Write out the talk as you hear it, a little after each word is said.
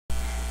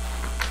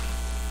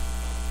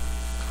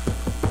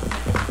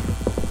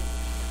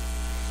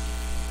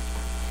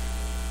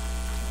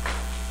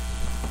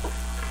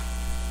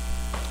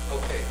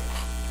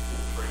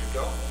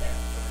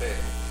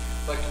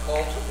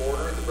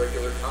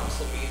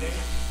meeting.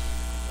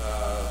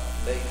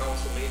 May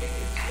council meeting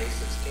is May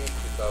 16th,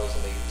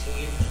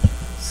 2018,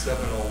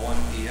 7:01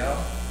 p.m.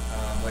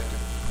 I'd like to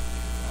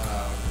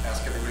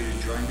ask everybody to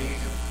join me in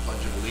the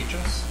Pledge of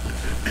Allegiance.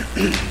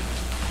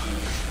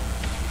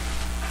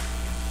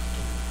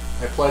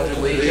 I pledge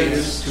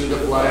allegiance to the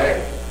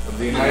flag of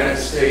the United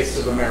States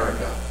of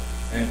America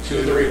and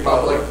to the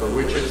republic for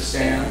which it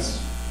stands,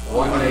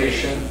 one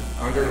nation,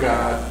 under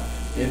God,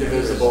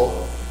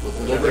 indivisible, with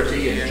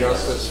liberty and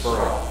justice for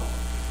all.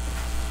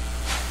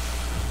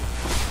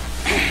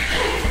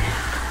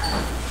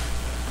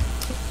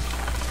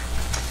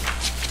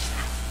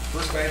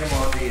 First item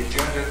on the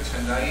agenda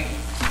tonight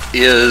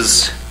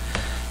is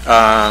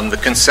the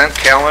consent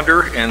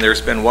calendar, and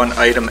there's been one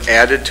item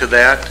added to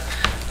that.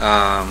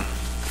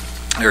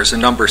 There's a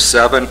number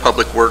 7,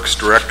 Public Works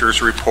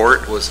Director's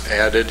Report was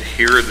added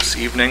here this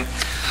evening.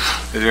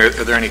 Are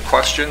there any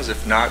questions?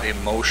 If not, a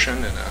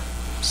motion and a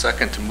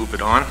second to move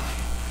it on.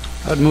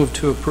 I would move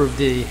to approve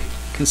the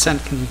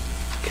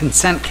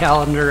consent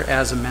calendar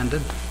as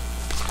amended.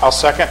 I'll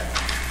second.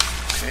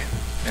 Okay.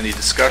 Any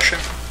discussion?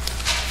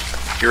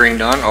 Hearing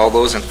none, all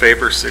those in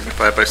favor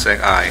signify by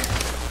saying aye.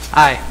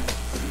 Aye.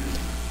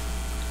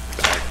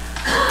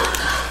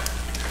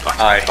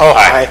 Aye. Oh,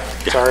 aye.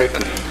 Sorry.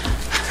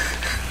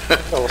 A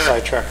little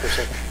sidetrack for a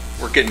second.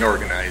 We're getting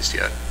organized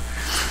yet.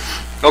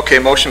 Okay,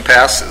 motion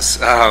passes.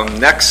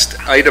 Next,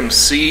 item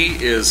C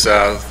is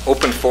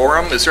open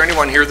forum. Is there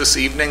anyone here this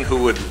evening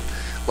who would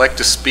like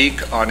to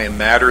speak on a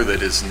matter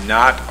that is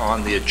not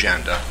on the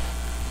agenda?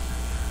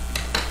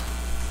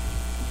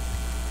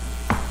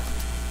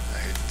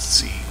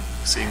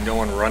 Seeing no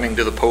one running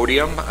to the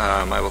podium,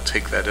 I will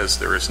take that as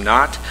there is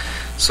not.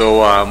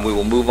 So we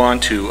will move on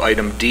to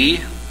item D,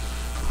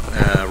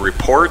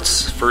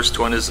 reports. First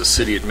one is the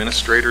City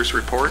Administrator's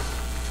report.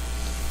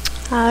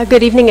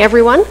 Good evening,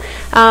 everyone.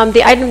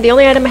 The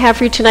only item I have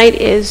for you tonight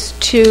is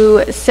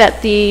to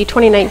set the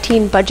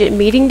 2019 budget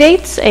meeting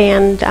dates,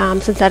 and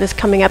since that is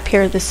coming up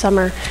here this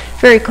summer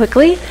very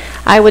quickly,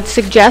 I would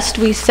suggest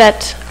we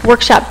set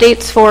workshop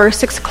dates for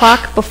 6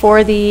 o'clock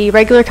before the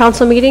regular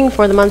council meeting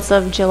for the months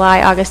of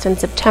July, August, and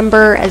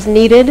September as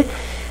needed,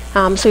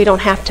 so you don't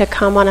have to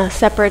come on a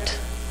separate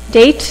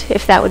date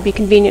if that would be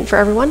convenient for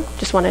everyone.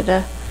 Just wanted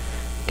to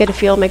get a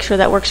feel, make sure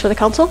that works for the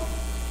council.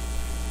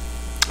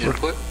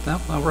 Input?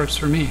 That works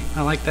for me.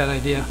 I like that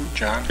idea.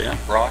 John? Yeah.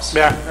 Ross?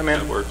 Yeah, I mean,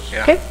 that works.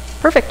 Yeah. Okay,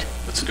 perfect.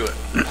 Let's do it.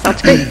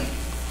 Sounds great.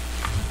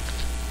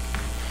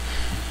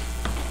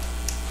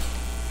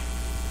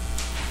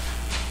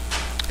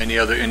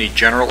 Any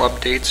general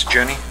updates,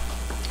 Jenny?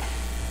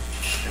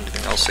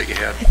 Anything else that you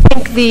had? I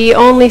think the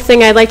only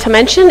thing I'd like to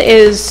mention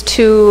is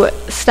to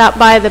stop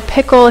by the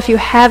Pickle if you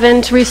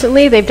haven't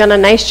recently. They've done a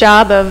nice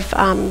job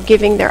of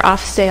giving their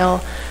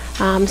off-sale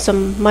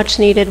some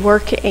much-needed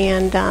work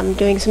and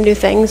doing some new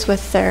things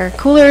with their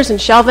coolers and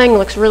shelving.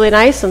 Looks really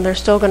nice, and they're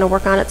still going to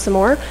work on it some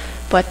more.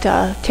 But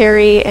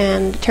Terry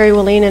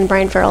Willeen and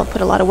Brian Farrell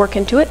put a lot of work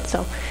into it,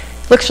 so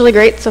it looks really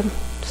great. So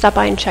stop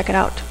by and check it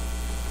out.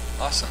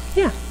 Awesome.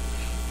 Yeah.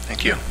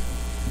 Thank you.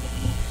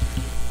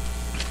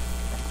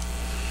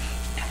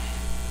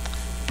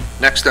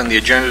 Next on the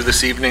agenda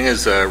this evening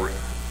is a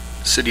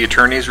City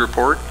Attorney's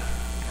report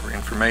for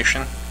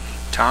information.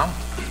 Tom?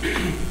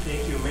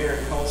 Thank you, Mayor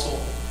and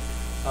Council.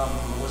 I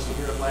wasn't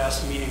here at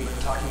last meeting, but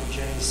talking to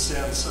Jenny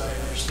since, I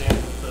understand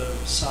that the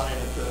sign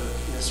at the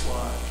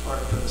Nisswa, or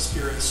the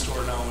Spirit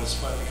store now is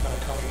finally kind of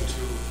coming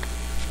to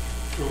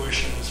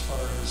fruition as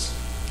far as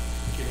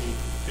getting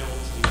built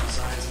and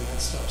designs and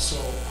that stuff. So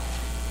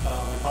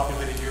we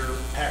populated your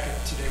packet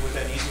today with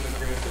that easement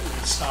agreement that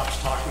we stopped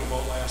talking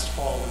about last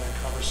fall when that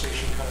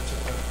conversation kind of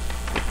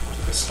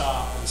took a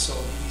stop. And so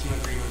the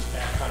easement agreement is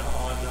back kind of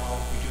on now.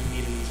 We do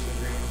need an easement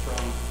agreement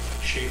from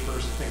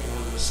Schaefer's, I think, in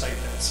order to cite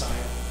that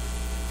sign.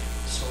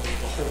 So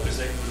the hope is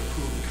that you would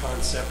approve the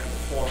concept and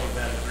the form of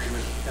that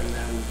agreement, and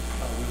then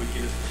we would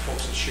get it to the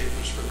folks at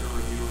Schaefer's for their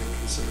review and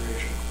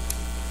consideration.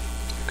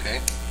 Okay.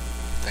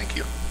 Thank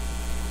you.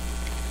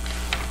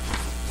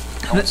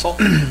 Council?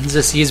 Does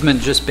this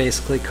easement just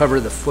basically cover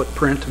the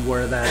footprint of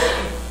where that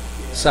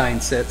sign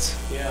sits?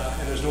 Yeah,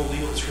 and there's no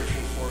legal description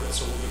for it,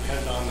 so it will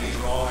depend on the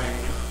drawing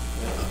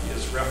that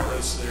is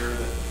referenced there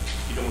that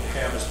you don't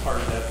have as part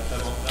of that.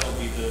 That'll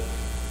be the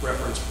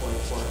reference point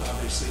for it.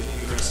 Obviously,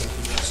 an ingress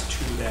and egress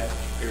to that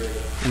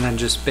area. And then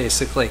just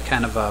basically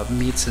kind of a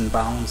meets and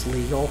bounds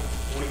legal?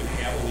 We won't even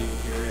have a legal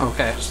area.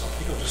 Okay. I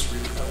think I'll just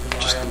rely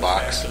Just on the the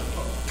box. fact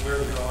of where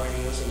the drawing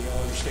is, and you'll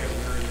understand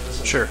where it is.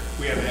 And Sure.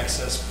 we have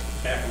access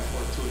back and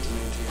forth to it to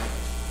maintain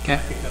it. Okay. I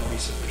think that'll be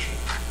sufficient.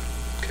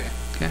 Okay.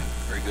 Okay.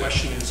 Very The good.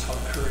 question is how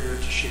courier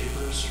to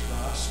Schaefer's.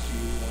 Ross, do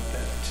you want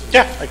that to?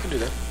 yeah, I can do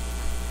that.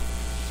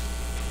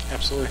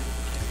 Absolutely.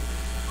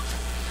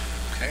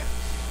 Okay.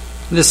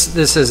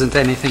 This isn't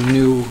anything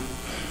new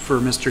for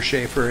Mr.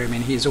 Schaefer. I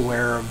mean, he's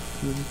aware of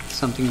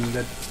something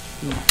that,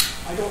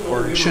 I don't know or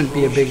that we it were shouldn't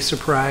be a big broached-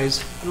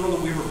 surprise. I don't know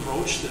that we were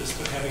broached this,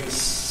 but having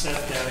said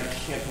that, I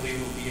can't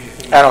believe it'll be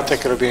anything. I don't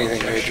think it'll be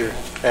anything major.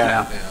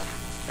 Yeah, Yeah.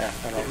 yeah,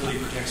 I It don't. really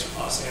protects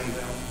us and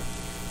them.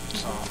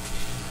 So,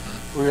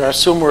 We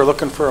assume we're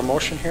looking for a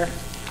motion here?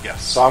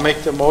 Yes. So I'll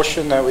make the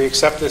motion that we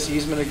accept this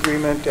easement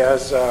agreement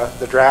as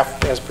the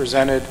draft as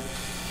presented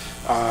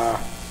by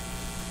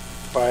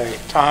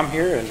Tom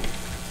here and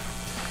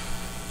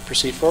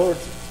proceed forward.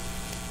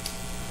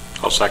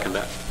 I'll second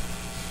that.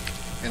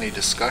 Any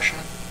discussion?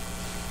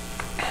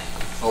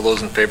 All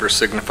those in favor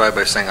signify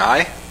by saying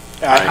aye.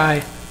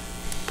 Aye.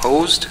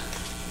 Opposed?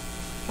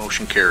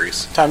 Motion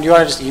carries. Tom, do you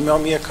want to just email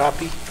me a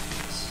copy?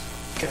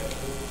 I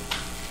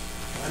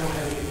don't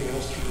have anything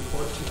else to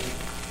report tonight.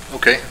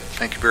 Okay,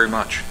 thank you very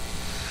much.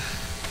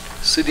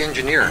 City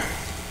engineer,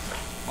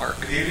 Mark.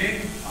 Good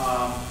evening.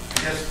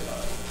 Yes,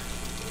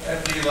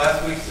 at the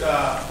last week's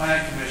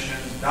planning commission,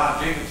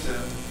 Don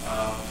Jacobson,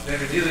 they've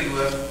been dealing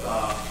with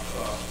a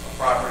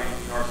property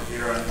north of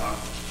here on the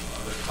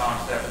Tom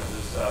Stephens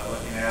is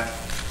looking at.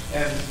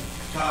 And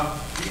Tom,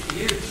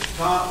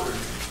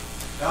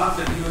 Don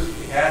said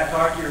he had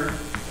talked here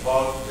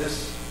about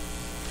this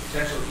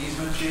potential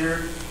easement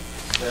here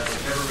that was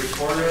never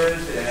recorded,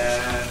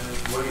 and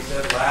what he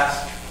said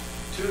last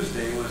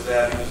Tuesday was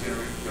that he was going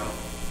to,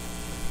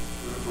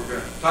 we're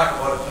going to talk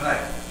about it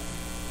tonight.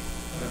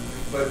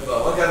 But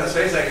look at his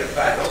face, I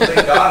don't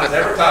think Don has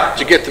ever talked.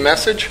 Did you get the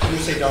message? When you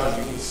say Don,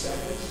 you mean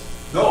seconds?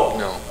 No.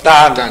 No.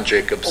 Don. Don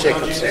Jacobs. Oh,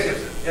 Don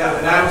Jacobson. Yeah,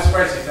 and I was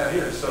surprised he's not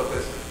here, so,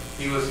 because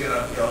he was going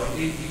to,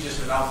 he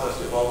just announced us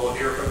that, well, we'll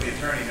hear from the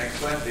attorney next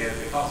Wednesday at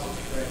the council.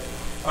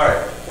 All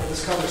right. Well,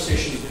 this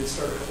conversation did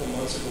start a couple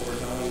months ago where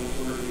Don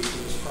alerted me to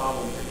this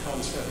problem, and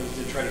Tom Stephens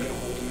did try to get a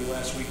hold of me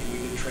last week, and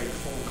we did trade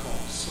phone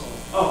calls, so.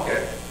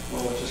 Okay.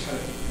 Well, let's just kind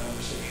of keep the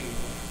conversation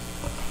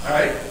going. All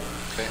right.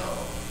 Okay.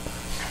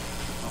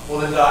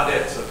 Well, then Don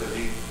did, so because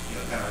he,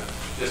 kind of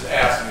just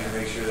asked me to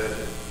make sure that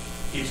it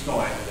keeps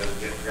going and doesn't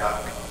get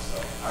forgotten about,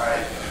 so, all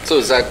right. So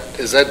is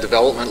that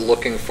development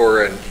looking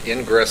for an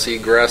ingress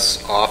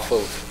egress off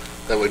of,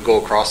 that would go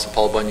across the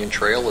Paul Bunyan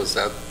Trail? Is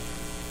that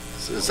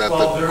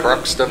the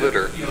crux of it,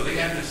 or? The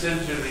entrance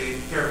into the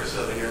care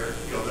facility here,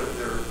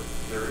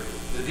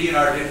 the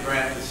DNR did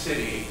grant the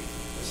city a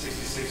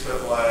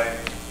 66-foot wide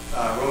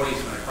road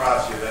easement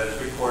across here that is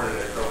recorded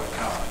at Crow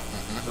County.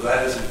 So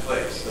that is in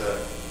place.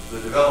 The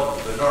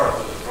development to the north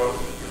of the road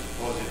that you're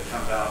proposing to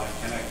come down and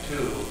connect to,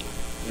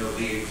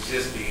 the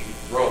existing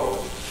road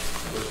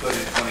was put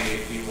in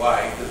 28 feet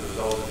wide because it was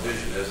always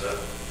envisioned as a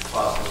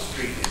possible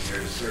street in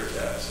here to serve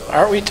that. So.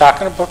 Aren't we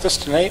talking about this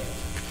tonight?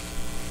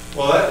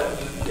 Well,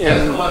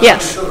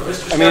 Yes.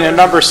 I mean, in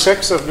number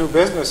 6 of new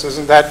business,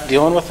 isn't that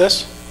dealing with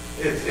this?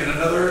 It's in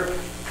another,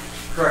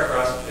 correct,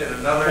 Russ, in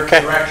another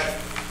Okay. direction.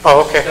 Oh,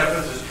 okay.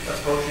 Stephens is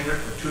approaching it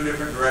from 2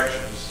 different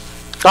directions,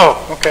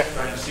 Oh, okay.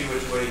 trying to see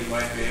which way you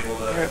might be able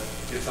to Right.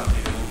 get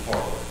something to move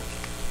forward.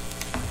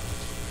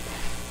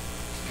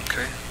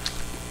 Okay.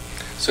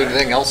 So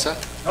anything else,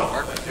 Seth? No,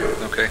 Mark? thank you.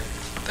 Okay,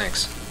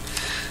 thanks.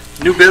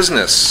 New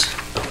business.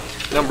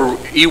 Number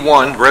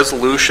E1,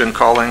 resolution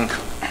calling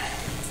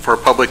for a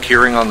public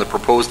hearing on the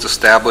proposed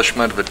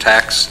establishment of a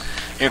tax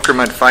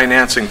increment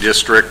financing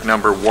district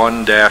number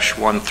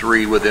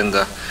 1-13 within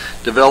the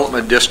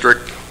development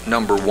district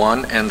number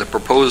 1 and the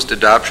proposed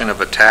adoption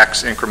of a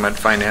tax increment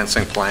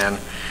financing plan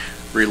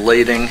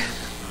relating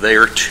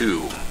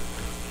thereto.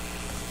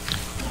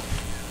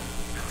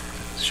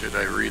 Should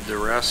I read the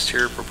rest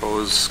here?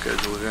 Proposed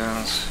schedule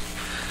events.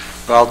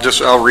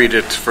 I'll read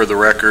it for the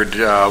record.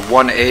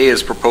 1A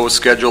is proposed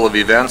schedule of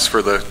events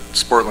for the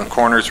Sportland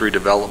Corners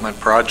redevelopment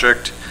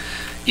project.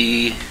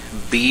 B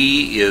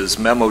is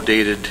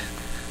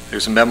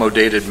there's a memo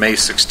dated May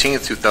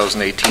 16th,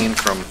 2018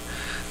 from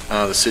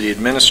the city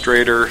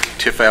administrator,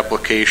 TIF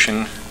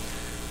application,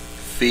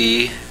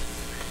 fee,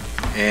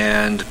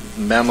 and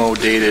memo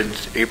dated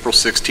April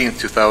 16th,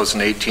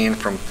 2018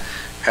 from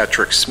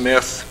Patrick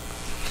Smith,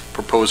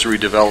 proposed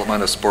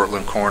redevelopment of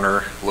Sportland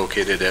Corner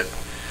located at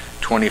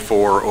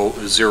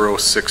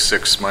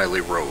 24066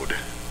 Smiley Road.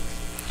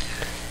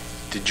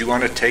 Did you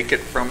want to take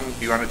it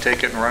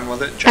and run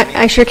with it, Jenny?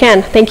 I sure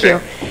can. Thank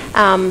you.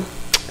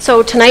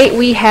 So tonight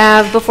we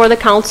have before the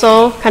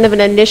council kind of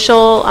an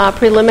initial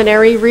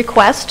preliminary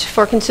request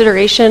for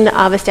consideration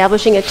of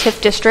establishing a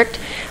TIF district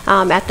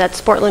at that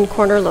Sportland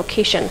Corner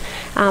location.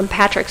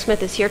 Patrick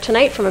Smith is here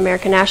tonight from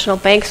American National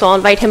Bank, so I'll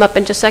invite him up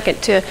in just a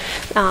second to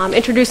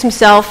introduce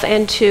himself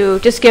and to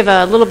just give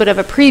a little bit of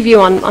a preview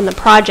on the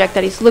project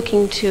that he's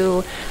looking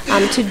to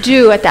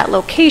do at that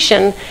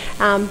location.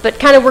 But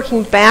kind of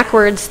working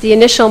backwards, the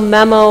initial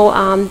memo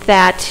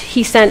that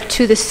he sent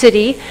to the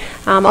city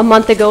a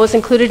month ago is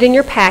included in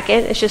your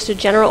packet. It's just a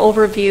general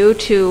overview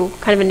to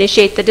kind of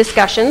initiate the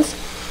discussions.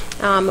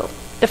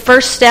 The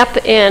first step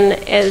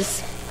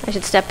is, I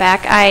should step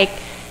back, I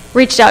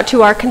reached out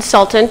to our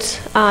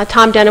consultant,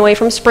 Tom Denaway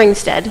from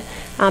Springstead,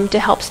 to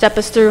help step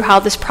us through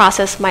how this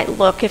process might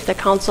look if the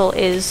council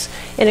is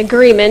in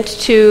agreement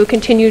to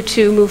continue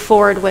to move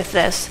forward with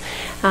this.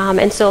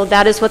 And so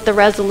that is what the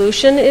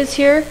resolution is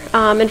here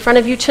in front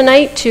of you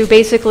tonight, to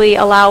basically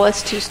allow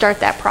us to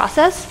start that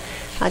process.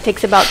 It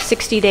takes about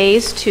 60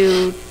 days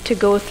to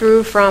go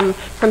through from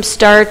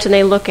start, and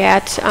they look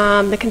at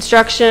the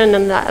construction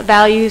and the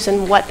values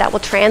and what that will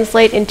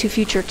translate into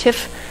future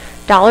TIF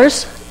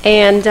dollars.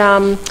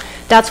 And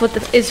that's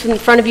what is in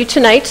front of you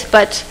tonight.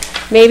 But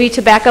maybe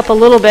to back up a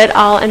little bit,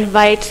 I'll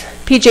invite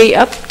PJ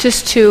up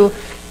just to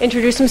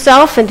introduce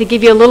himself and to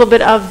give you a little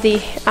bit of the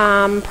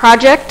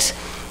project.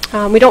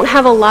 We don't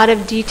have a lot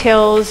of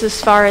details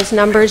as far as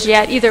numbers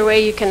yet. Either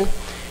way, you can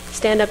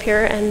stand up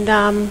here.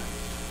 And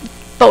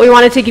but we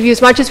wanted to give you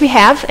as much as we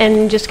have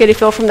and just get a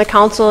feel from the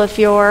council if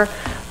you're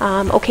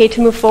okay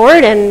to move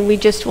forward, and we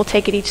just will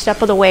take it each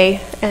step of the way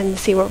and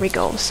see where we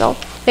go. So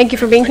thank you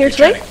for being here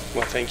today.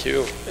 Well, thank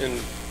you. And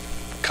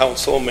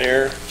Council,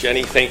 Mayor,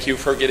 Jenny, thank you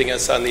for getting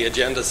us on the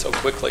agenda so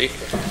quickly.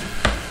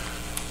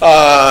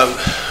 I'm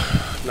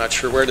not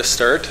sure where to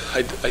start.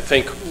 I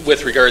think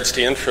with regards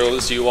to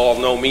intros, you all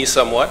know me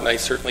somewhat, and I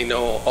certainly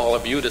know all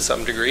of you to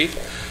some degree.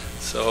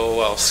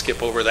 So I'll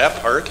skip over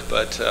that part.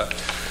 But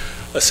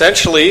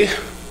essentially,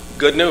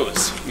 good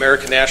news.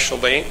 American National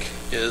Bank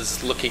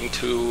is looking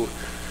to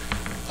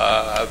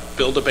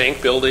build a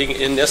bank building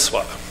in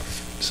Nisswa.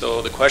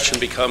 So the question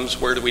becomes,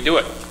 where do we do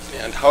it?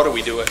 And how do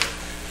we do it?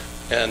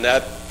 And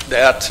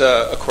that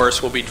of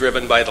course, will be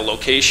driven by the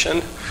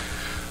location.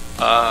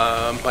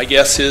 My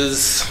guess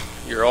is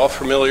you're all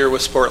familiar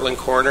with Sportland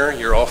Corner.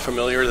 You're all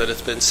familiar that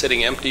it's been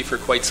sitting empty for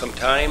quite some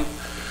time.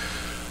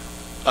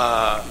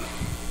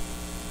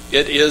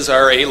 It is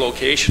our A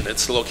location.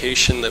 It's the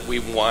location that we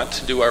want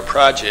to do our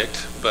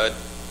project, but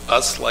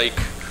us, like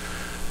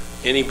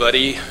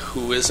anybody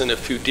who is in a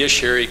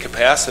fiduciary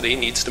capacity,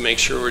 needs to make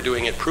sure we're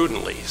doing it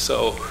prudently.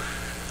 So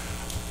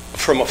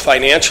from a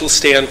financial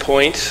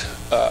standpoint,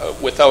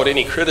 without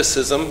any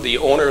criticism, the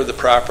owner of the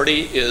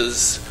property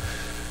is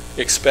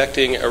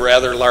expecting a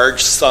rather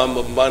large sum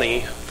of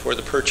money for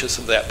the purchase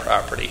of that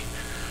property.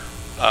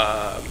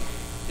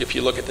 If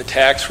you look at the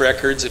tax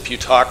records, if you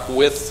talk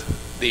with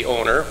the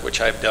owner,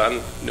 which I've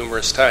done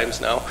numerous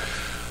times now,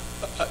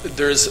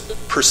 there's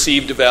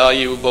perceived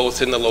value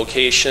both in the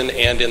location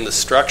and in the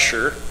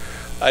structure.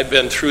 I've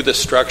been through the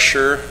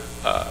structure,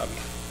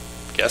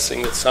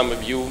 guessing that some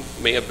of you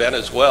may have been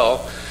as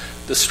well.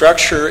 The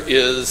structure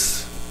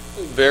is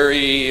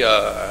very,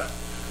 from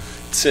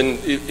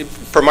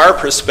our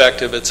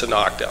perspective, it's a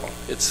knockdown.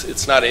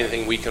 It's not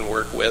anything we can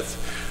work with.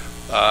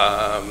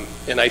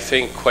 And I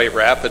think quite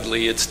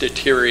rapidly it's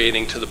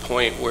deteriorating to the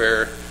point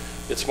where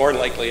it's more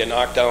than likely a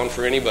knockdown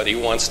for anybody who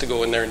wants to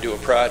go in there and do a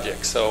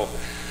project. So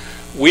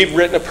we've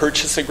written a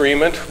purchase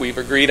agreement. We've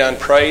agreed on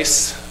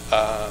price.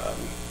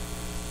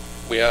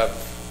 We have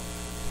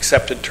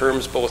accepted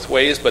terms both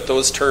ways, but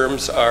those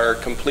terms are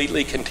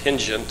completely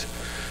contingent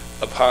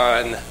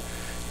upon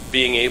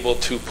being able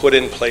to put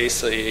in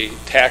place a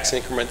tax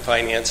increment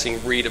financing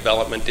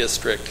redevelopment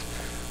district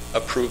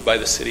approved by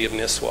the city of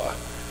Nisswa.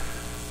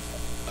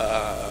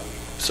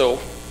 So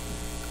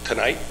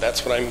tonight,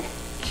 that's what I'm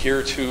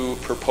here to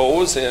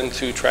propose and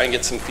to try and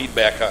get some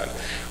feedback on.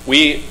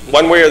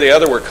 One way or the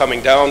other, we're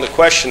coming down. The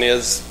question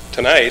is,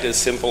 tonight, is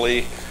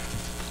simply,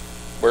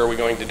 where are we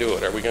going to do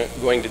it? Are we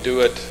going to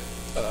do it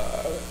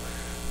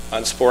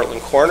on Sportland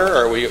Corner,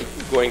 or are we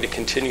going to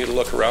continue to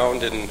look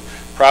around? And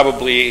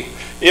probably,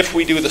 if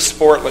we do the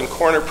Sportland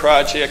Corner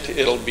project,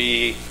 it'll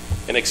be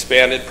an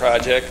expanded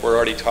project. We're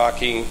already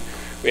talking,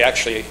 we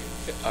actually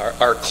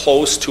are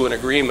close to an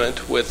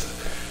agreement with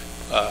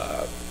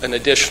an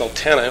additional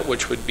tenant,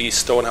 which would be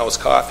Stonehouse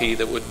Coffee.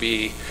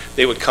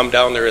 They would come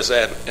down there as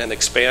an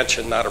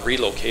expansion, not a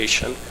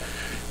relocation.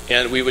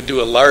 And we would do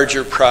a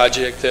larger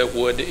project that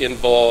would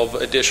involve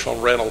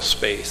additional rental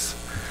space.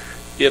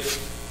 If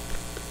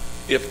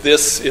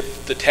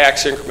the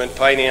tax increment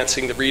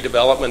financing, the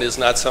redevelopment is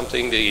not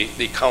something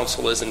the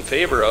council is in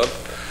favor of,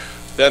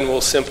 then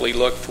we'll simply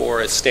look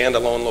for a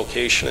standalone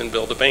location and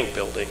build a bank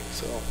building.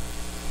 So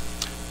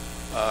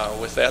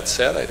with that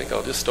said, I think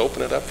I'll just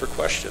open it up for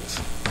questions.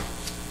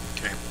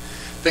 Okay.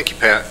 Thank you,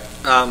 Pat.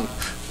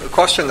 The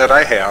question that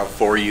I have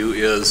for you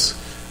is,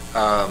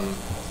 well,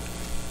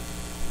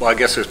 I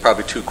guess there's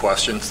probably two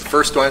questions. The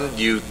first one,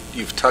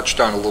 you've touched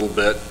on a little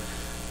bit.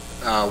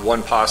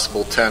 One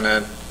possible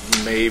tenant,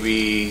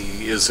 maybe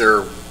is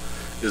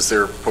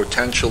there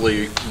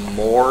potentially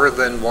more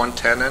than one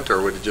tenant,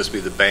 or would it just be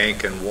the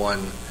bank and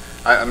one?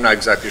 I'm not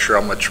exactly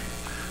sure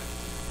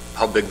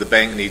how big the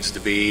bank needs to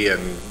be,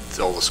 and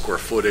all the square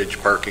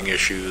footage, parking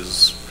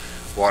issues,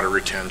 water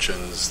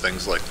retentions,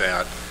 things like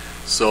that.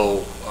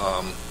 So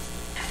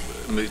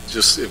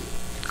just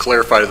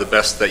clarify to the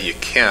best that you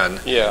can.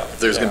 Yeah. If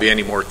there's going to be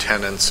any more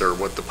tenants, or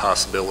what the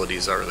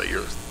possibilities are that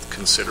you're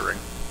considering.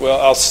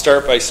 Well, I'll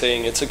start by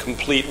saying it's a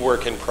complete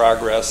work in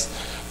progress.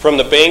 From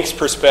the bank's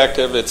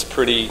perspective, it's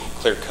pretty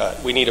clear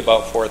cut. We need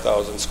about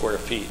 4,000 square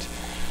feet.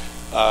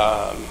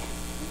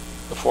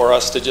 For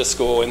us to just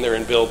go in there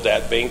and build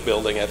that bank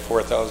building at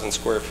 4,000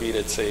 square feet,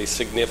 it's a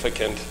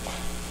significant,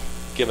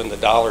 given the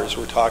dollars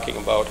we're talking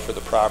about for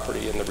the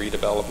property and the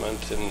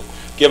redevelopment, and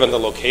given the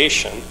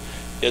location,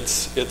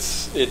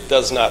 it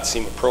does not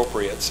seem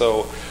appropriate.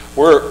 So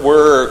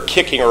we're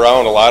kicking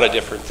around a lot of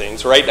different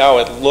things. Right now,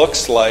 it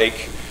looks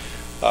like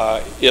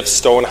if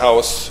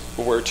Stonehouse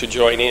were to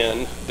join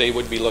in, they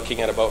would be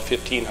looking at about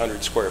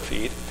 1,500 square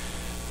feet.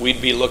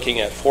 we'd be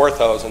looking at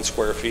 4,000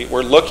 square feet.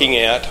 We're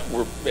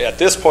at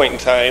this point in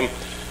time,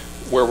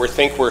 where we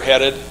think we're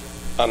headed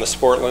on the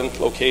Sportland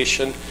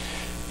location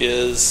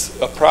is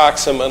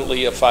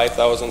approximately a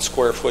 5,000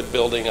 square foot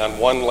building on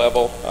one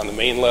level, on the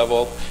main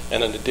level,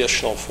 and an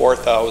additional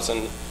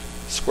 4,000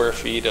 square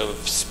feet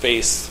of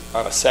space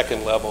on a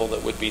second level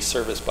that would be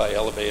serviced by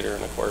elevator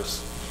and, of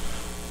course,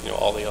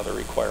 all the other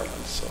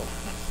requirements. So,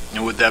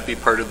 And would that be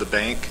part of the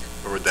bank,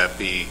 or would that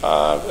be?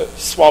 a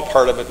small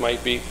part of it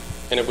might be,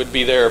 and it would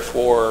be there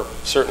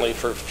certainly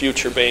for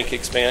future bank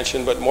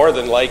expansion, but more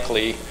than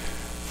likely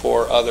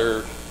for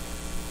other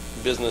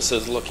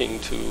businesses looking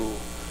to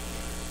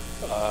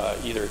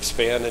either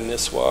expand in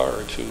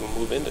Nisswa or to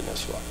move into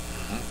Nisswa.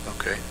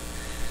 Okay.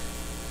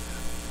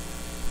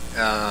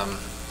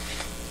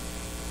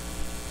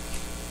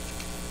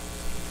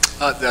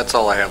 That's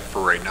all I have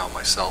for right now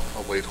myself.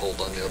 I'll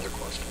hold on the other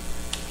question.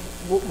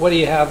 What do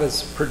you have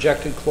as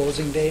projected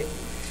closing date?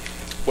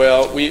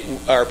 Well,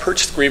 our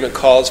purchase agreement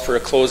calls for a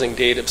closing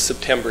date of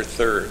September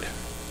 3rd.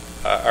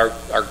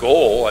 Our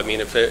goal,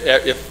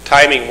 if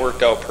timing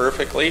worked out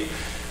perfectly,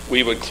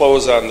 we would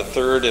close on the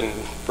 3rd and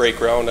break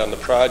ground on the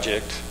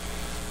project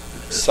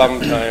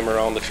sometime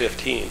around the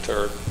 15th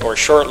or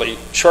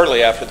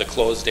shortly after the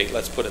close date,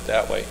 let's put it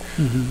that way.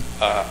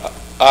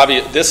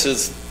 This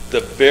is the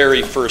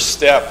very first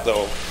step,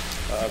 though,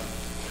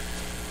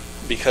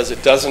 because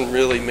it doesn't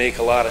really make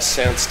a lot of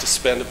sense to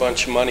spend a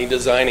bunch of money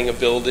designing a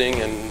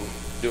building and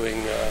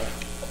doing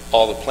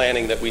all the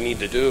planning that we need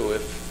to do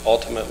if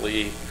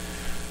ultimately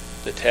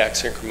the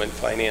tax increment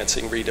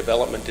financing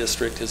redevelopment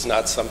district is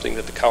not something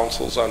that the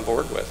council's on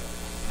board with.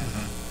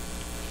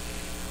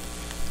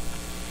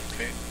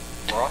 Okay.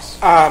 Ross?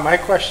 My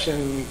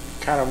question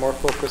kind of more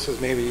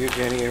focuses, maybe you,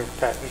 Jenny, or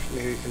Pat,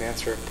 maybe you can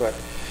answer it, but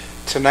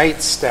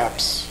tonight's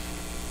steps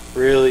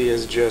really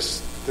is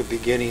just the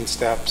beginning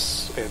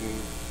steps, and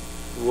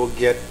we'll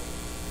get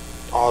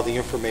all the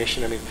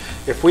information.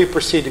 If we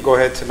proceed to go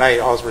ahead tonight,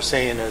 all we're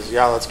saying is,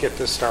 yeah, let's get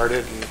this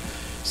started and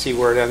see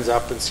where it ends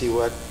up and see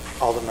what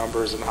all the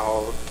numbers and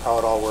how it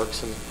all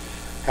works, and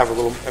have a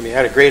little, I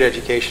had a great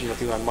education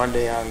with you on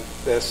Monday on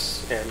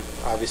this, and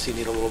obviously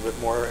need a little bit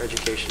more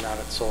education on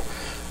it. So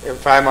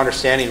if I'm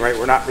understanding right,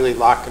 we're not really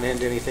locking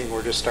into anything,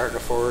 we're just starting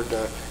to forward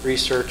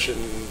research and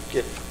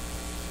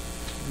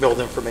build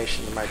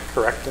information. Am I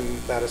correct in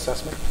that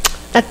assessment?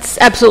 That's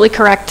absolutely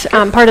correct.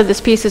 Part of this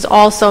piece is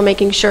also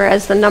making sure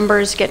as the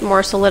numbers get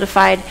more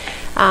solidified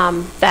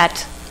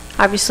that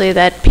obviously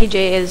that PJ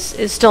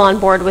is still on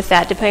board with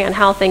that, depending on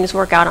how things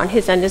work out on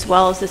his end as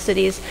well as the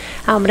city's.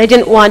 But I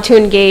didn't want to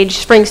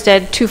engage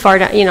Springstead too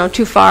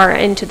far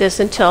into this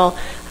until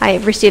I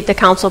received the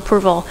council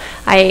approval.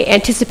 I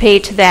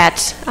anticipate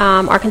that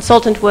our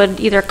consultant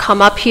would either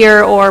come up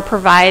here or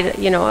provide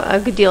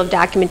a good deal of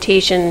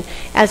documentation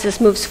as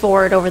this moves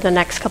forward over the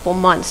next couple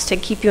months to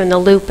keep you in the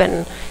loop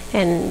and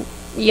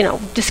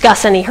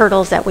discuss any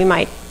hurdles that we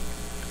might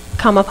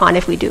come upon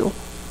if we do.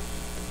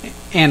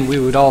 And we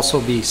would also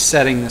be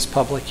setting this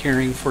public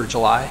hearing for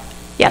July?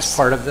 Yes. As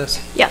part of this?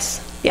 Yes.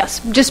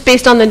 Just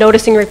based on the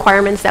noticing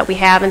requirements that we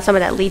have and some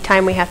of that lead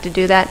time, we have to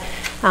do that.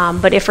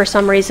 But if for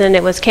some reason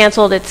it was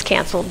canceled, it's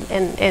canceled,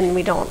 and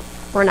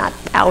we're not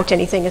out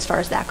anything as far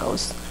as that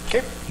goes.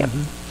 Okay. Yep.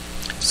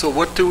 So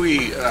what do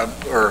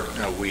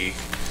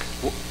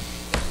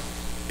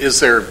is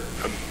there,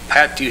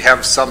 Pat, do you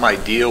have some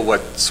idea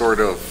what sort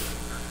of,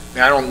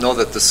 I don't know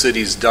that the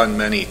city's done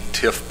many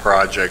TIF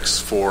projects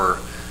for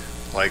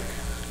like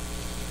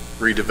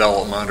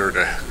redevelopment or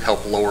to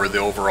help lower the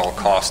overall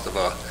cost of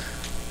a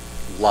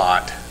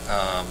lot.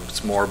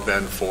 It's more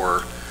been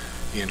for,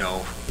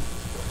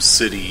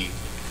 city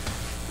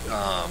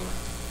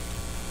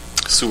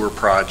sewer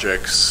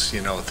projects,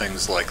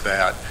 things like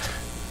that.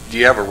 Do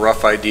you have a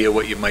rough idea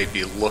what you might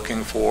be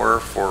looking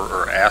for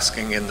or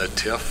asking in the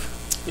TIF?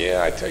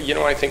 Yeah,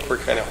 I think we're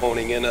kind of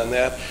honing in on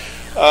that.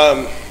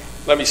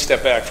 Let me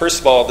step back. First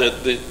of all,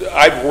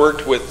 I've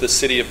worked with the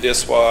city of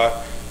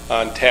Nisswa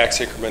on tax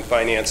increment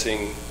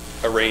financing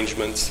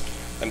arrangements.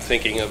 I'm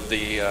thinking of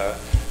the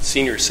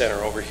senior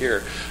center over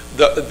here.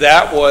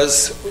 That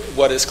was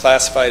what is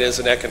classified as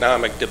an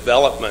economic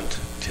development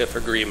TIF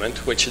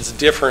agreement, which is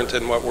different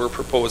than what we're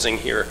proposing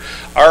here.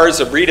 Ours,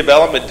 a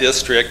redevelopment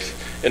district,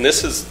 and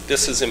this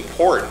is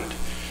important,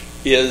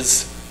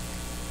 is,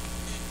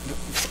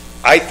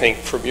 I think,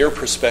 from your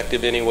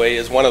perspective anyway,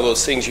 is one of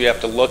those things you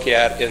have to look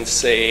at and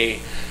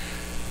say,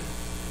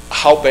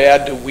 how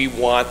bad do we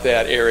want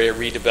that area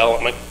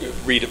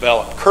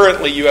redeveloped?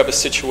 Currently, you have a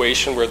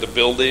situation where the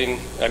building,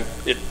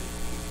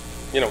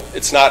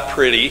 it's not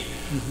pretty.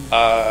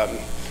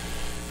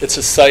 It's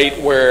a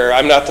site where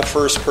I'm not the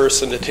first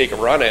person to take a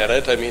run at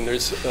it.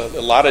 There's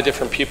a lot of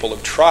different people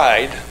have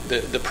tried.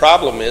 The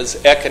problem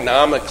is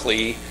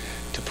economically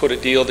to put a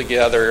deal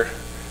together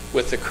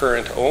with the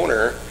current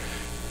owner,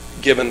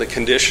 given the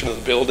condition of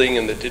the building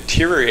and the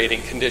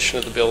deteriorating condition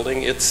of the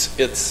building,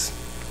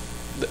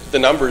 the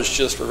numbers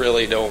just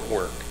really don't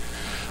work.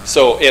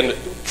 So, and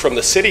from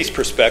the city's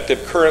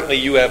perspective, currently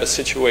you have a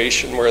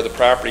situation where the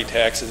property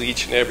taxes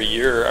each and every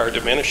year are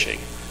diminishing.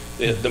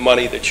 the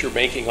money that you're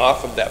making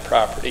off of that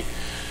property.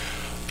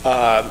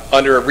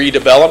 Under a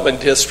redevelopment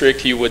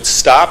district, you would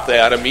stop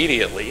that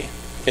immediately.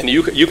 And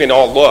you can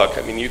all look.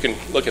 I mean, you can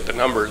look at the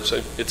numbers.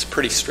 It's a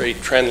pretty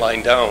straight trend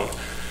line down.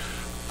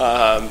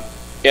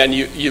 And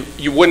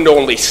you wouldn't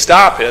only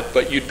stop it,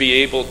 but you'd be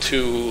able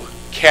to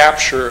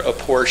capture a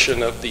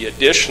portion of the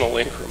additional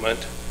increment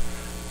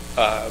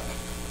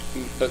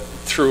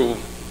through,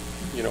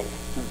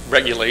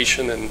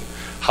 regulation and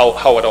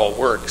how it all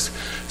works.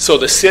 So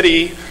the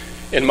city,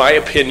 in my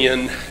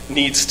opinion,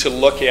 needs to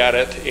look at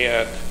it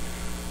and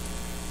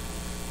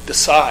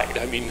decide.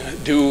 I mean,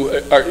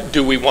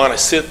 do we want to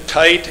sit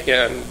tight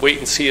and wait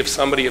and see if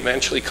somebody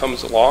eventually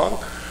comes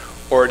along,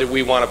 or do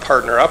we want to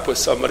partner up with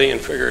somebody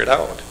and figure it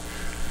out?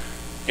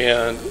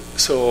 And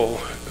so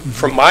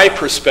from my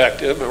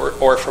perspective,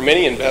 or from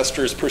any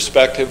investor's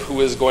perspective who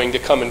is going to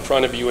come in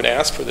front of you and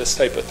ask for this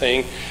type of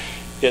thing,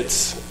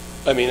 it's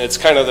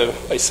kind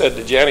of I said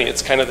to Jenny,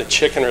 it's kind of the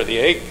chicken or the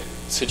egg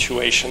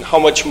situation. How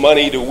much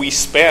money do we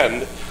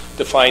spend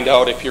to find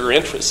out if you're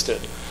interested?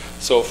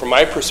 So from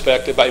my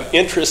perspective, I'm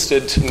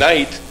interested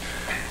tonight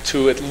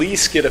to at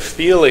least get a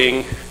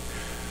feeling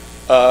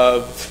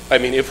of,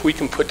 if we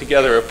can put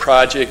together a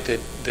project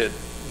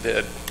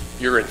that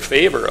you're in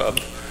favor of,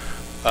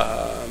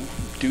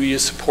 do you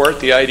support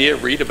the idea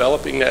of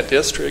redeveloping that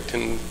district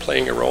and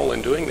playing a role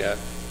in doing that?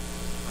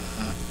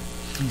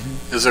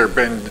 Has there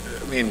been,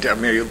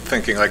 are you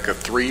thinking like a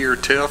 3-year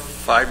TIF,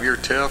 5-year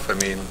TIF?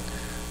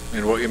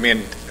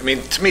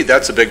 To me,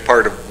 that's a big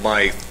part of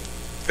my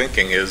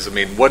thinking is,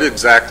 what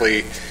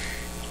exactly,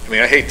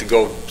 I hate to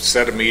go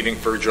set a meeting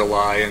for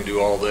July and do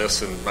all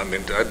this, and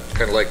I'd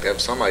kind of like to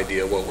have some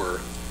idea what we're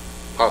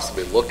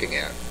possibly looking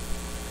at.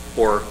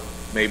 Or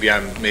maybe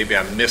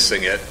I'm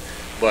missing it,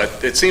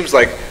 but it seems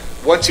like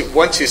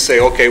once you say,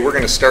 okay, we're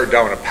going to start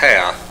down a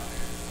path,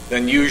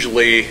 then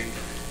usually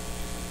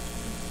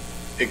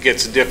it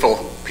gets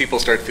difficult. People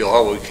start to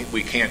feel,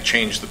 we can't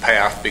change the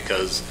path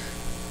because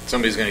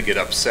somebody's going to get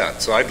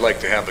upset. So I'd like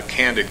to have a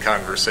candid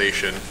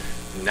conversation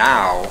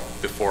now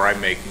before I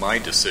make my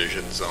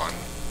decisions on.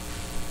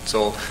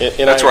 So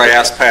that's where I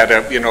asked Pat,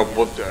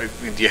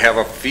 do you have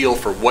a feel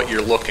for what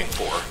you're looking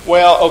for?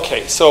 Well,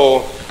 okay,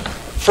 so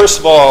first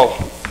of all,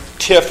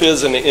 TIF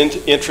is an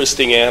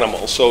interesting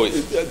animal. So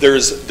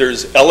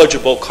there's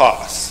eligible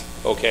costs,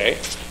 okay?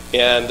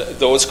 And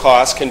those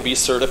costs can be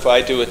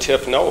certified to a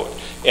TIF note.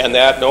 And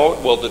that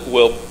note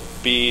will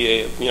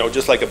be,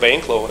 just like a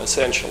bank loan,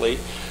 essentially,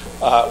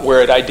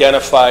 where it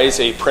identifies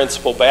a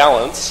principal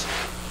balance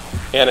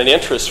and an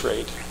interest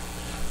rate.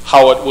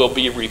 How it will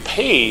be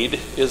repaid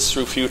is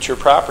through future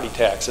property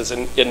taxes,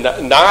 and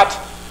not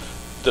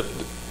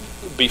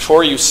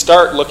before you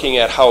start looking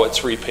at how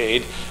it's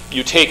repaid,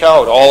 you take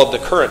out all of the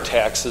current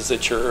taxes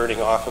that you're earning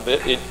off of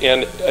it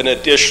and an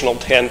additional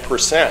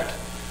 10%,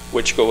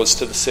 which goes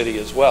to the city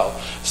as well.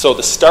 So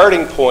the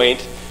starting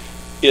point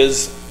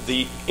is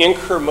the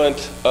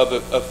increment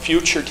of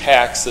future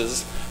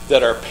taxes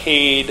that are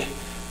paid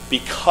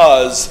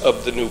because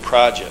of the new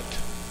project.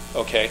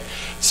 Okay,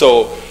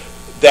 so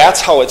that's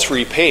how it's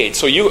repaid.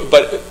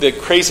 But the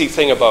crazy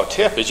thing about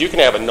TIF is you can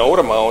have a note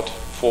amount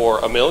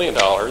for $1 million,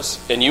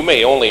 and you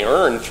may only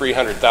earn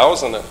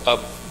 $300,000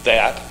 of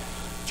that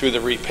through the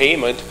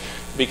repayment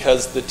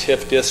because the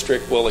TIF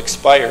district will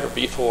expire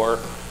before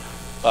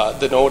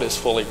the note is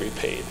fully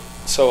repaid.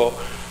 So,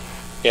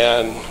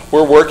 and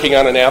we're working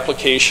on an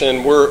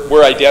application.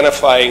 We're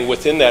identifying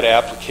within that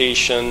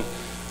application,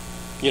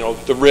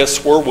 the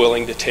risks we're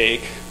willing to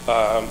take.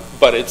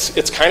 But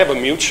it's kind of a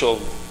mutual.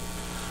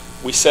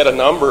 We set a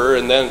number,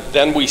 and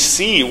then we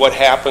see what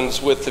happens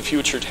with the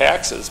future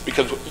taxes,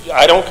 because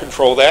I don't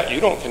control that, you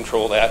don't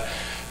control that.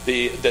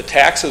 The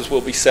taxes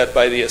will be set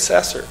by the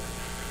assessor.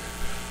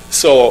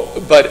 So,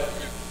 but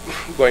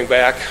going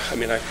back,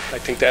 I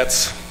think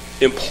that's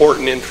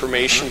important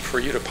information for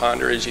you to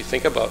ponder as you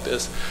think about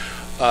this.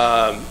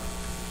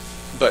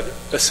 But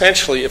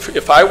essentially,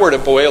 if I were to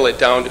boil it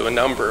down to a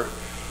number,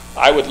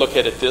 I would look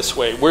at it this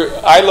way.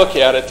 I look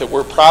at it that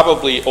we're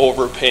probably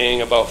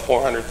overpaying about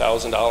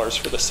 $400,000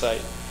 for the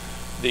site.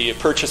 The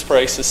purchase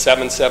price is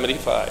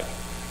 $775,000,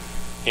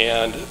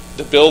 and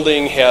the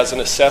building has an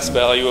assessed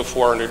value of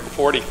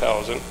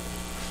 $440,000.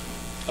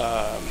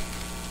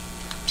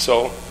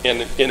 So,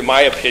 in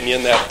my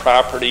opinion, that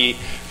property,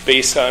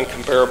 based on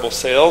comparable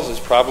sales,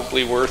 is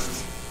probably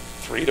worth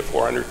 $300,000 to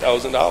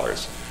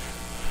 $400,000.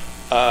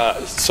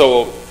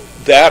 So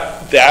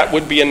that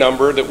would be a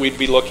number that we'd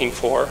be looking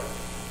for.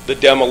 The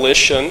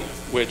demolition,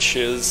 which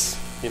is,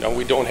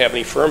 we don't have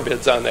any firm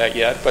bids on that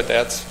yet, but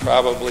that's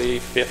probably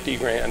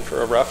 $50,000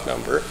 for a rough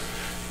number.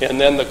 And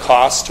then the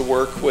cost to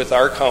work with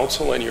our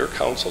council and your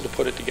council to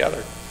put it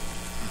together.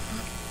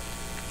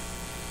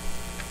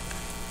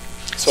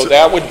 So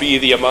that would be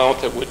the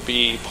amount that would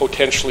be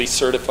potentially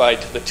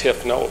certified to the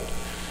TIF note.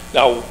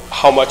 Now,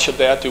 how much of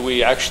that do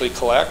we actually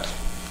collect?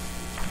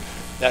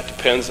 That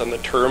depends on the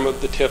term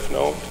of the TIF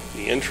note,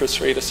 the interest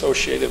rate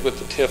associated with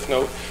the TIF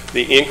note,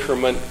 the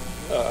increment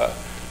of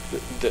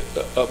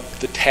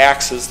the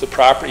taxes, the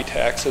property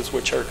taxes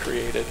which are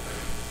created.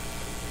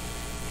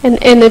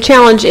 And the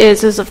challenge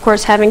is of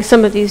course having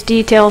some of these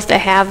details to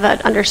have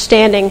that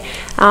understanding.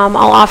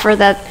 I'll offer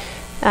that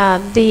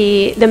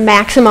the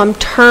maximum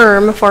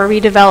term for a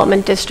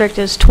redevelopment district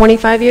is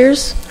 25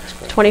 years.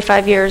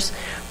 25 years.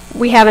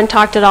 We haven't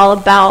talked at all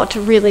about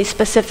really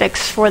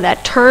specifics for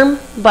that term,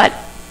 but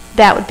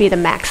that would be the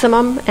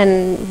maximum,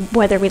 and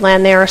whether we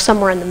land there or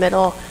somewhere in the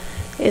middle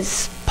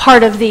is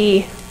part of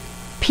the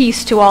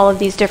piece to all of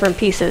these different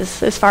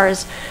pieces as far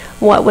as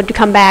what would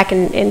come back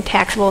in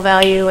taxable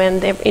value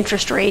and the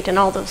interest rate and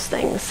all those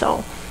things.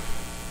 So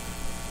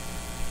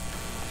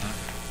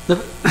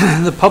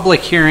The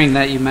public hearing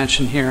that you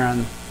mentioned here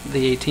on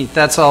the 18th,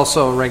 that's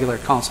also a regular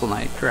council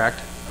night, correct?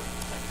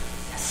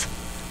 yes.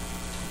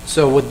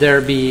 So would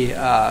there be,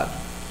 there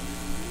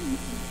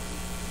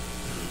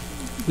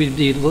would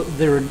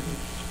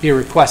be a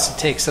request to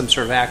take some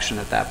sort of action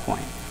at that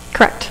point?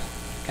 Correct.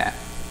 Okay.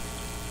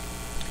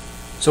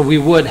 So we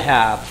would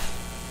have,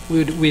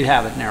 we'd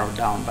have it narrowed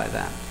down by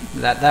then.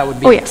 That would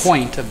be the yes.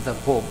 point of the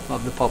whole,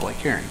 of the public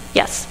hearing.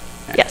 Yes.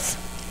 Okay. Yes.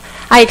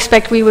 I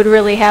expect we would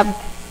really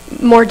have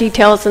more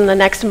details in the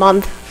next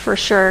month for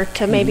sure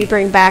to maybe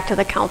bring back to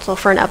the council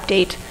for an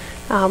update.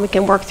 We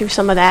can work through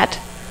some of that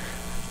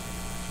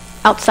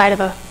outside of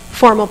a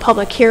formal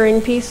public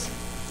hearing piece.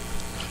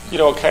 You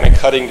know, kind of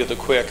cutting to the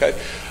quick,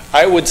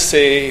 I would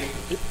say,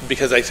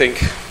 because I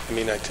think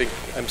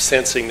I'm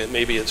sensing that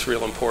maybe it's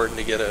real important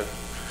to get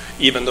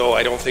even though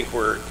I don't think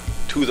we're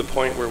to the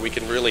point where we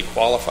can really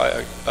qualify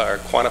or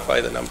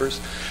quantify the numbers,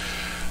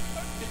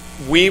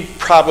 we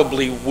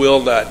probably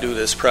will not do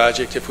this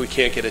project if we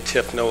can't get a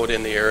TIF note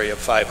in the area of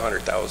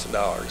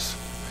 $500,000.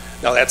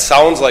 Now that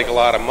sounds like a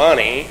lot of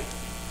money,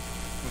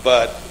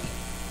 but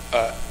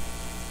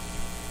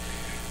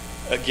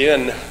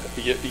again,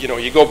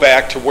 you go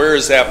back to where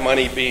is that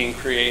money being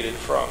created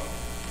from?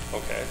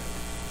 Okay,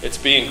 it's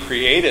being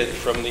created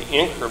from the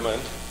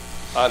increment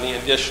on the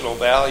additional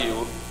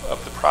value of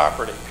the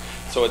property.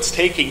 So it's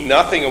taking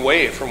nothing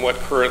away from what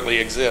currently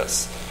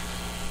exists.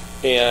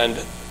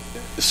 And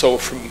so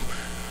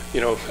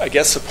I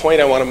guess the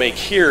point I want to make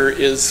here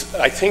is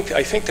I think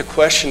the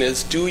question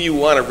is, do you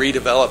want to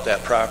redevelop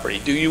that property?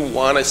 Do you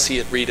want to see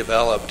it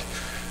redeveloped?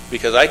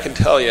 Because I can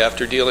tell you,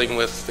 after dealing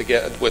with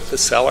the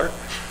seller,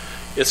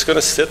 it's going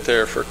to sit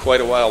there for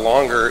quite a while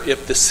longer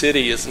if the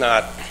city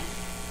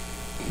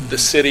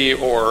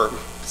or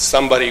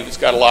somebody who's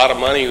got a lot of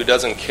money who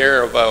doesn't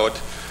care about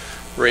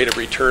rate of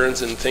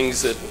returns and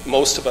things that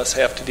most of us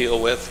have to deal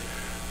with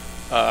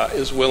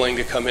is willing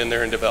to come in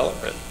there and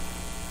develop it.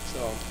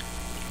 So,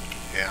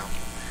 Yeah.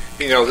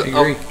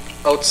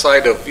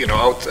 Outside of,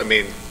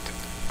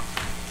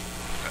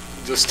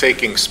 just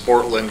taking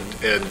Sportland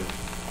and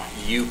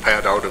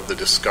UPAT out of the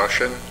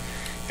discussion,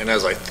 and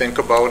as I think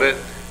about it,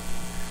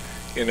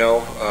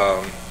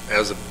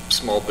 as a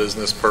small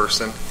business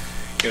person,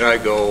 I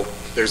go,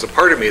 there's a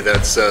part of me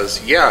that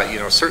says,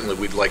 yeah, certainly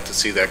we'd like to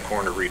see that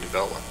corner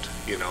redeveloped,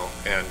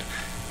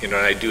 and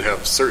I do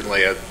have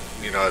certainly,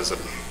 as a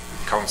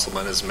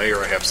councilman, as mayor,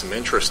 I have some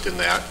interest in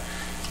that.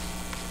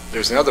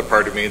 There's another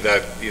part of me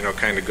that,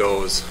 kind of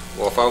goes,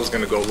 well, if I was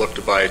going to go look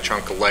to buy a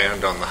chunk of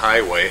land on the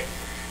highway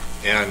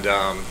and,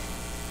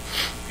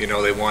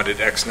 they wanted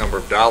X number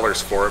of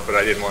dollars for it, but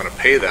I didn't want to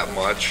pay that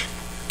much,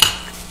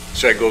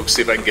 should I go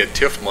see if I can get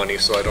TIF money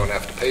so I don't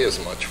have to pay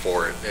as much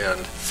for it?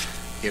 And,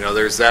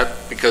 there's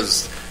that,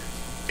 because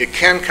it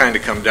can kind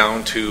of come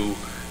down to,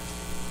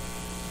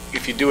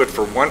 if you do it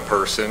for one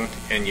person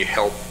and you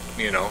help,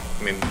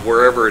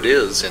 wherever it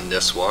is in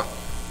Nisswa,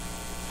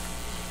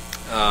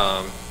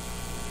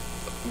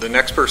 the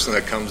next person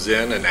that comes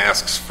in and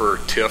asks for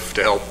TIF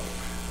to help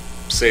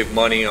save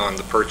money on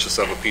the purchase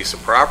of a piece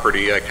of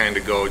property, I kind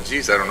of go,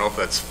 geez, I don't know if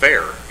that's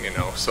fair,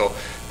 So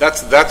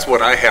that's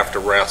what I have to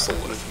wrestle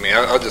with.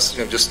 I'll just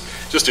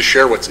to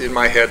share what's in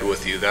my head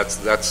with you. That's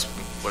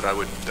what I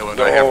have to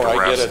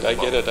wrestle with. I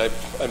get it.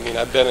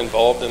 I've been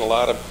involved in a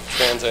lot of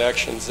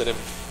transactions that have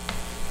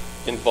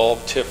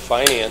involved TIF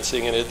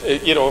financing, and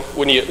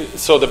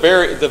so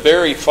the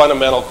very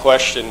fundamental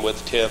question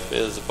with TIF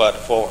is but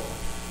for.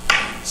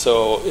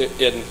 So,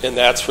 and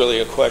that's really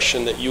a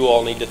question that you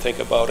all need to think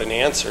about and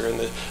answer.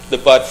 And the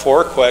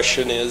but-for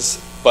question is,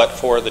 but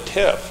for the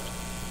TIF,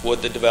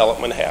 would the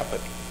development happen?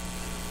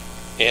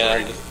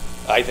 And right.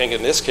 I think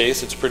in this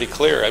case, it's pretty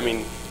clear.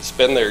 It's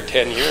been there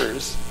 10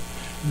 years.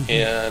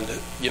 And,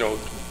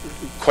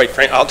 quite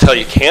frankly, I'll tell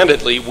you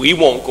candidly, we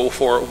will go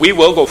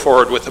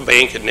forward with a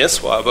bank in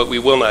Nisswa, but we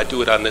will not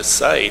do it on this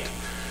site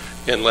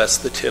unless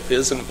the TIF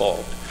is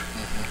involved.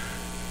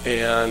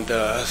 And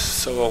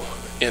so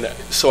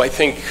I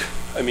think,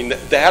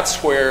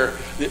 that's where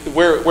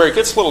it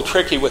gets a little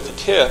tricky with the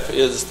TIF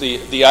is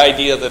the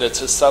idea that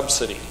it's a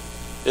subsidy.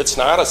 It's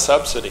not a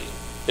subsidy.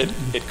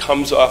 It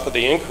comes off of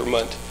the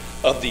increment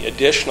of the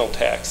additional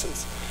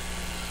taxes.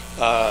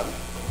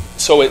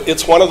 So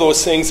it's one of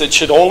those things that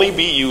should only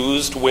be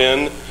used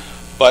when,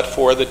 but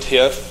for the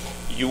TIF,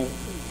 you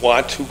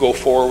want to go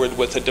forward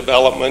with the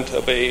development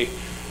of a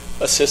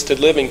assisted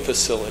living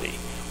facility,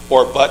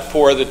 or but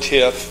for the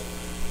TIF,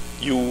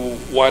 you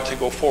want to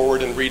go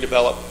forward and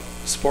redevelop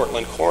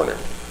Sportland Corner.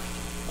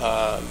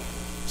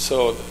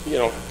 So,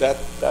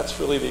 that's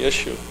really the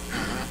issue.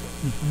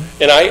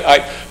 And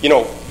I,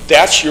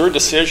 that's your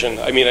decision.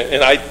 I mean,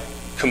 and I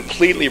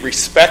completely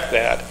respect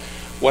that.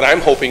 What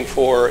I'm hoping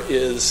for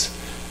is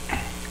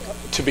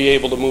to be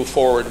able to move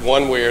forward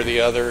one way or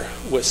the other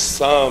with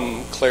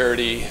some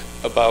clarity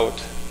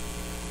about,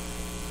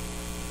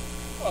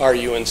 are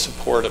you in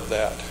support of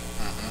that?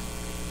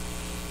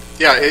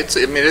 Yeah, it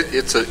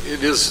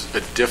is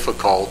a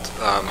difficult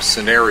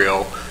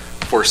scenario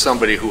for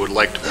somebody who would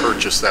like to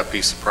purchase that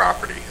piece of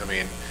property. I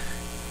mean,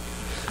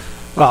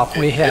 Well,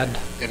 we had,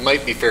 it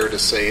might be fair to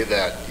say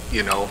that,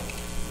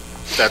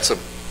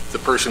 the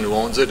person who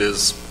owns it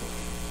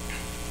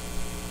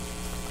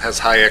has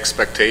high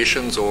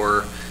expectations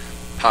or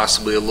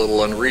possibly a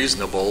little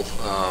unreasonable.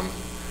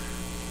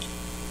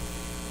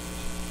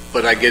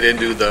 But I get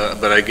into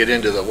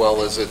the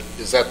well, is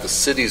that the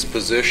city's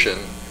position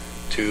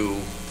to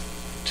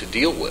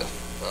deal with?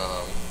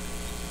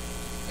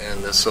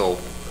 So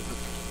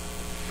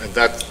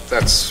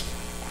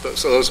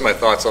those are my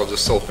thoughts. I'll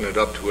just open it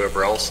up to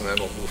whoever else, and then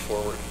we'll move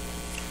forward.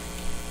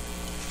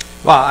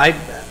 well,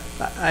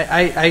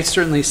 I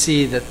certainly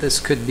see that this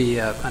could be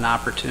an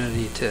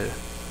opportunity to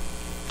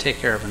take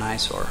care of an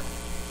eyesore.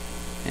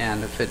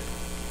 And if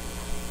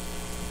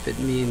it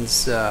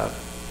means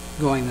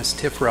going this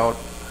TIF route,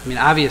 I mean,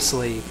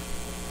 obviously,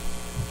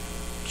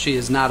 she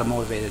is not a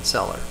motivated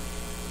seller.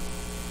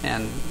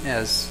 And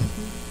as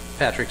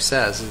Patrick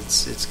says,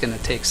 it's going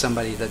to take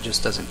somebody that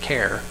just doesn't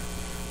care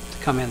to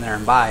come in there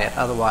and buy it.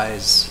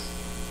 Otherwise,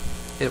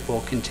 it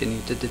will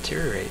continue to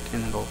deteriorate,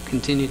 and it'll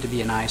continue to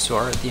be an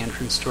eyesore at the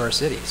entrance to our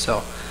city.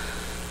 So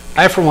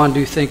I, for one,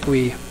 do think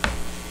it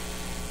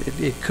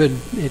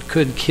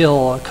could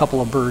kill a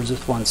couple of birds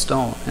with one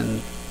stone.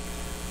 And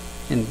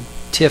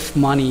TIF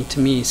money,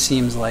 to me,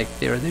 seems like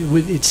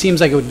it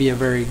seems like it would be a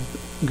very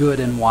good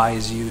and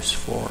wise use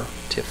for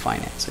TIF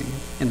financing,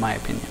 in my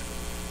opinion.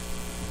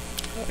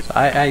 So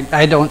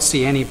I don't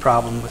see any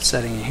problem with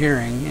setting a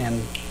hearing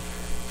and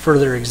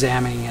further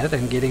examining it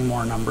and getting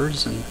more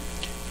numbers and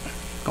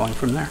going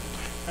from there.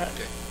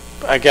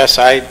 I guess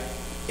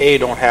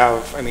don't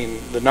have, I mean,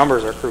 the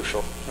numbers are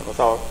crucial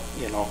without,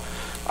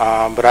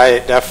 but I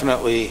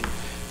definitely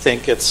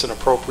think it's an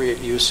appropriate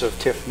use of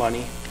TIF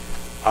money.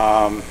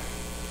 And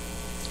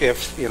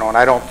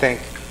I don't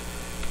think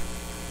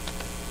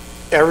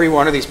every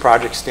one of these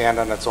projects stand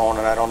on its own,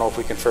 and I don't know if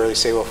we can fairly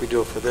say, well, if we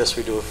do it for this,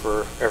 we do it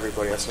for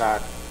everybody. That's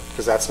not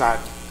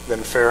then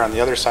fair on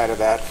the other side of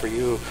that for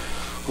you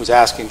who's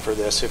asking for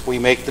this. If we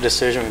make the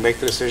decision,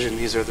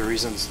 these are the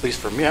reasons, at least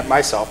for me,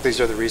 myself,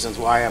 these are the reasons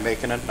why I'm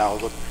making it, and I'll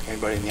look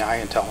anybody in the eye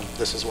and tell them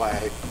this is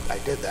why I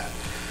did that.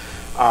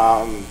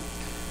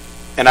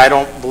 And I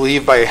don't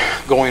believe by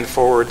going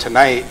forward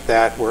tonight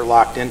that we're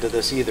locked into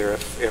this either.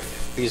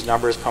 If these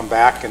numbers come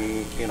back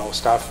and,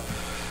 stuff,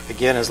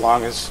 again, as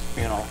long as,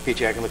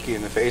 PG, I can look you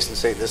in the face and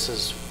say, this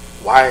is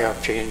why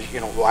I've changed,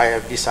 why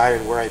I've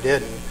decided where I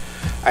did. And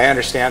I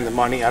understand the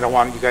money. I don't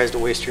want you guys to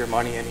waste your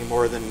money any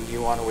more than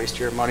you want to waste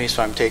your money,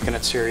 so I'm taking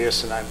it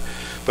serious.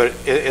 But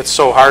it's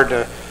so hard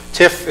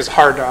TIF is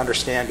hard to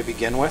understand to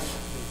begin with.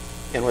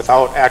 And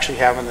without actually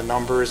having the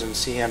numbers and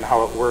seeing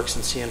how it works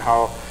and seeing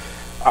how,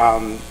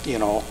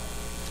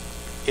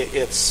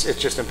 it's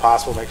just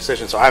impossible to make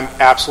decisions. So I'm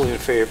absolutely in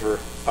favor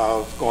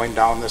of going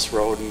down this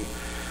road and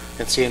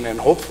seeing and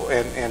hopeful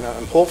and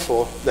I'm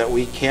hopeful that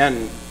we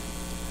can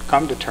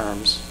come to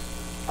terms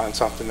on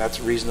something that's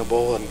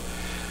reasonable and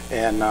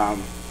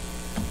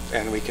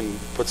we can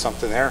put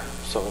something there.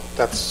 So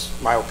that's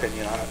my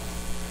opinion on it.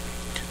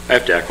 I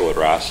have to echo what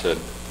Ross said.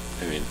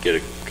 I mean,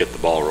 get the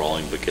ball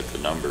rolling, but get the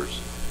numbers.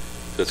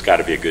 It's got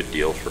to be a good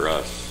deal for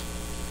us,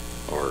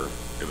 or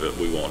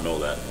we won't know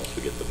that unless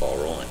we get the ball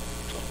rolling.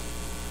 So.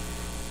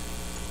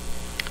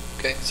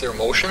 Okay, is there a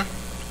motion?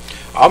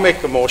 I'll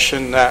make the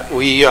motion that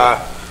we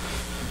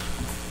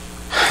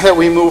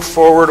move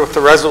forward with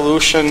the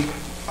resolution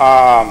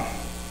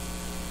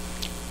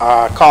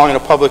calling a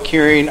public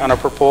hearing on a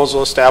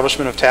proposal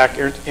establishment of tax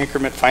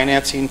increment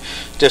financing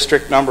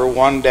district number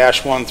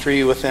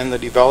 1-13 within the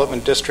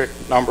development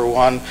district number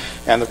 1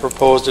 and the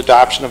proposed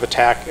adoption of a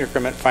tax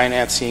increment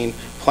financing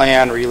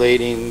plan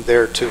relating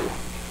thereto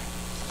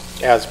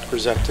as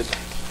presented.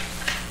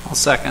 I'll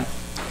second.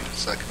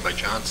 Second by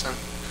Johnson.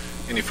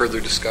 Any further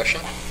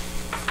discussion?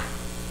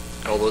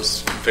 All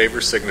those in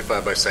favor signify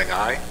by saying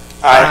aye.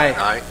 Aye.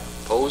 Aye.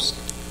 Opposed?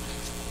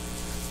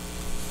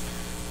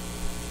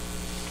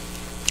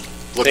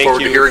 Look Thank forward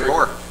to you hearing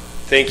more.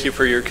 Thank you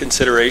for your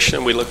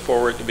consideration. We look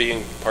forward to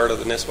being part of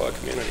the Nisswa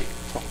community.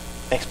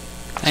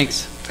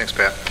 Thanks. Thanks,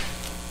 Pat.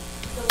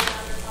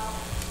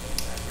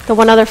 The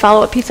one other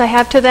follow-up piece I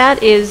have to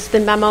that is the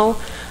memo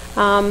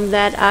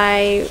that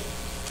I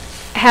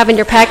have in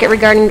your packet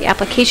regarding the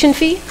application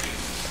fee.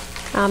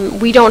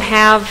 We don't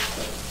have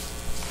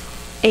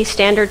a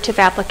standard TIF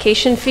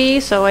application fee,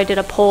 so I did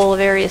a poll of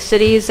various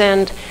cities,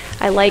 and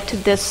I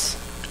liked this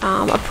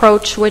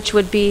approach, which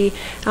would be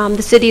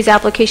the city's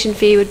application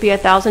fee would be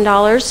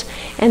 $1,000,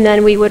 and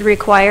then we would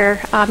require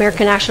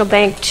American National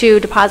Bank to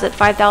deposit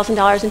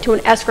 $5,000 into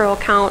an escrow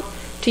account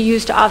to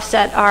use to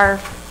offset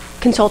our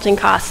consulting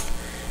costs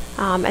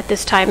at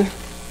this time.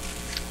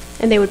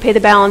 And they would pay the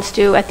balance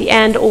due at the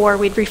end, or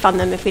we'd refund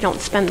them if we don't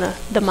spend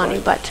the money.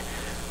 But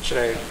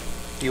Do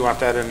you want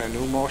that in a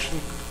new motion?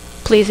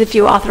 please, if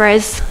you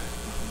authorize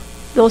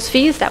those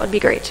fees, that would be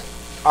great.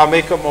 I'll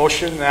make a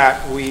motion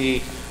that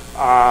we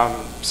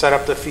set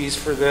up the fees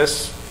for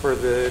this, for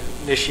the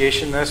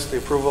initiation this, the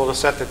approval to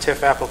set the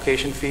TIF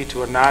application fee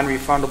to a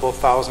non-refundable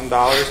 $1,000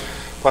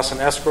 plus an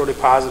escrow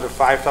deposit of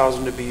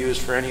 $5,000 to be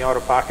used for any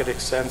out-of-pocket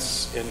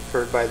expense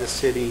incurred by the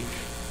city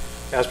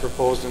as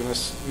proposed in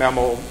this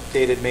memo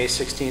dated May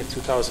 16th,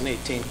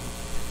 2018.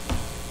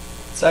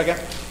 Second.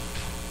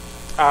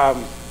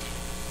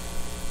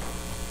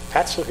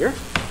 Pat's still here?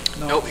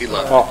 Nope, he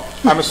left. Well,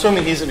 I'm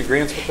assuming he's in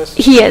agreement with this?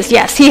 He is,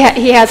 yes. He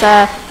has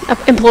a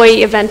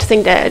employee event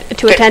thing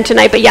to attend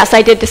tonight, but yes,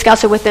 I did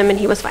discuss it with him, and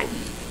he was fine.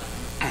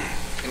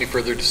 Any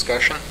further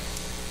discussion?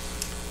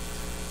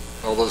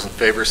 All those in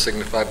favor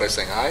signify by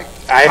saying aye.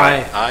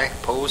 Aye. Aye,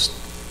 opposed,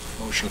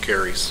 motion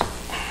carries.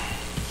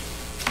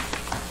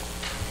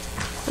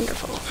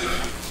 Wonderful.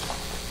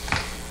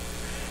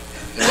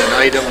 And then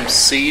item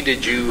C,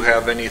 did you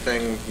have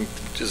anything,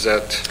 is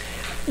that,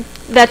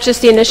 That's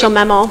just the initial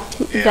memo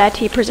Yeah. that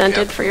he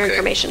presented Yeah, for your okay.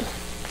 information.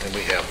 and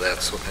we have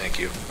that, so thank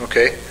you.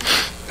 Okay.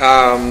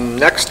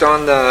 Next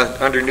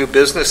under new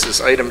business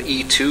is item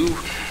E2,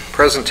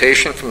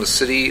 presentation from the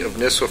City of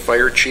Nisswa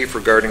Fire Chief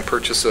regarding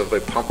purchase of a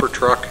pumper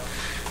truck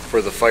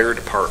for the fire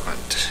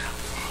department.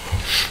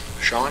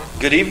 Sean?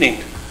 Good evening.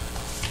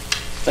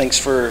 Thanks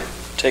for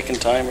taking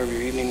time of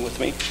your evening with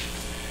me.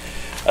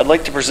 I'd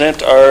like to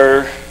present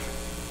our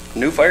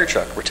new fire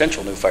truck,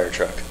 potential new fire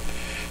truck,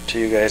 to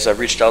you guys. I've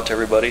reached out to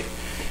everybody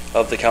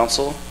of the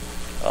council.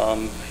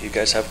 You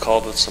guys have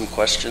called with some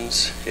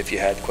questions. If you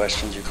had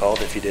questions, you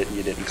called. If you didn't,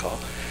 you didn't call.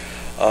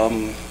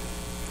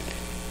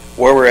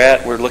 Where we're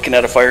at, we're looking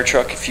at a fire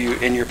truck. If you,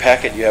 in your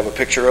packet, you have a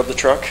picture of the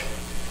truck.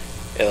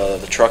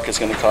 The truck is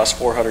going to cost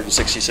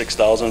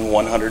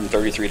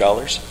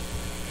 $466,133.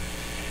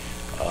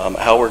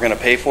 How we're going to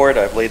pay for it,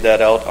 I've laid that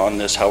out on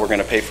this, how we're going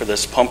to pay for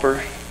this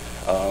pumper.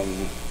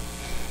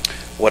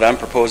 What I'm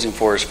proposing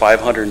for is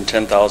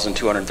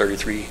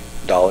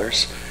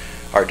 $510,233.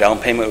 Our down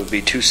payment would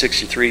be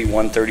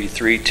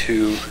 $263,133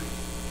 to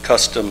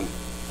custom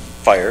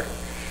fire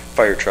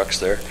trucks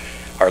there.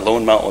 Our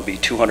loan amount will be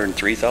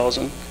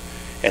 $203,000,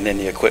 and then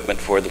the equipment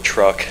for the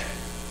truck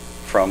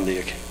from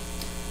the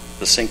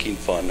sinking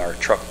fund, our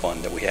truck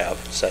fund that we have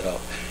set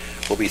up,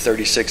 will be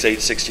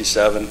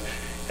 $36,867,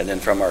 and then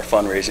from our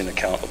fundraising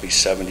account will be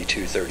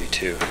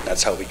 $72,32.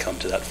 That's how we come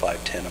to that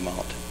 $510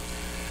 amount.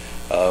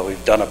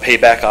 We've done a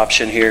payback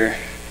option here.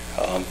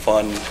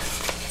 Fund,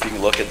 if you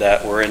can look at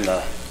that, we're in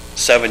the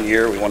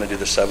 7-year. We want to do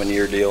the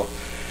 7-year deal.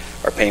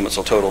 Our payments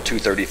will total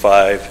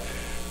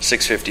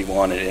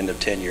 $235,651. At the end of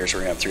 10 years,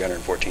 we're going to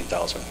have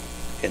 $314,000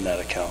 in that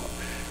account.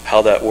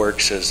 How that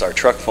works is our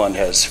truck fund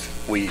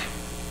we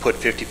put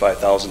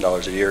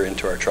 $55,000 a year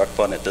into our truck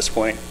fund at this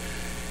point.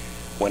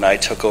 When I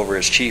took over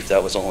as chief,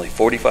 that was only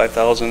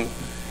 $45,000.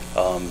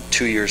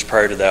 2 years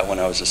prior to that, when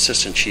I was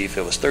assistant chief,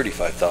 it was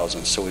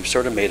 $35,000. So we've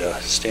sort of made a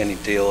standing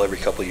deal every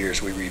couple of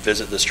years. We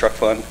revisit this truck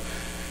fund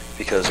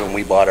because when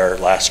we bought our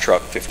last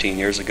truck 15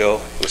 years ago,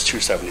 it was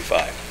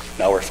 $275.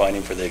 Now we're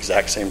finding for the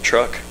exact same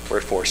truck, we're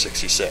at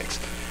 $466.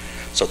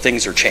 So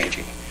things are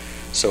changing.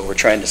 So we're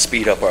trying to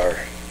speed up our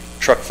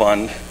truck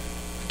fund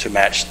to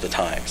match the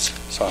times.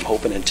 So I'm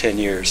hoping in 10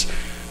 years,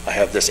 I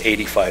have this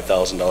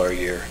 $85,000 a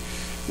year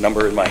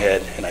number in my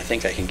head, and I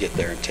think I can get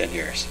there in 10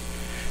 years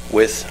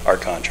with our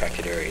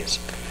contracted areas.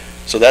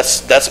 So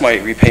that's my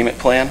repayment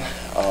plan.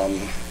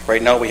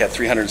 Right now we have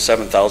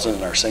 $307,000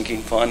 in our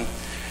sinking fund.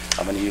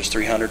 I'm going to use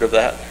 $300 of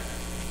that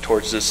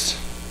towards this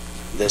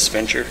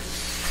venture,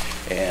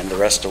 and the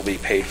rest will be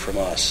paid from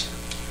us.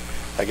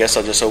 I guess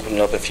I'll just open it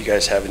up if you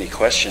guys have any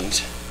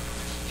questions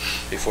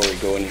before we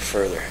go any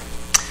further.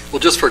 Well,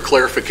 just for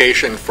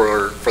clarification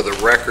for the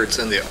records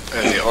and the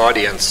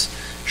audience,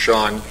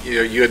 Sean,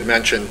 you had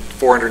mentioned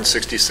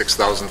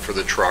 $466,000 for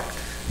the truck,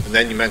 and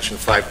then you mentioned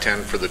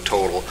 $510,000 for the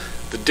total.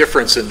 The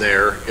difference in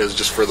there is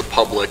just for the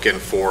public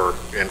and for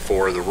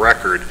the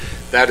record.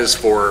 That is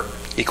for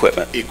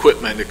Equipment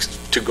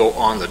to go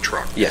on the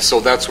truck. Yes. So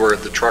that's where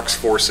the truck's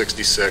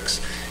 $466,000.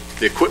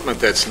 The equipment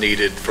that's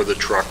needed for the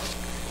truck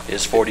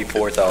is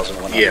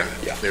 $44,100.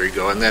 Yeah, there you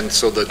go. And then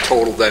so the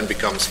total then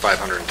becomes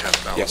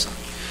 $510,000. Yep.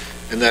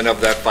 And then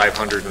of that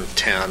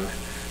 $510,000,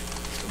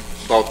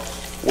 about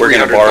We're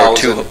going to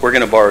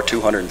borrow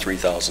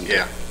 $203,000.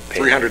 Yeah,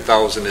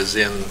 $300,000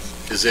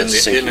 is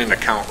in an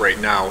account right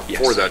now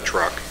Yes. for that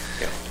truck,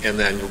 Yeah. and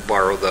then you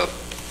borrow the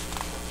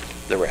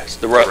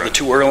rest.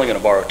 rest. We're only going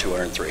to borrow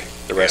 $203,000.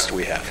 The rest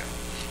we have.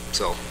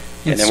 so.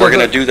 And then we're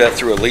going to do that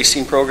through a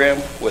leasing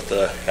program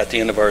at the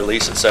end of our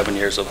lease at 7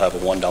 years, we'll have a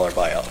 $1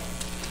 buyout.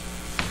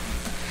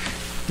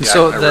 Yeah,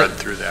 So I read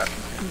through that.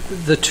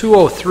 the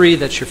 203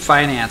 that you're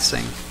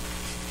financing,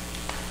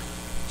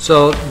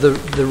 so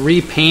the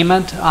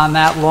repayment on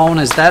that loan,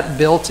 is that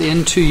built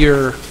into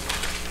your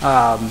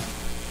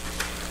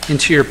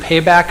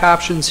payback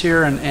options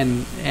here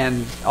and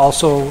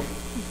also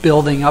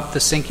building up the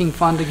sinking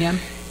fund again?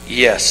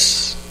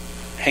 Yes.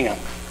 Hang on.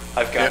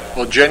 I've got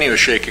Well, Jenny was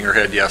shaking her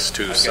head yes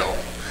too, so.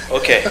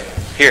 Okay,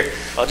 here,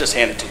 I'll just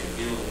hand it to you.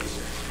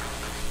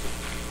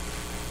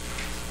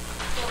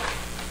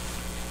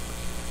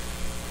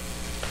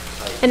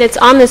 And it's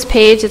on this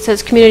page, it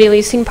says Community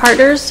Leasing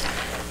Partners.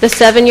 The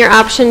 7-year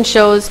option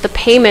shows the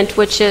payment,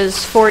 which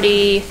is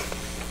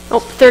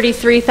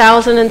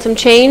 33,000 and some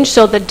change,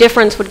 so the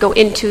difference would go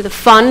into the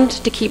fund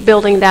to keep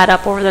building that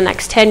up over the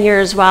next 10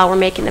 years while we're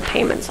making the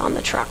payments on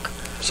the truck.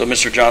 So,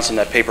 Mr. Johnson,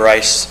 that paper I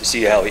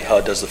see how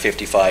it does the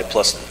 55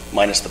 plus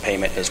minus the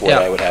payment is what Yeah.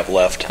 I would have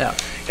left. Yeah.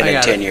 And I in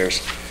got 10 it.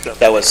 years.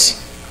 That was,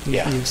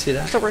 Yeah. You see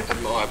that? So we're,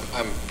 No,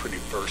 I'm pretty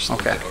versed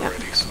with Okay. it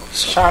already, so.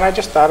 Sean, I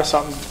just thought of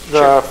something.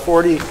 The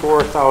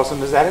 44,000,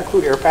 does that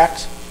include air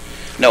packs?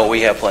 no,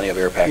 we have plenty of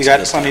air packs. You at got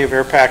this plenty time. of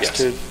air packs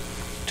Yes.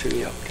 to,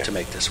 Yep, to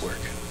make this work.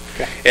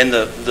 Okay. And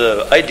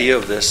the idea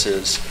of this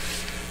is,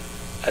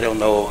 I don't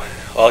know,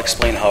 I'll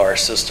explain how our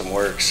system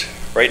works.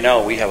 Right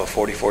now, we have a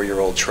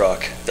 44-year-old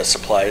truck that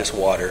supplies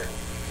water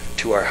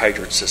to our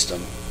hydrant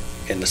system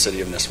in the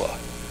city of Nisswa.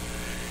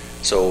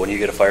 So when you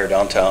get a fire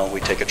downtown,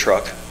 we take a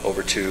truck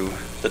over to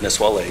the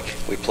Nisswa Lake,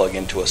 we plug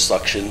into a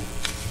suction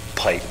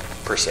pipe,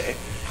 per se,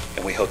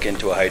 and we hook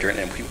into a hydrant,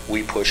 and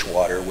we push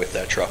water with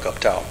that truck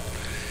uptown.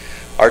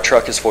 Our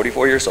truck is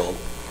 44 years old.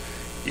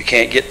 You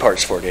can't get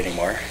parts for it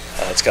anymore.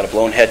 It's got a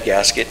blown head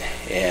gasket,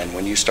 and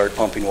when you start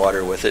pumping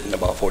water with it, in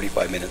about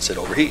 45 minutes, it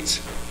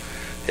overheats.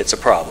 It's a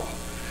problem.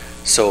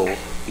 So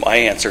my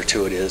answer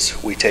to it is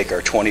we take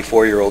our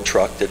 24-year-old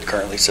truck that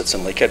currently sits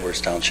in Lake Edwards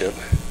Township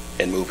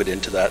and move it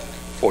into that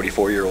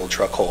 44-year-old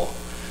truck hole.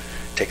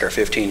 Take our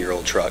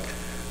 15-year-old truck,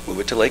 move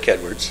it to Lake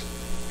Edwards,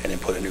 and then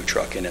put a new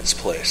truck in its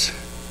place.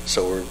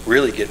 So we're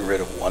really getting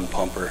rid of one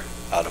pumper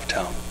out of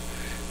town,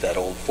 that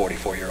old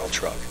 44-year-old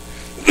truck.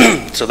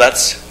 So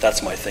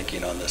that's my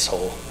thinking on this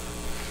whole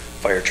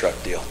fire truck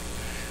deal.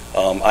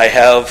 I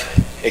have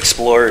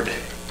explored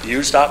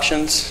used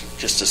options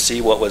just to see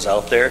what was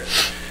out there.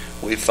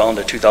 We found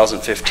a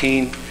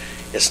 2015.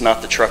 It's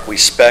not the truck we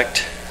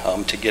spec'd.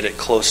 To get it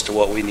close to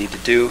what we need to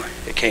do,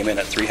 it came in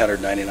at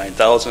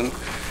 $399,000.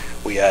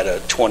 We had a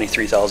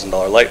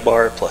 $23,000 light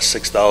bar plus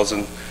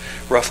 $6,000,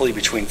 roughly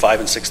between $5,000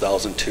 and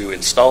 $6,000 to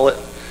install it.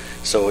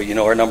 So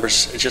our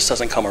numbers, it just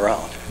doesn't come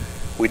around.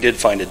 We did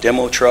find a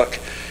demo truck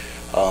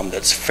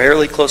that's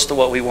fairly close to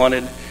what we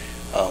wanted.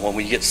 When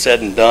we get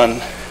said and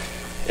done,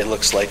 it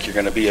looks like you're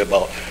going to be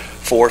about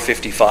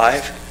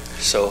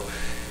 $455,000. So,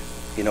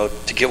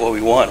 to get what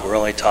we want, we're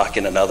only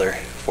talking another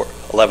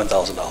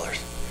 $11,000.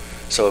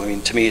 So,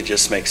 to me, it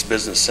just makes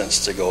business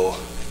sense to go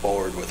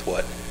forward with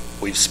what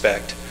we've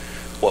spec'd,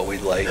 what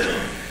we'd like.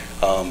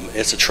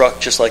 It's a truck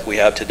just like we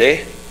have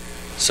today,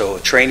 so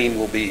training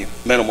will be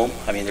minimal.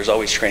 There's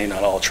always training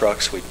on all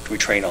trucks. We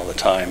train all the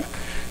time.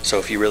 So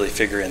if you really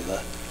figure in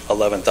the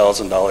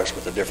 $11,000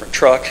 with a different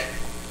truck,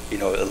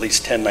 at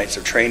least 10 nights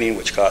of training,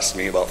 which costs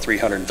me about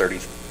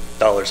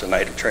 $330 a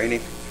night of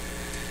training.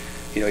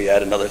 You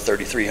add another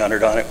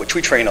 $3,300 on it, which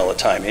we train all the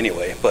time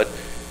anyway, but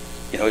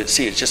it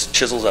just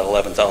chisels at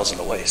 $11,000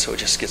 away, so it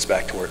just gets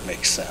back to where it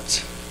makes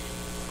sense.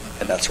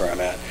 And that's where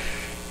I'm at.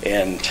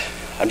 And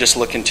I'm just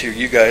looking to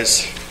you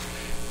guys,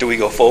 do we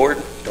go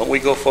forward? Don't we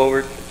go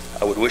forward?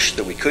 I would wish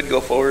that we could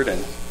go forward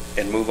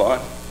and move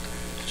on.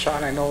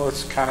 Sean, I know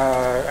it's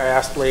I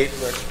asked late,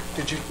 but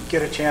did you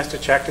get a chance to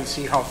check and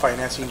see how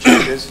financing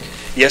changes?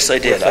 Yes, I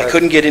did. With I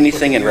couldn't get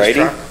anything in with the used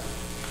writing. truck?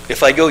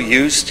 If I go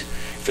used,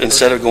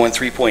 instead of going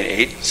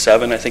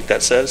 3.87, I think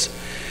that says,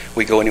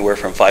 we go anywhere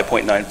from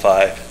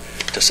 5.95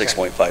 to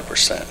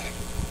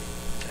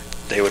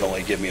 6.5%. They would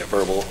only give me a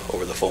verbal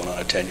over the phone on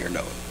a 10-year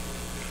note.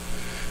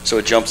 So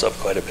it jumps up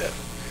quite a bit.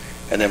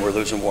 And then we're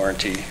losing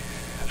warranty.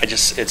 I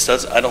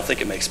don't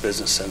think it makes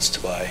business sense to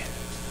buy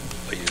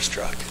a used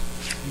truck.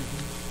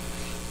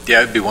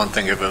 Yeah, it'd be one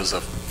thing if it was a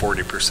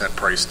 40%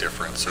 price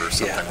difference or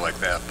something like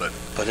that, but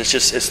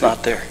it's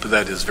not there. But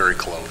that is very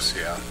close,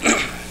 yeah.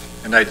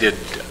 And I did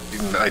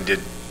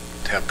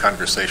have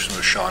conversation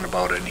with Sean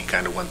about it, and he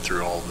kind of went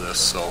through all this,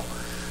 so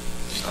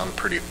I'm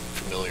pretty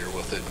familiar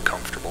with it and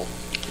comfortable.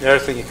 The other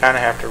thing you kind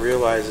of have to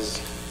realize is,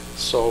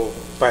 so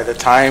by the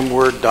time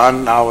we're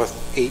done now with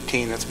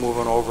 18 that's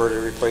moving over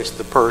to replace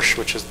the Persh,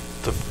 which is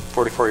the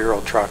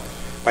 44-year-old truck,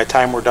 by the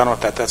time we're done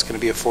with that, that's going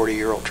to be a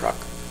 40-year-old truck.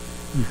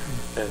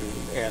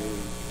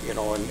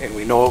 And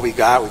we know what we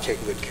got, we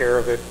take good care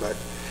of it, but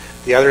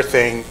the other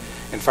thing,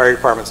 and fire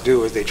departments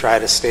do, is they try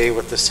to stay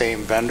with the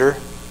same vendor.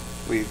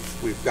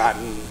 We've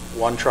gotten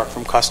one truck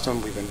from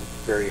Custom, we've been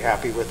very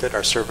happy with it,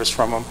 our service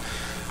from them.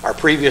 Our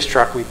previous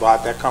truck we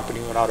bought, that company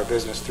went out of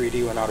business,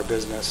 3D went out of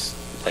business.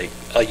 Like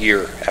a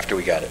year after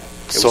we got it.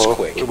 It was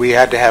quick. We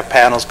had to have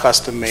panels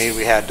custom made,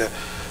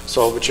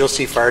 but you'll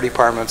see fire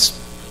departments,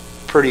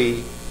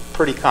 pretty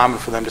common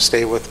for them to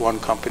stay with one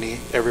company.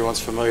 Everyone's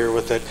familiar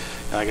with it.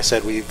 And like I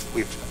said,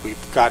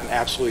 we've gotten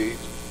absolutely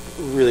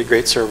really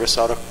great service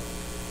out of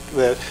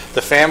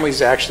the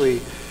families.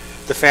 Actually,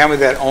 the family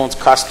that owns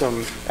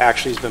Custom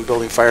actually has been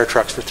building fire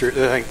trucks for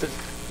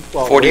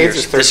well, 40 Wade's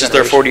years. third This is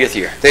their generation. 40th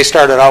year. They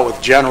started out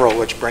with General,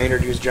 which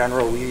Brainerd used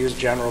General, we used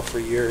General for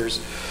years,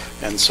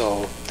 and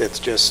so it's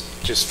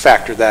just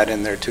factor that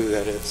in there too,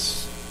 that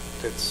it's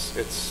a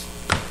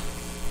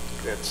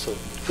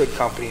good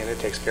company and it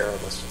takes care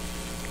of us.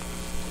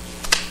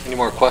 Any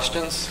more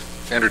questions?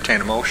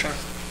 Entertain a motion.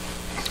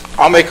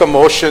 I'll make a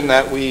motion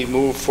that we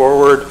move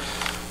forward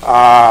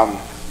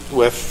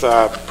with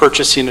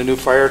purchasing a new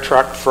fire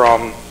truck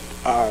from,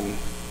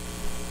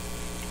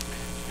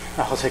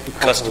 I'll take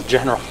Custom.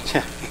 General,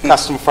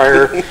 Custom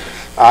Fire,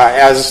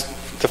 as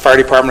the fire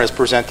department has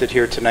presented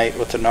here tonight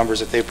with the numbers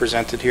that they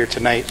presented here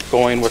tonight,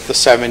 going with the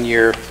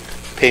 7-year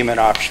payment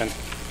option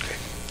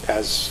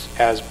as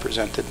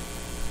presented.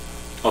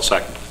 I'll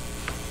second.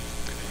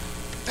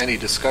 Any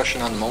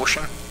discussion on the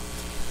motion?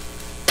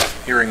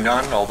 Hearing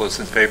none, all those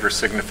in favor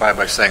signify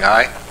by saying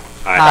aye.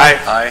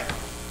 Aye.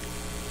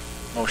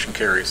 Motion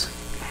carries.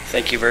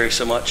 Thank you very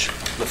so much.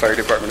 The fire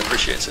department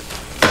appreciates it.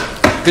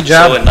 Good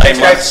job. So in 9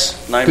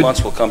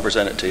 months, we'll come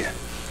present it to you.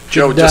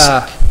 Joe, Good,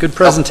 good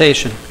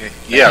presentation.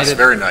 Yes, Made it-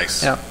 very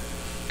nice. Yep.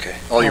 Okay.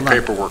 All your Well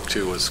done. paperwork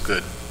too was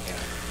good.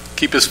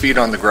 Keep his feet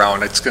on the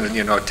ground. It's gonna,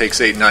 it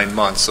takes 8-9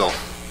 months, so.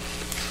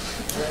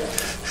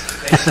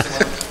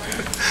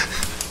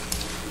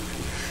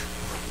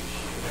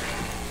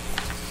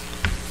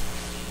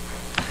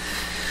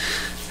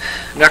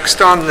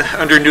 Next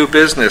under new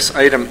business,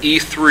 item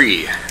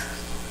E3,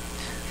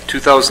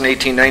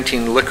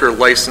 2018-19 liquor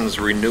license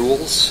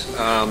renewals.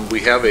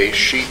 We have a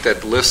sheet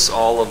that lists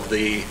all of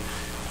the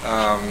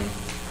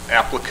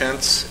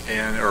applicants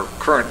or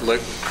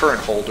current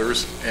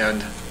holders,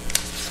 and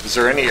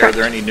are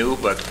there any new?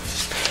 But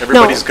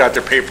everybody's got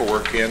their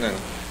paperwork in and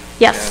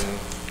Yes.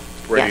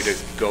 ready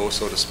Yes. to go,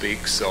 so to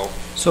speak. So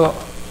So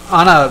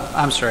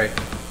I'm sorry,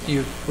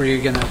 were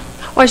you going to?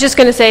 Well, I was just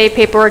going to say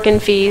paperwork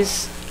and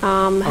fees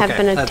have Okay,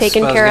 been that's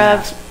taken what I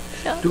was care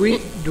gonna of.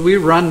 Do we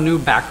run new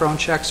background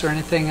checks or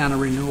anything on a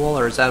renewal,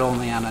 or is that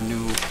only on a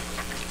new?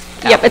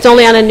 Yep, it's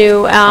only on a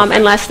new,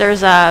 unless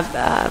there's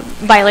a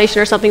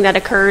violation or something that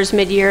occurs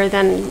mid-year,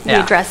 then we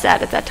Yeah. address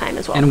that at that time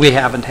as well. And we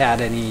haven't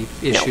had any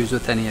issues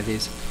with any of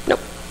these? Nope.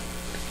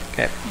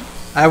 Okay.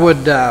 I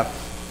would, I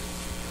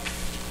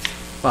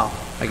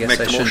guess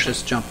Make I the should motion.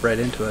 just jump right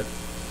into it.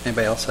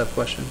 Anybody else have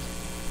questions?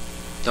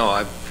 no,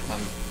 I've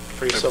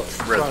For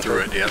yourself. read through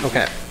it. Yeah.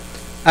 Okay.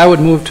 I would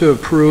move to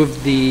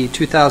approve the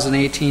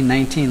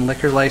 2018-19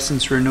 liquor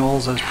license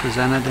renewals as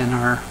presented in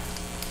our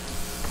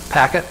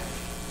packet.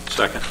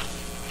 Second.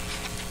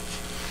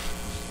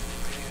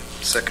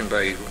 Second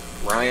by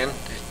Ryan.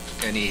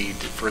 Any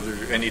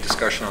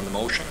discussion on the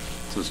motion?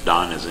 Since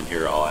Don isn't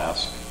here, I'll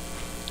ask.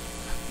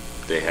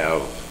 They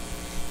have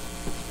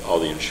all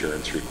the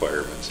insurance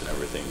requirements and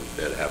everything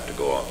that have to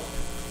go up.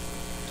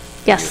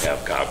 Yes, You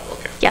have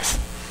okay. yes.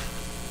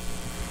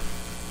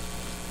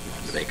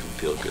 Make them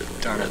feel good. when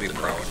you Don will read be the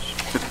proud.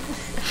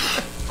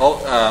 numbers.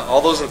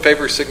 All those in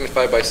favor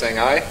signify by saying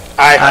aye.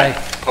 Aye.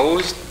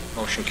 Opposed?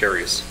 Motion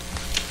carries.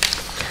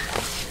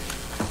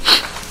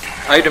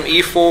 Item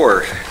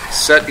E4,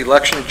 set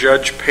election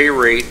judge pay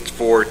rate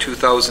for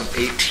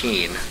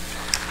 2018.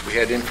 We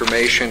had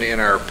information in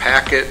our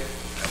packet.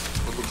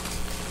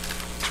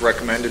 It's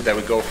recommended that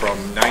we go from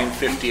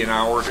 $9.50 an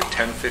hour to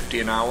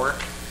 $10.50 an hour.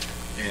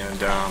 And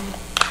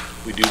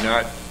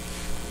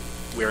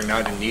we are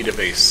not in need of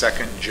a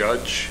second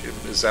judge.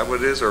 Is that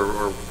what it is? Or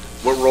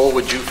what role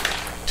would you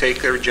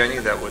take there, Jenny?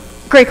 That would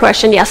Great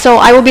question, yes. So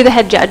I will be the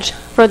head judge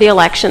for the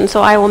election,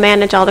 so I will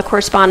manage all the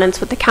correspondence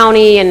with the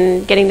county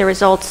and getting the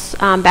results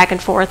back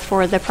and forth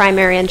for the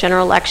primary and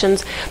general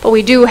elections. But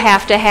we do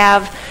have to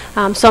have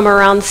somewhere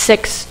around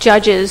 6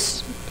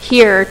 judges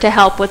here to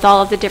help with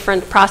all of the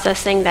different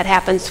processing that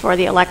happens for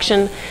the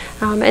election.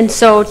 And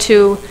so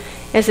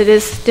as it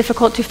is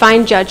difficult to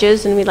find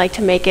judges, and we'd like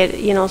to make it,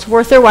 as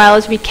worth their while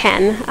as we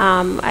can,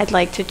 I'd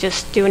like to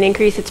just do an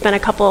increase. It's been a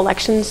couple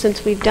elections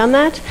since we've done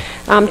that,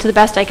 to the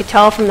best I could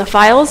tell from the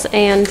files,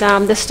 and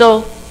this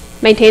still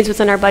maintains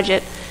within our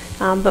budget,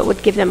 but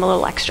would give them a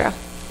little extra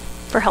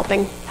for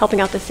helping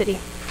out the city.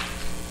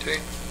 okay.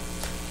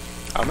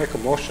 I'll make a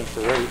motion for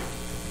ready.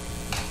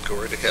 Go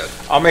right ahead.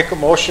 I'll make a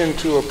motion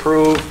to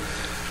approve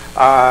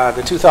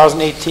the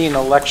 2018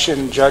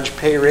 election judge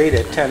pay rate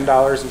at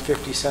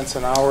 $10.50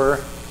 an hour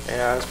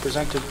as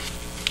presented.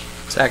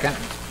 Second.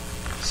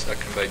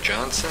 Second by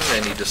Johnson.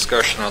 Any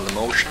discussion on the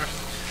motion?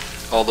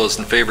 All those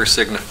in favor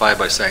signify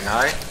by saying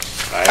aye.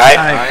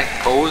 Aye.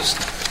 Opposed?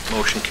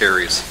 Motion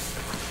carries.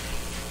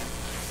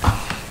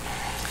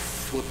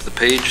 Flip the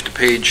page to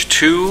page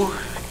 2.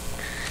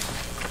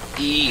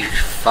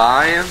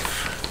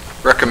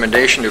 E5,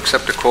 recommendation to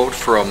accept a quote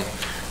from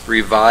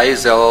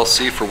Revise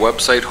LLC for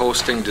website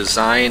hosting,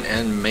 design,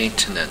 and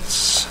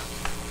maintenance.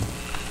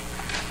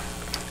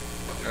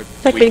 Would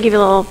like me to give you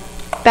a little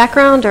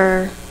background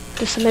or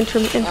just some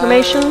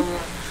information?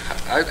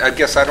 I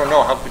guess I don't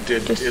know how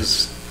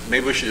Just-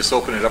 maybe we should just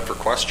open it up for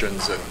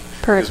questions and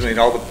Perfect. because I mean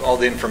all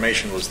the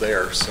information was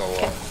there. So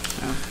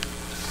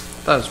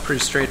That was pretty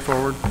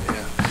straightforward.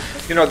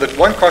 the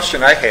one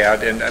question I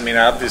had, and I mean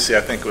obviously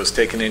I think it was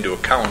taken into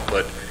account,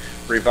 but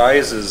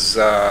Revise is,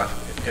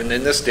 and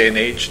in this day and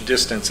age,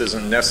 distance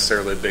isn't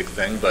necessarily a big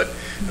thing, but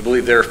I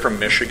believe they're from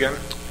Michigan,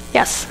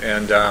 Yes.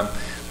 and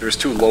there's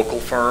 2 local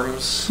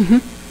firms,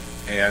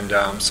 and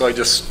so I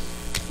just,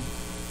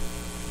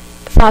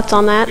 Thoughts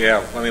on that?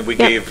 yeah, I mean, we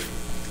Yep. gave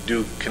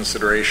due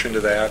consideration to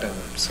that and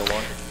so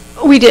on.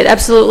 We did,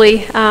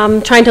 absolutely.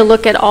 Trying to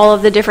look at all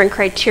of the different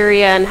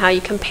criteria and how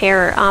you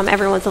compare.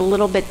 Everyone's a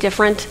little bit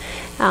different.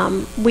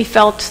 We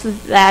felt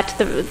that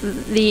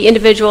the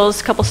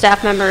individuals, a couple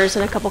staff members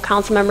and a couple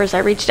council members I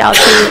reached out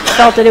to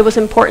felt that it was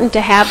important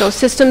to have those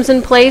systems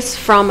in place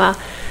from a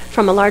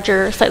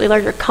slightly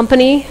larger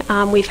company.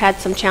 We've had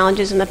some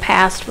challenges in the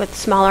past with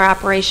smaller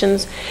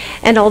operations.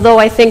 And although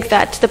I think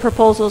that the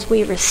proposals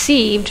we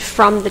received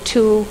from the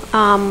 2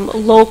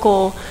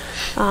 local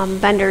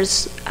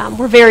vendors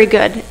were very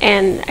good,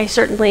 and I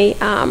certainly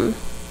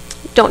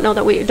don't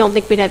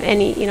think we'd have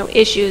any,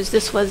 issues.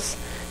 This was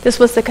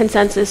the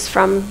consensus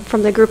from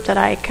the group that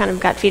I kind of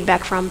got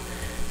feedback from.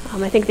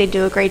 I think they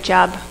do a great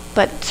job,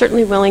 but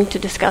certainly willing to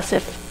discuss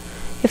if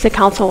the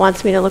council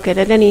wants me to look at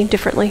it any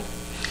differently.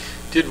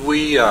 Did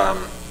we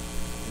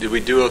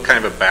do a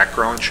kind of a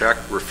background check,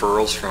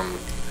 referrals from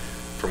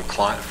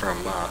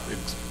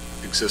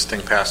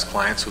existing past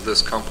clients with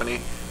this company?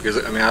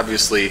 Because, I mean,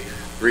 obviously,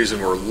 the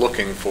reason we're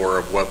looking for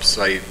a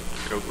website,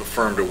 a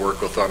firm to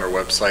work with on our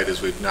website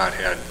is we've not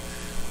had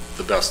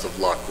the best of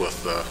luck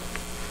with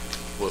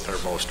our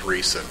most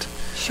recent.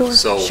 Sure.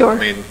 So, sure. I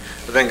mean,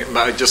 I think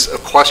just a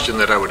question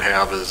that I would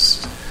have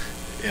is,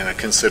 and a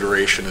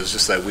consideration is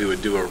just that we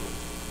would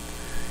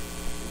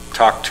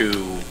talk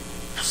to,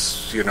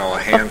 a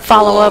handful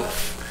follow-up.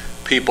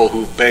 of people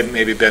who've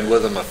maybe been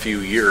with them a few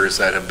years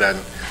that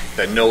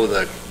know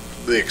the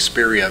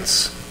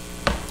experience,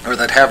 or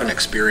that have an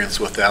experience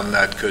with them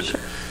that could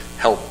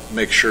help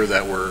make sure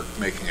that we're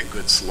making a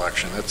good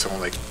selection.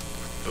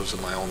 Those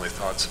are my only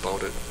thoughts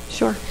about it.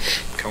 Sure.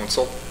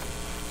 Council?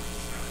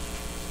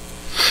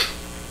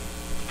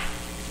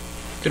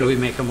 Could we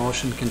make a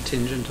motion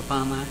contingent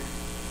upon that?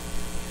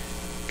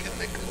 Can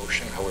make a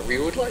motion however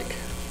you would like.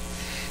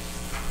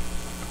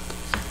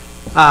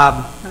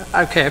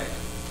 Okay.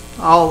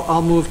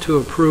 I'll move to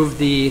approve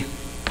the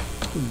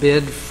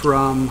bid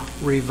from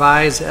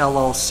Revise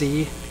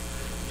LLC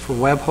for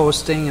web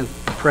hosting. The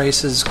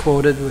price is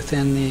quoted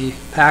within the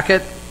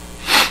packet,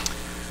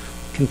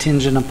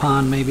 contingent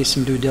upon maybe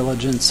some due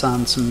diligence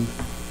on some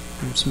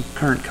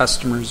current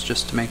customers,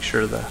 just to make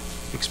sure the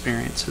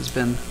experience has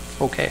been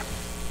okay.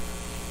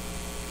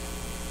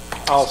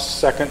 I'll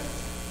second.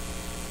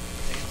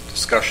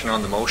 Discussion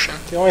on the motion?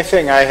 The only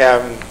thing I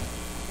have, and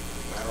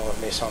I know it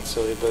may sound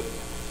silly, but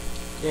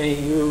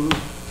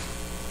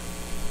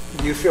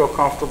you feel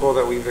comfortable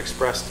that we've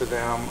expressed to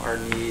them our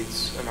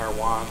needs and our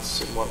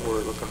wants and what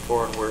we're looking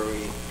for and where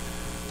we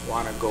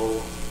want to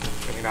go?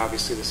 I mean,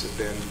 obviously this has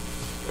been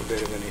a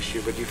bit of an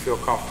issue, but you feel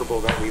comfortable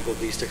that we've at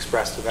least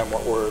expressed to them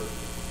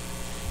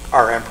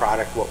our end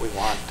product, what we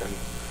want? And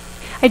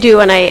I do,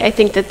 and I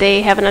think that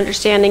they have an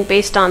understanding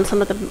based on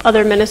some of the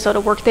other Minnesota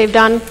work they've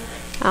done,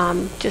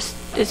 just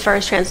as far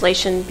as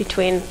translation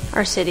between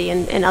our city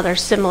and other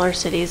similar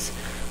cities.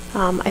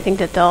 I think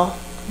that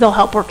they'll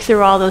help work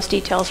through all those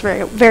details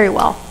very, very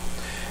well.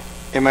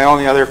 And my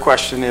only other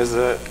question is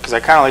because I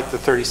kind of like the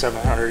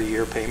 $3,700 a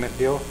year payment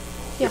deal.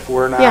 Yeah. If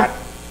we're not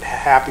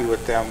happy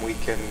with them, we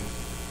can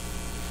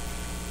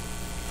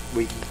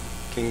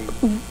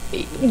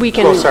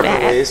go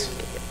separate ways.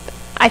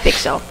 I think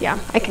so. Yeah,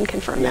 I can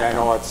confirm that. I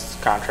know it's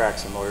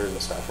contracts and lawyers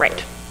and stuff.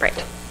 Right.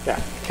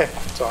 Yeah. Okay.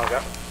 That's all I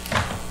got.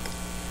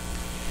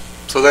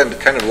 So then,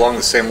 kind of along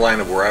the same line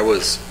of where I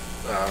was,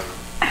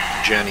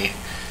 Jenny,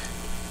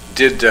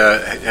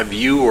 have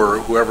you or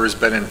whoever's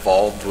been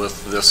involved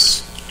with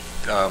this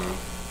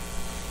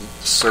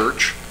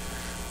search,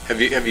 have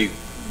you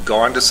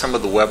gone to some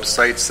of the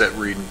websites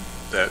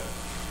that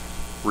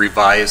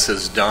Revise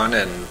has done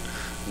and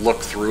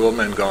looked through them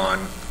and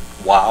gone,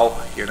 wow,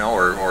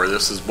 or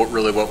this is what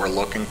we're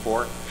looking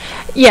for?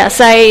 Yes,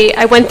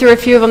 I went through a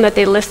few of them that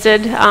they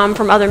listed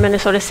from other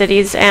Minnesota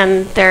cities,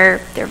 and they're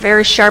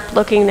very sharp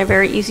looking. They're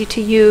very easy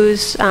to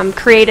use,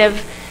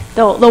 creative.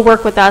 They'll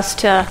work with us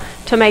to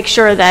make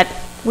sure that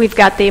we've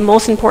got the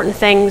most important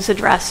things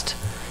addressed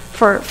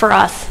for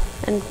us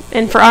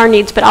and for our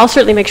needs. But I'll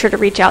certainly make sure to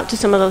reach out to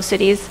some of those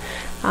cities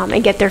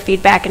and get their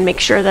feedback and make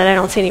sure that I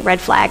don't see any red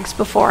flags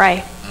before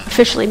I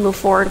officially move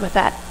forward with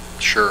that.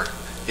 Sure.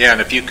 Yeah,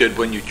 and if you could,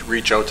 when you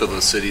reach out to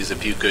those cities,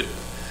 if you could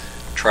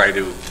try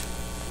to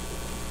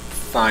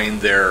find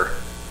their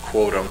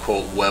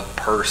quote-unquote web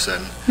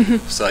person,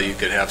 so you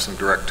could have some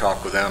direct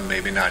talk with them,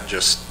 maybe not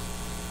just,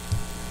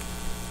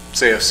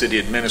 say, a city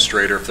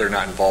administrator if they're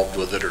not involved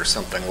with it or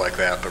something like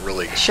that, but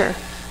really, sure.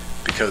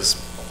 Because,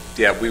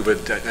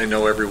 I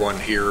know everyone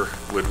here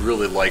would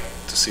really like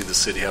to see the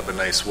city have a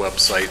nice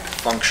website,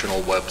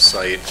 functional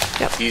website,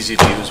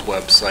 easy-to-use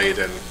website,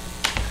 and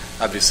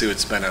obviously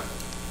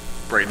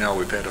right now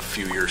we've had a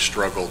few years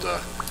struggle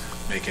to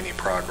make any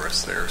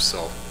progress there,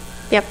 so.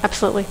 Yep,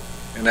 absolutely.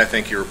 And I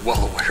think you're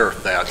well aware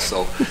of that,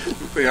 so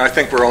I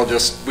think we all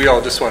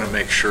just want to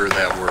make sure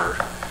that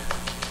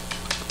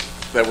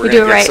that we're We going do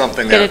to it get right,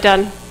 something get it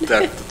done.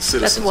 that the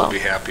citizens will well. be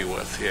happy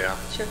with, yeah.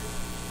 Sure.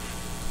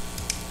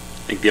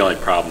 I think the only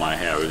problem I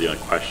have, or the only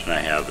question I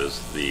have,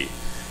 is the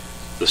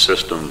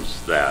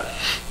systems that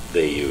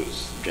they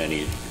use.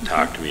 Jenny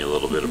talked to me a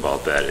little bit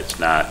about that. It's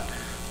not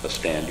a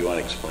stand. Do you want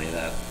to explain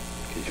that?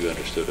 Because you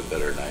understood it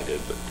better than I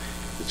did, but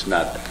it's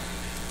not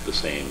the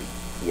same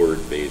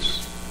word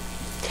base.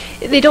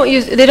 They don't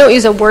use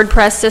a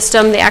WordPress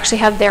system. They actually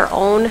have their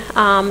own,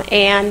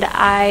 and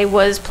I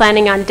was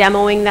planning on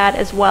demoing that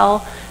as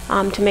well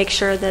to make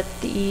sure that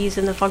the ease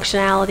and the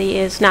functionality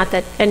is not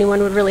that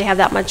anyone would really have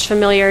that much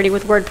familiarity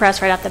with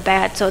WordPress right off the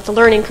bat. So it's a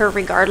learning curve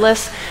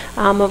regardless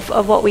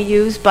of what we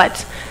use,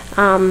 but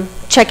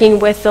checking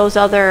with those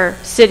other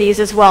cities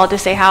as well to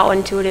say how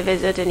intuitive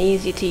is it and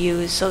easy to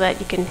use so that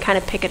you can kind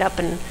of pick it up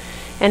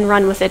and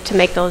run with it to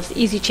make those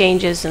easy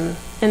changes and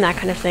that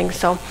kind of thing.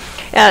 So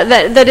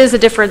that is a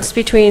difference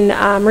between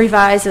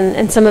Revise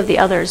and some of the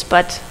others,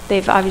 but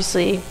they've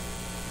obviously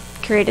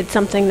created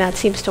something that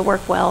seems to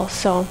work well.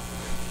 So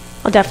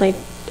I'll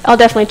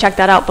definitely check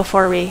that out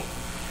before we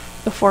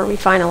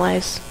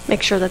finalize.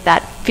 Make sure that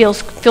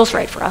feels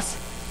right for us.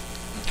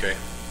 Okay.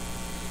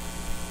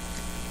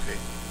 Okay.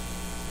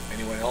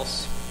 Anyone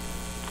else?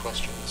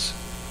 Questions?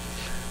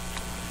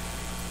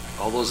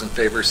 All those in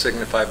favor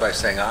signify by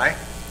saying aye.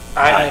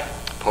 Aye.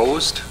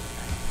 Opposed?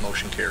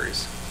 Motion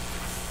carries.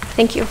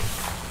 Thank you.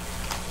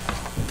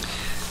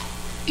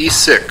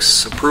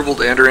 E6, approval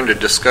to enter into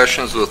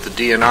discussions with the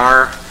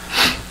DNR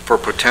for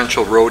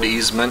potential road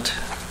easement.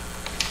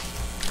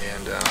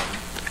 And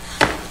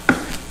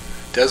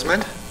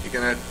Desmond, you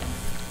going to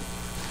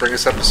bring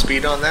us up to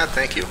speed on that?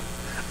 Thank you.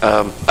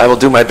 I will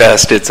do my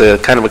best. It's a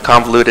kind of a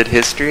convoluted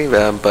history,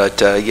 but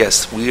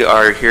yes, we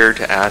are here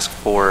to ask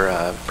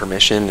for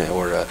permission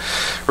or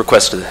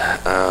request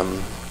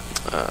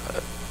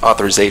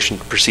authorization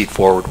to proceed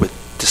forward with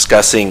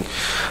discussing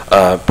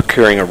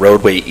procuring a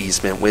roadway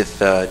easement with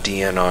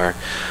DNR.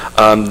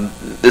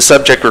 The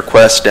subject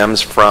request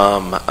stems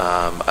from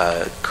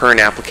a current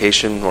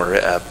application or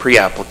a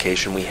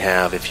pre-application we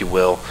have, if you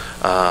will,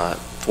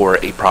 for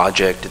a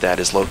project that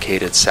is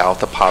located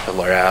south of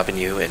Poplar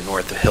Avenue and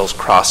north of Hills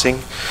Crossing.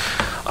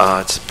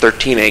 It's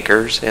 13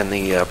 acres, and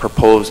the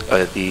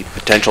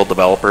potential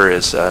developer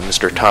is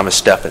Mr. Thomas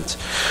Steffens.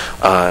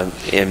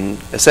 And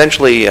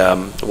essentially,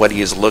 what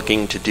he is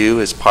looking to do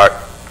is part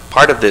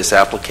of this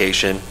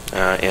application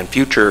and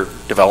future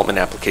development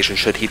application,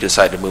 should he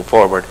decide to move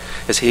forward,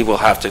 is he will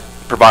have to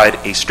provide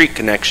a street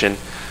connection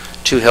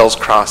to Hills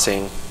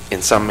Crossing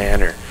in some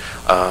manner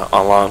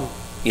along,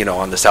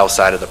 on the south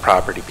side of the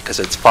property, because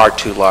it's far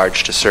too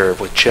large to serve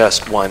with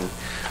just one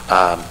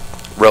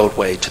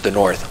roadway to the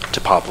north to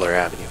Poplar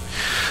Avenue.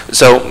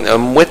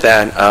 So with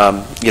that,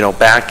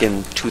 back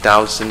in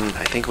 2000,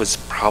 I think it was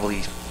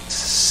probably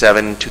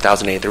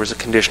 2008, there was a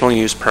conditional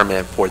use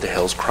permit for the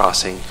Hills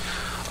Crossing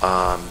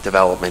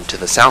development to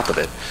the south of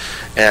it,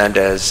 and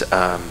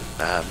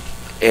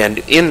and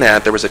in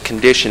that there was a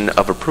condition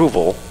of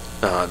approval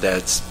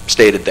that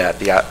stated that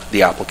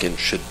the applicant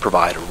should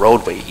provide a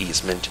roadway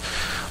easement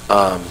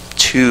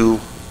to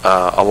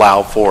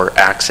allow for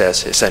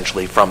access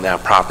essentially from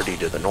that property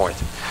to the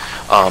north.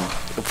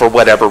 For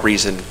whatever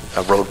reason,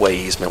 a roadway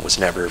easement was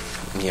never,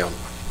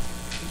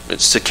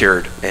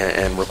 secured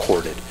and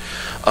recorded.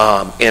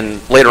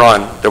 And later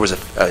on, there was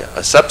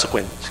a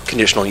subsequent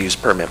conditional use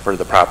permit for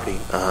the property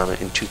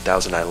in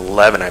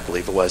 2011, I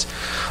believe it was.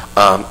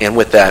 And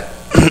with that,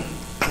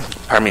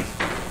 pardon me,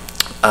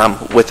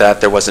 with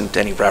that, there wasn't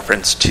any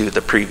reference to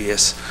the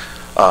previous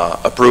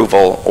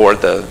approval or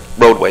the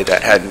roadway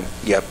that hadn't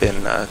yet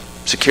been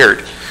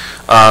secured.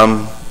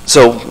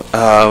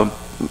 So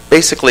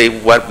basically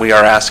what we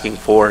are asking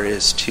for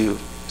is to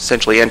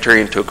essentially enter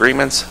into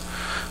agreements,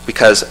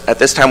 because at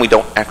this time we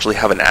don't actually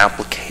have an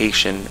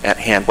application at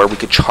hand where we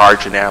could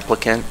charge an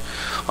applicant.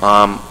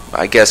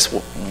 I guess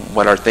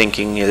what our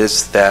thinking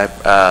is that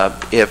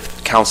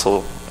if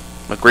council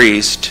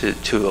agrees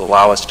to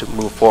allow us to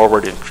move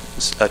forward and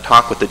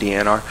talk with the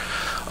DNR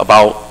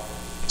about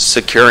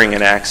securing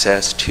an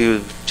access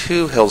to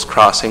Hills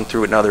Crossing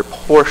through another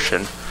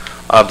portion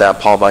of that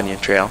Paul Bunyan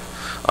Trail,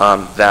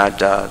 that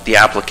the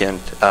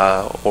applicant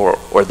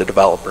or the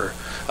developer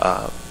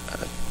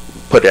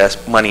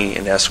put money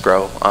in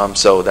escrow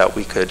so that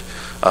we could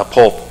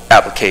pull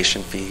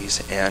application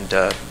fees and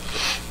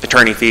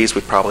attorney fees.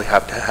 We'd probably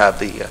have to have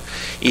the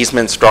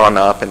easements drawn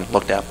up and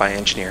looked at by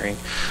engineering.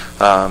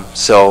 Now,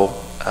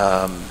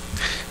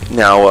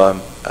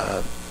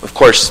 of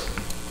course,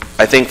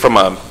 I think from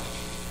a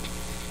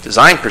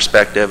design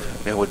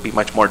perspective, it would be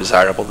much more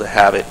desirable to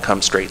have it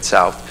come straight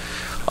south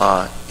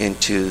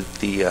into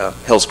the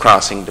Hills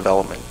Crossing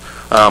development.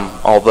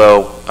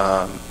 Although,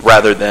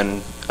 rather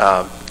than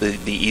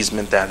the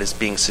easement that is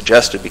being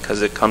suggested,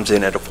 because it comes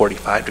in at a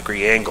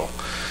 45-degree angle.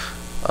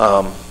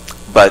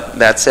 But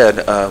that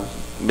said,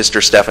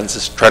 Mr. Steffens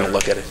is trying to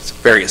look at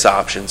various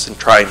options and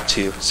trying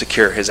to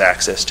secure his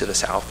access to the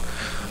south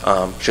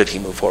should he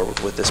move forward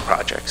with this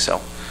project. So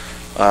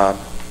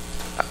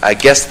I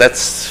guess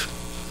that's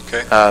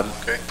Okay.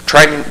 Okay.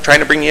 Trying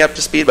to bring you up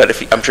to speed,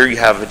 but I'm sure you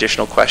have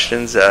additional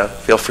questions,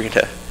 feel free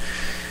to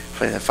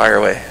fire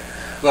away.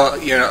 Well,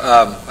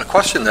 a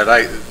question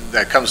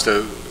that comes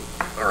to,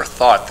 or a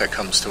thought that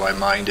comes to my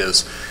mind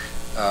is,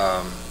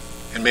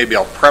 and maybe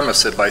I'll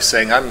premise it by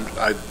saying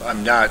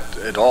I'm not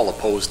at all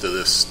opposed to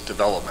this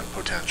development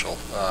potential.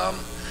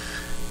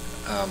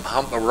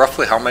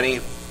 Roughly how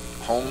many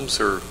homes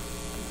or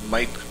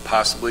might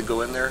possibly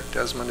go in there,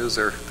 Desmond?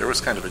 There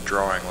was kind of a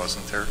drawing,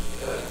 wasn't there?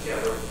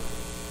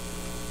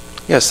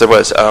 Yes, there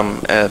was.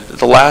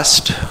 The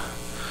last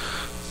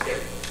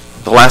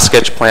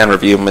sketch plan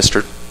review,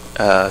 Mr.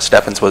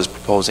 Steffens was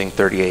proposing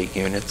 38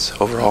 units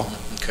overall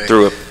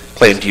through a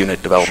planned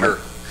unit development.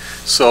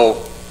 Sure.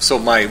 So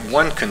my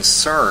one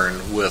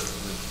concern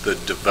with the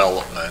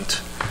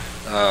development,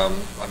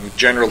 I'm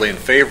generally in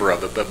favor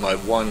of it, but my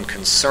one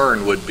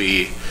concern would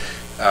be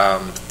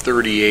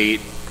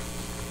 38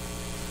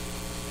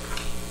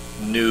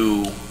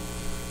 new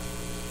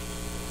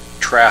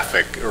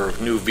traffic or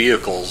new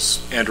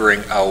vehicles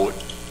entering out,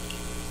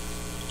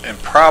 and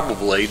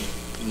probably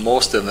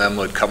most of them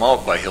would come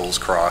out by Hills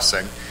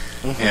Crossing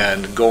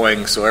and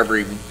going. So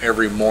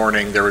every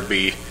morning there would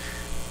be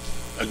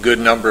a good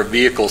number of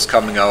vehicles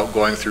coming out,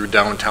 going through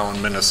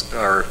downtown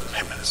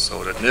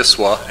Minnesota,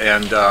 Nisswa,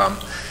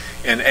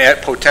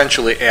 and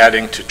potentially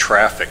adding to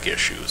traffic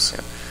issues.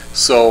 Yeah.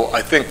 So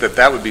I think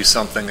that would be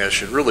something that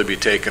should really be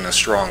taken a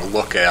strong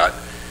look at,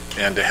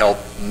 and to help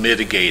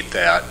mitigate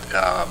that,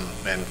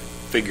 and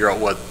figure out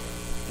what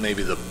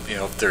maybe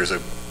if there's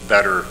a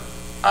better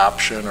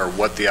option or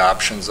what the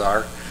options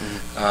are,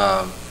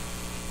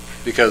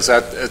 because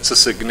it's a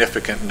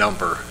significant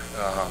number,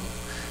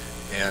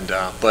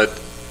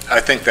 but I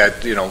think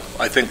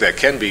that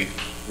can be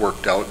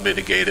worked out,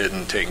 mitigated,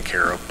 and taken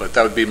care of. But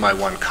that would be my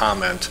one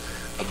comment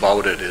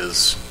about it,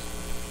 is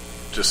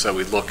just that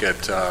we look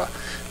at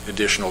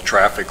additional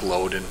traffic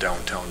load in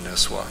downtown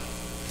Nisswa.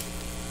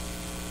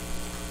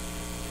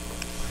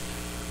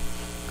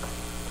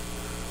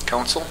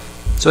 Council?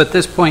 So at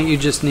this point, you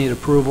just need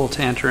approval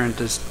to enter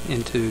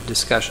into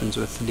discussions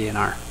with the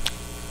DNR.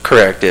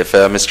 Correct. If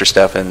Mr.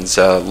 Steffens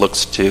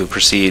looks to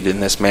proceed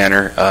in this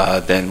manner,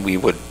 then we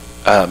would,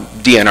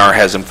 DNR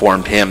has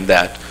informed him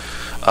that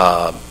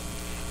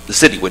the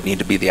city would need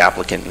to be the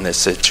applicant in this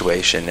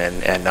situation,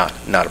 and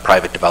not a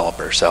private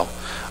developer. So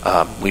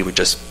we would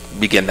just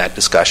begin that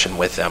discussion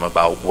with them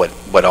about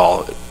what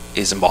all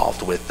is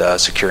involved with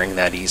securing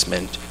that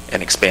easement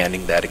and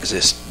expanding the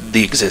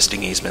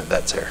existing easement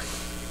that's there.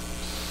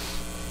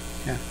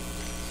 Yeah.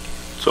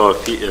 So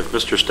if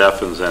Mr.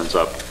 Steffens ends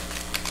up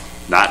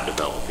not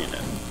developing it,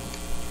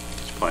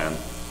 his plan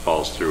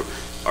falls through,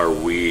 are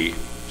we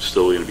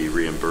still going to be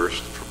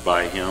reimbursed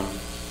by him,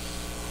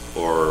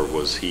 or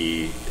is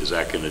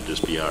that going to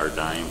just be our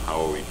dime?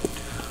 How are we?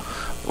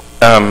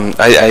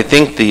 I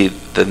think the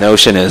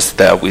notion is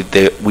that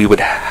we would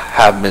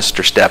have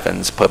Mr.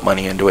 Steffens put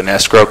money into an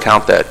escrow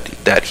account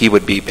that he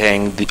would be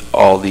paying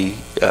all the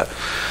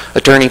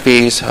attorney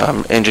fees,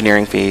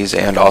 engineering fees,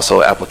 and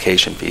also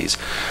application fees.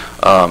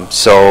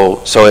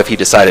 So if he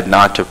decided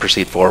not to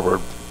proceed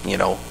forward,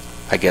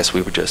 I guess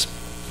we would just,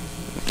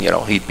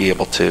 he'd be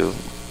able to,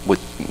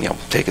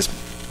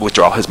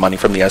 withdraw his money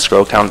from the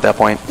escrow account at that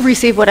point.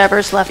 Receive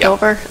whatever's left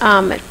over.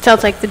 It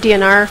sounds like the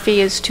DNR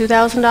fee is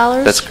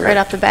 $2,000. That's correct. Right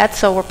off the bat,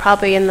 so we're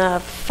probably in the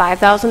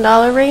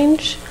 $5,000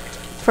 range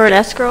for an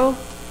escrow.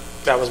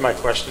 That was my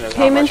question, is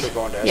payment? how much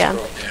we're going to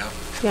escrow.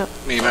 Yeah.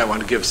 You might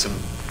want to give some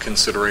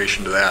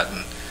consideration to that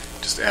and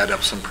just add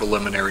up some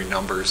preliminary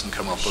numbers and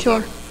come up with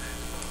a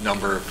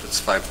number, if it's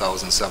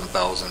 5,000,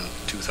 7,000,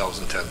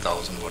 2,000,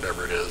 10,000,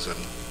 whatever it is. And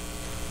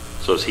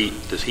so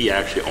does he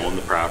actually own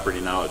the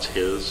property now? It's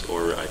his,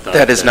 or I thought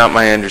that is not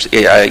my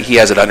understanding. He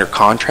has it under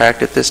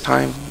contract at this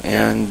time,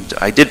 and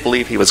I did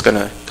believe he was going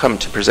to come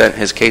to present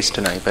his case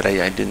tonight, but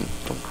I don't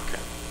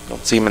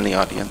see him in the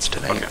audience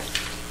tonight. Okay.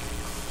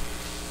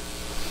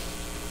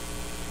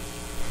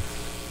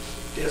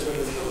 Desmond,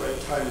 is it the right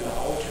time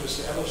now to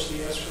establish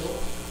the escrow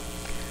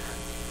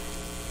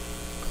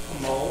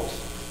amount?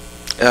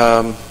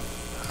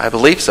 I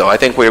believe so. I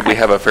think we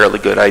have a fairly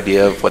good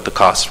idea of what the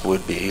cost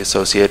would be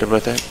associated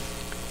with it.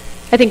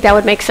 I think that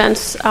would make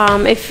sense.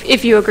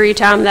 If you agree,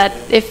 Tom, that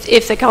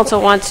if the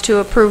council wants to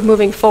approve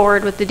moving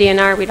forward with the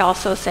DNR, we'd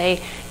also say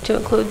to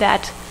include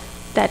that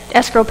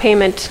escrow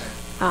payment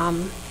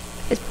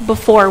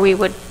before we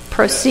would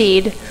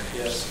proceed.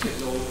 Yes,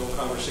 no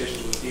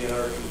conversations with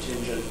DNR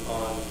contingent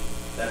on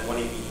that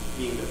money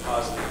being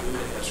deposited into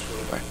escrow,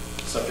 right,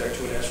 subject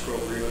to an escrow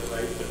agreement,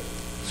 right? But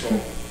so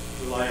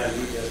rely on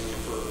you, Desmond,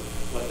 for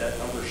what that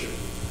number should be.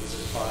 Is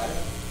it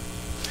 5?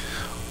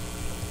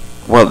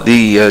 Well,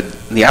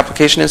 the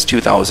application is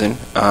 $2,000,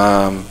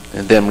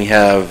 and then we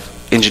have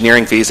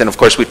engineering fees, and of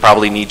course we'd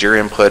probably need your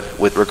input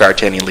with regard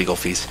to any legal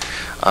fees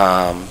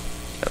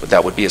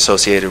that would be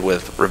associated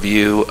with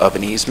review of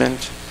an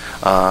easement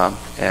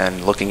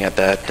and looking at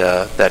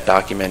that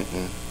document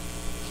and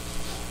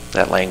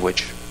that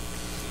language.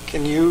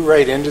 Can you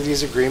write into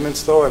these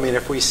agreements, though? I mean,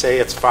 if we say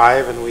it's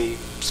 5 and we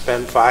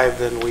spend 5,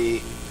 then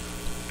we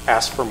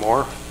ask for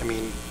more. I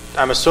mean,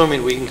 I'm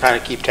assuming we can kind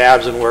of keep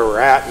tabs on where we're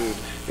at, and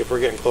if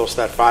we're getting close to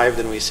that 5,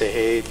 then we say,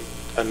 hey,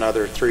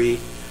 another 3.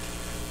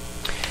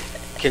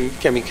 Can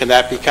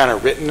that be kind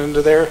of written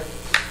into there?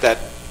 That,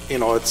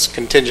 it's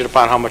contingent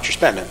upon how much you're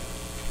spending.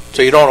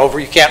 So you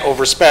can't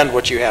overspend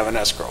what you have in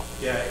escrow.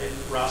 Yeah,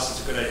 Ross,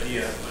 it's a good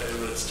idea, but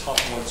it's tough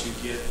once you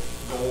get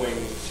going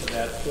to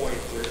that point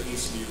where it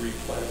needs to be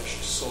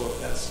replenished. So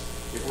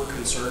if we're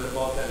concerned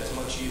about that, it's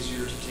much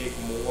easier to take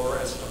more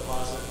as a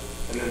deposit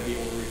and then be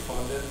able to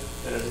refund it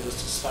than it is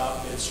to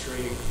stop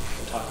midstream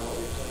and talk about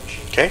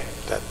replenishing. Okay,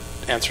 that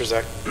answers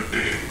that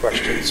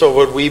question. So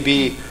would we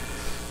be,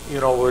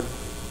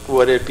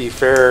 would it be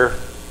fair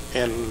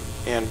and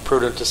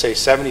prudent to say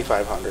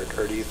 7,500,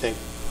 or do you think?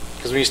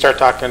 Because when you start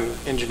talking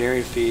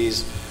engineering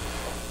fees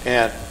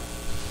and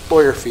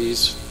lawyer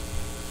fees,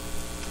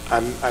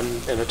 I'm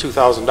in a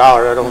 $2,000.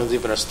 That only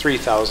leaving us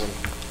 $3,000.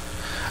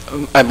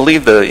 I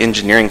believe the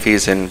engineering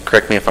fees, and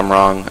correct me if I'm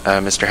wrong,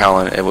 Mr.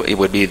 Howland, it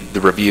would be the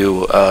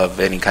review of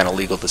any kind of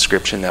legal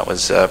description that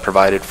was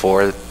provided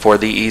for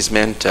the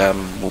easement.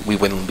 We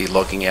wouldn't be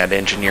looking at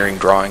engineering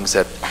drawings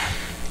that,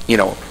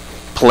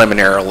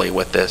 preliminarily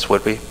with this,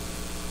 would we?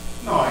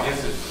 No, I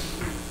guess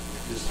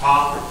is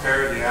Tom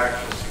prepared the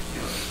actual,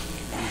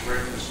 he's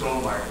breaking the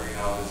stone mark right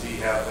now, does he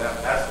have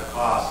that, that's the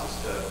cost, is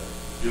to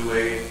do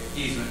a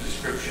easement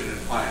description and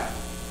plan.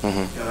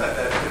 Mm-hmm.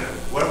 That's gonna,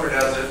 whoever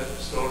does it,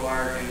 stone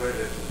mark, anybody,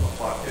 that's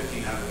about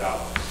 $1,500.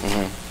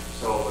 Mm-hmm.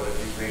 So, but if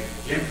you think,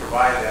 him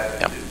provide that,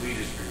 and Yep. we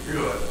just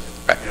review it,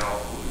 Right.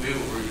 We will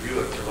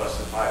review it for less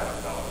than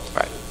 $500.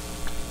 Right.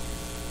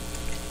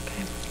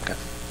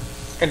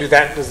 And so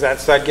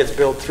that gets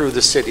billed through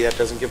the city. That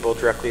doesn't get billed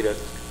directly to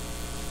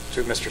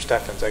Mr.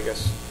 Steffens, I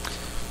guess.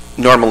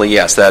 Normally,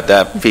 yes,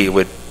 that fee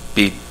would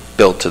be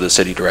billed to the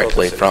city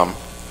directly city. from.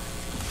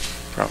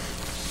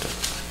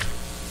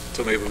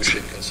 So maybe we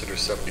should consider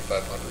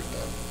 7,500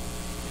 then.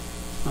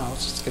 I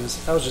was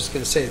just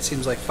gonna say, it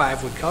seems like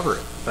 5 would cover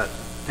it, but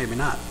maybe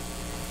not.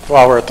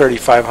 Well, we're at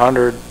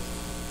 3,500.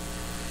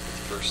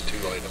 First 2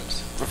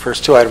 items. The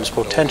first 2 items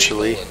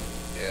potentially.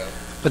 Yeah.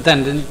 But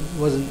then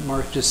wasn't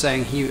Mark just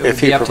saying it If would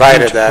he be up to him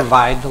provided to that.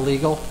 provide the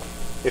legal?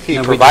 If he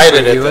And we just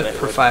provided it, review then it it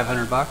for would.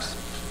 $500?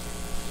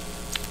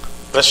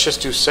 Let's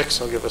just do 6.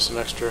 It'll give us an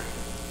extra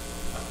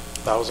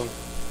 1,000.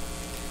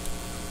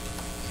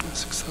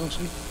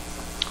 6,000.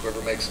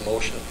 Whoever makes a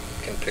motion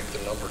can pick the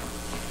number.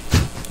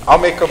 I'll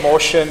make a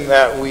motion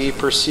that we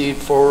proceed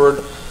forward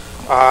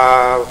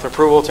with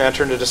approval to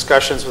enter into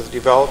discussions with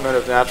development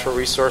of natural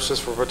resources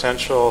for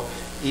potential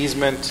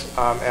easement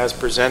as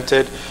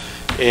presented.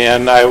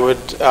 And I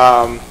would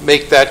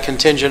make that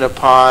contingent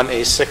upon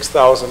a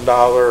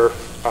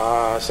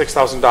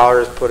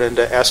 $6,000 put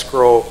into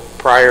escrow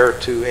prior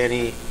to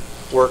any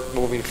work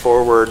moving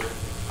forward.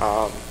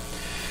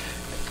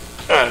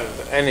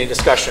 Any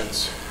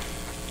discussions?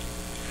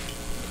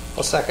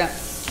 A second.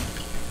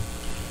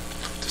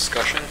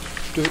 Discussion?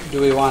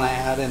 Do we want to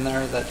add in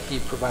there that he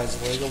provides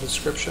the legal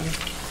description?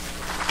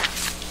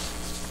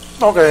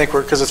 Okay, I think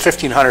because it's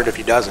 1,500 if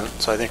he doesn't,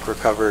 so I think we're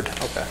covered.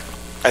 Okay.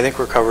 I think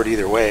we're covered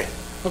either way.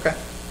 Okay.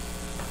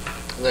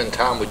 And then,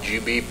 Tom, would you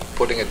be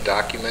putting a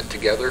document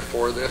together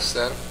for this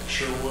then?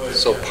 Sure would.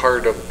 So yeah.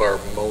 part of our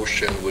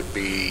motion would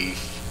be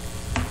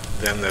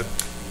then that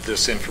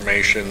this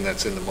information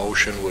that's in the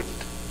motion would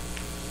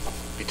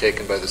be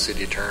taken by the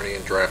city attorney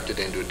and drafted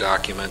into a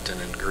document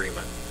and an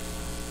agreement.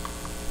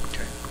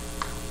 Okay.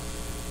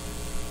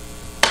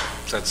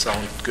 Does that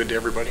sound good to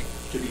everybody?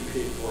 To be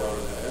paid for out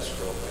of that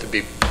escrow. Right? To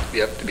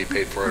be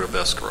paid for out of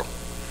escrow.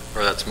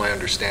 Or that's my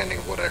understanding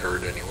of what I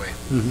heard anyway.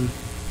 Mm-hmm.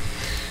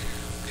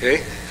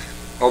 Okay.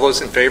 All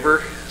those in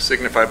favor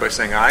signify by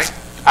saying aye.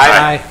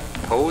 Aye.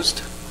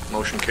 Opposed?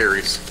 Motion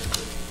carries.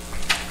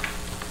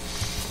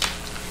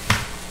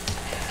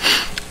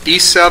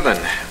 E7,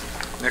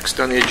 next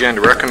on the agenda,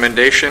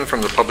 recommendation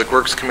from the Public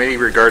Works Committee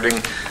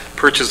regarding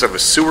purchase of a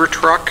sewer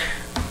truck.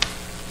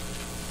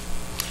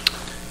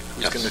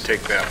 Who's Yes. going to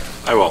take that?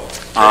 I will.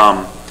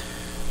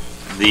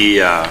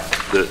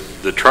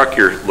 The truck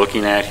you're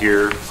looking at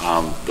here,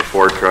 the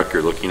Ford truck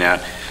you're looking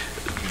at,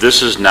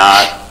 this is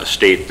not a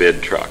state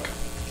bid truck,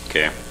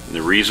 okay? And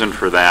the reason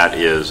for that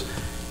is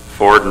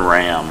Ford and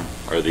Ram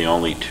are the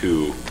only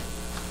 2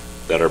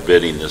 that are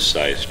bidding this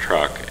size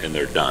truck, and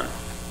they're done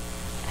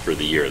for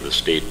the year. The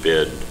state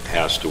bid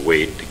has to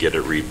wait to get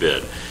it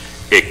rebid.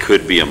 It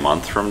could be a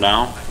month from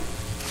now.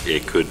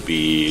 It could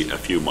be a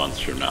few months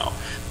from now.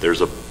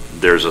 There's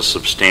a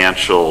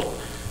substantial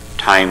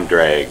time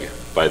drag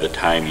by the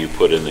time you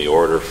put in the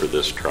order for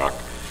this truck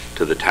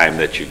to the time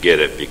that you get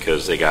it,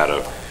 because they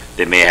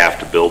may have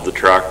to build the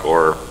truck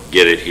or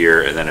get it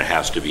here, and then it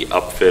has to be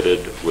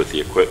upfitted with the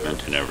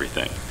equipment and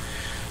everything.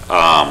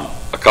 A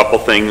couple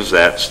things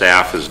that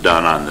staff has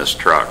done on this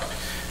truck.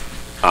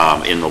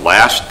 In the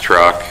last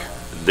truck,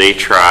 they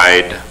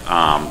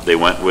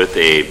went with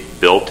a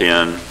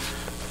built-in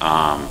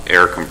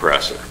air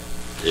compressor.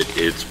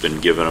 It's been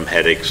giving them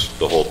headaches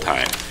the whole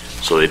time.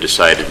 So they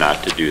decided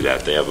not to do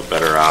that. They have a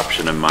better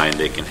option in mind.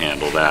 They can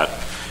handle that.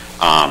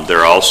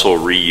 They're also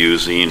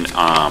reusing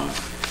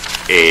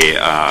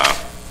a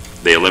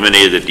They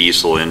eliminated the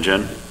diesel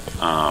engine,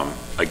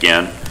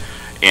 again,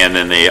 and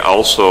then they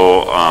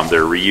also,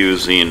 they're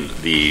reusing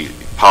the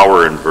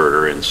power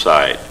inverter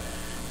inside.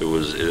 It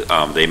was,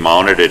 they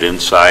mounted it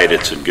inside,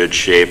 it's in good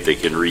shape, they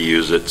can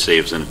reuse it,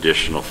 saves an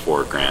additional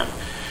 $4,000.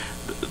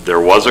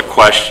 There was a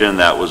question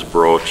that was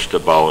broached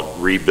about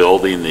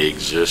rebuilding the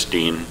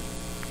existing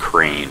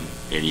crane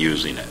and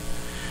using it.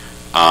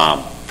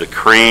 The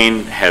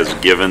crane has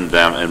given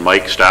them, and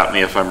Mike, stop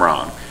me if I'm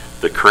wrong,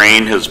 the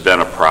crane has been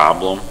a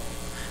problem,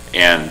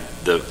 and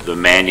the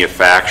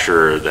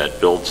manufacturer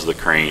that builds the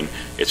crane,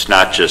 it's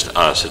not just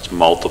us, it's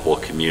multiple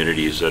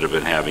communities that have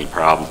been having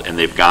problems, and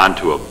they've gone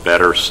to a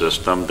better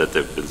system that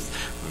they've been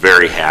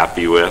very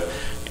happy with,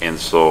 and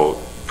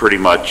so pretty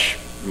much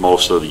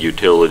most of the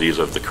utilities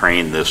of the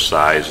crane this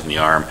size and the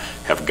arm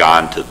have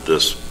gone to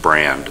this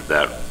brand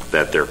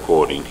that they're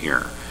quoting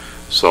here.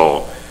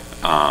 So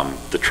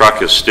the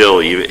truck is still,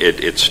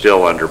 it's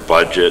still under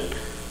budget,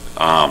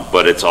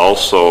 but it's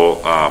also,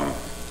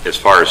 as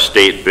far as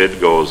state bid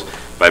goes,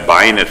 by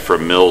buying it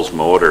from Mills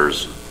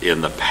Motors,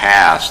 in the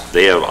past,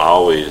 they have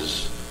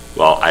always,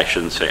 well, I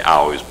shouldn't say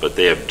always, but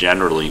they have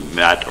generally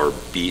met or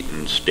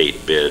beaten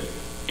state bid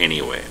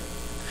anyway.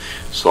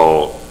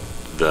 So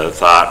the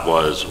thought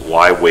was,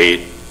 why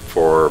wait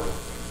for,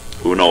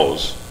 who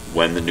knows,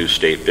 when the new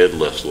state bid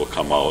list will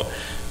come out,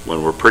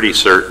 when we're pretty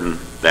certain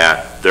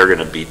that they're going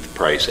to beat the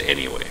price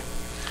anyway.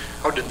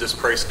 How did this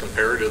price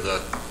compare to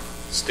the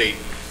state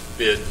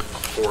bid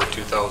for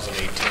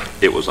 2018?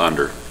 It was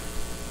under.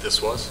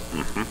 This was?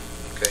 Mm-hmm.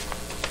 Okay.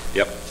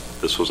 Yep,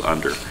 this was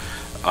under.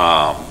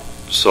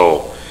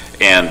 So,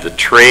 and the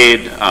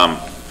trade,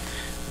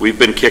 we've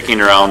been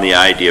kicking around the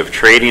idea of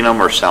trading them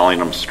or selling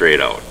them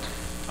straight out.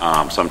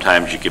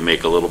 Sometimes you can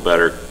make a little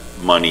better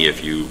money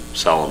if you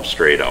sell them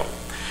straight out.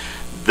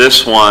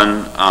 This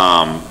one,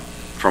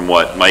 from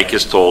what Mike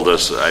has told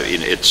us, I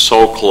mean, it's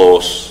so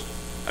close.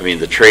 I mean,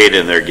 the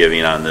trade-in they're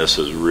giving on this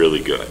is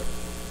really good.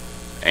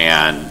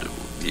 And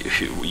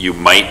you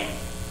might,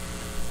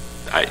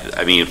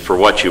 I mean, for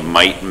what you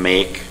might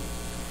make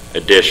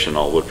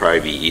additional would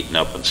probably be eaten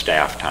up in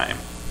staff time.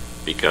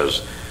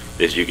 Because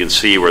as you can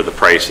see where the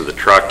price of the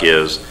truck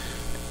is,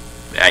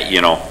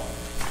 you know,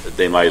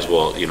 they might as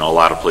well, you know, a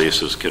lot of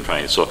places can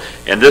find it. So,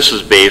 and this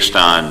is based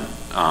on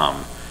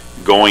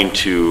going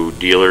to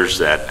dealers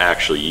that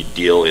actually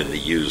deal in the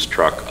used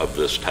truck of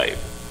this type.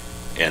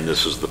 And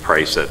this is the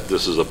price that,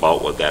 this is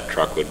about what that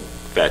truck would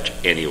fetch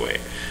anyway.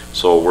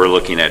 So we're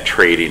looking at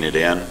trading it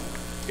in.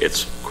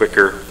 It's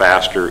quicker,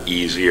 faster,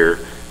 easier,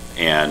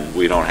 and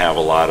we don't have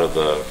a lot of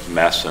the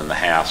mess and the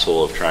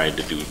hassle of trying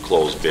to do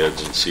closed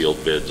bids and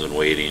sealed bids and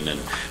waiting and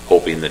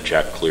hoping the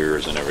check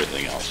clears and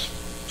everything else.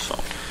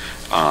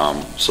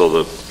 So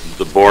the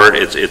board,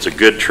 it's a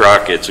good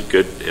truck. It's a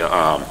good,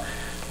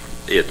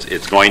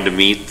 it's going to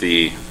meet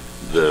the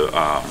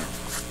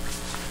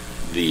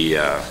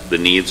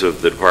needs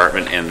of the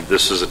department, and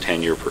this is a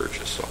 10-year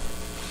purchase.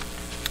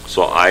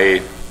 So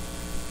I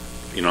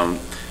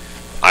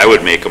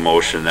would make a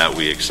motion that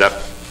we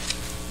accept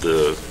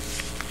the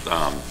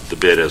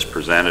bid as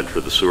presented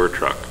for the sewer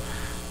truck,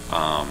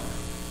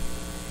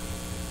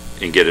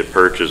 and get it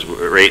purchased.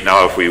 Right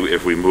now,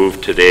 if we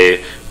move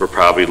today, we're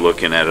probably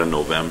looking at a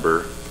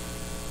November-ish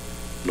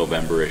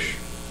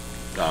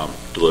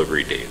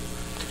delivery date.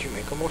 Did you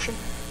make a motion?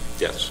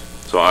 Yes.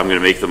 So I'm going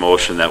to make the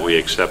motion that we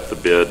accept the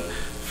bid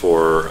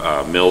for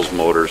Mills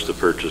Motors to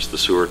purchase the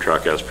sewer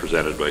truck as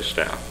presented by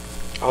staff.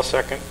 I'll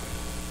second.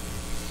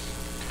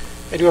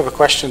 I do have a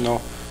question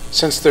though.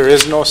 Since there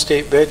is no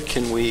state bid,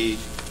 do we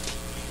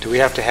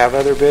have to have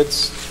other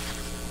bids?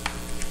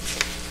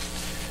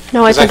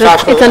 No, it's 'Cause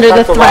under I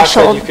the thought Ross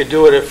said threshold. you could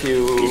do it if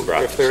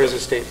there is a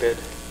state bid.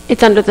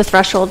 It's under the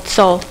threshold,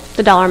 so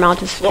the dollar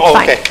amount is fine. Oh,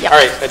 okay, Yep. all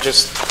right, that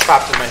just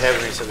popped in my head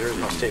when he said there is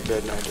no state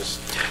bid, and I just,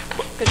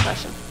 Good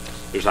question.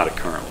 There's not a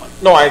current one.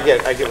 no, I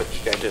get what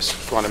I just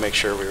want to make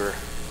sure we were,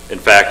 In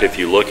fact, if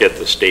you look at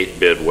the state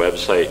bid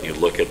website, and you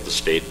look at the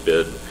state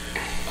bid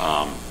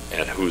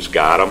at who's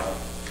got them,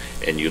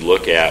 and you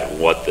look at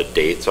what the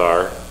dates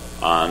are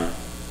on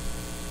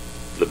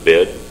the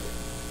bid,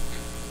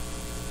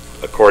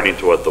 according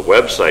to what the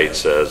website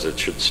says, it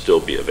should still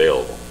be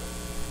available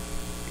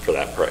for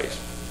that price,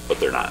 but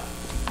they're not.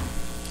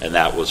 And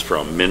that was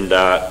from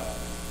MnDOT,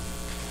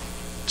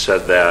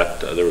 said that.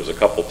 There was a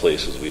couple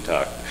places we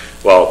talked.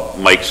 Well,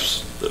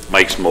 Mike's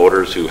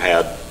Motors, who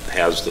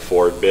has the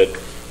Ford bid,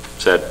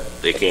 said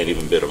they can't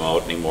even bid them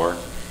out anymore.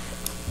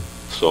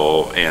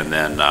 So, and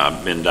then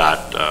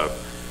MnDOT,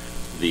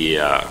 the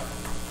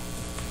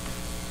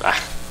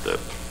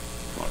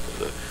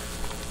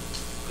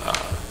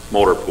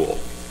motor pool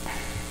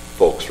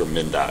folks from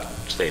MnDOT,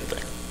 same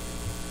thing.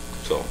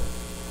 So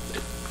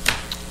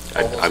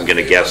I'm going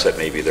to guess that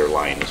maybe their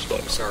line is low.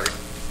 Sorry.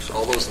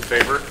 All those in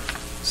favor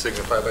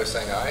signify by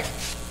saying aye.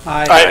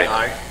 Aye.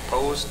 Aye.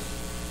 Opposed?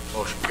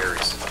 Motion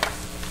carries.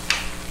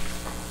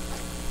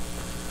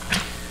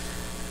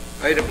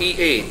 Item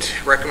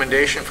E8,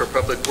 recommendation for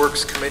Public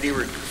Works Committee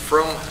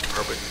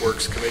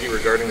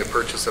regarding the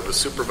purchase of a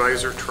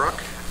supervisor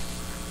truck.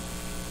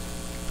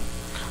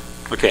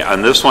 Okay,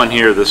 on this one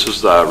here, this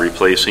is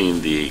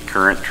replacing the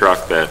current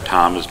truck that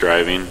Tom is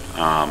driving,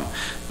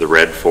 the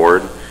red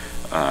Ford.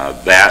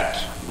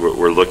 That,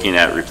 we're looking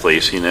at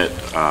replacing it.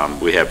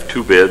 We have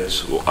two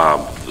bids.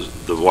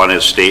 The one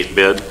is state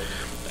bid.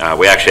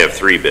 We actually have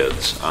three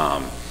bids.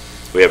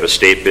 We have a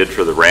state bid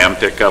for the Ram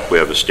pickup, we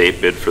have a state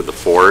bid for the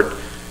Ford,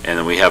 and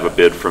then we have a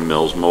bid from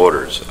Mills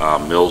Motors.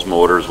 Mills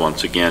Motors,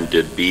 once again,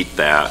 did beat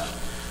that,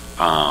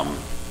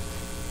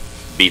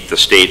 beat the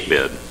state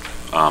bid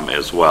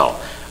as well.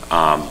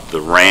 The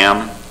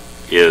Ram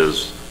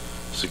is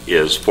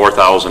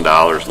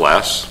 $4,000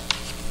 less.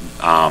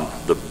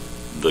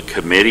 The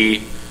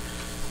committee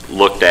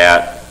looked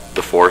at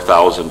the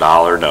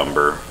 $4,000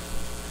 number,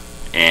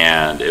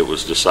 and it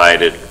was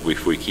decided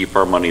if we keep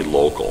our money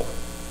local,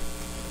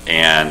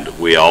 and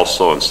we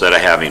also, instead of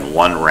having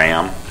one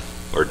Ram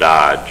or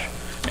Dodge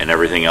and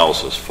everything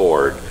else is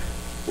Ford,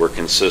 we're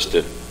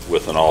consistent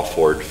with an all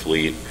Ford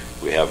fleet.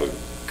 We have a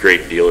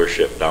great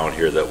dealership down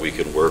here that we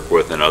can work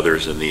with and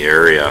others in the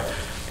area,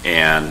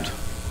 and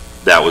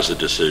that was a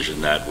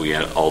decision that we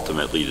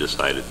ultimately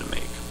decided to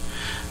make.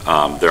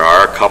 There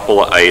are a couple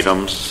of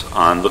items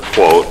on the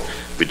quote.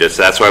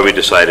 That's why we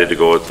decided to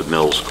go with the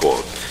Mills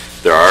quote.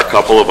 There are a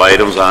couple of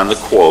items on the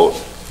quote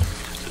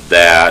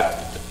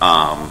that,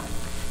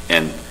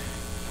 and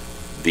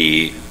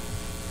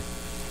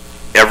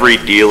every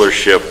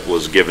dealership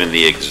was given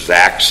the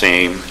exact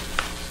same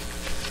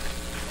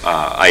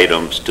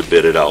items to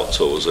bid it out,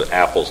 so it was an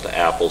apples to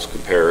apples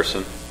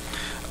comparison.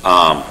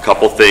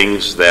 Couple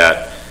things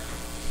that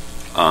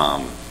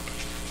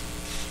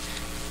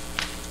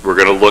we're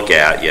going to look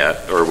at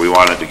yet, or we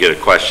wanted to get a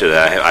question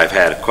that I've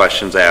had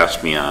questions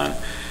asked me on,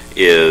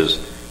 is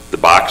the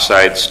box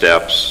side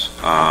steps,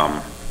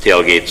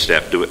 tailgate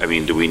step. Do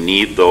we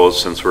need those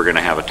since we're going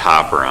to have a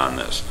topper on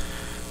this?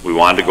 We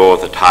wanted to go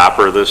with a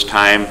topper this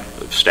time.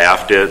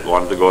 Staff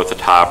wanted to go with a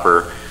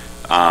topper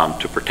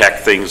to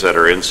protect things that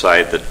are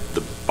inside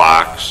the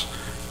box,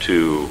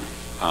 to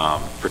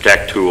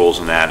protect tools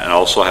and that, and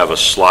also have a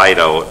slide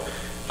out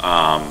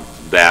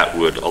that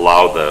would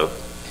allow the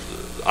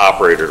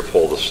operator to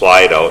pull the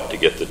slide out to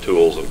get the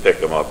tools and pick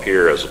them up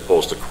here, as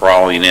opposed to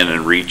crawling in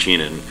and reaching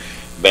and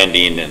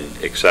bending and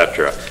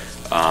etc.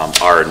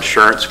 Our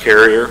insurance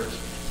carrier,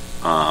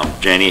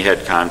 Jenny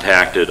had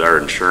contacted our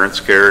insurance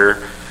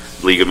carrier,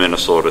 League of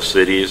Minnesota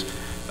Cities.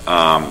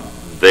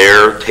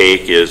 Their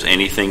take is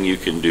anything you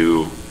can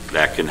do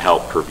that can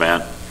help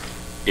prevent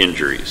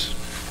injuries.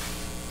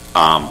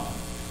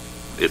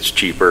 It's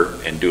cheaper,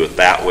 and do it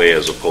that way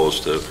as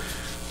opposed to,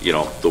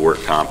 the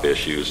work comp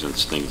issues and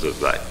things of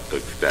that.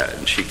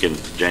 And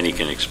Jenny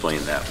can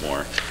explain that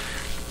more.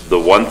 The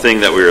one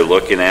thing that we were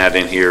looking at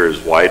in here is,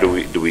 why do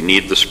we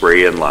need the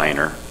spray-in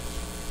liner?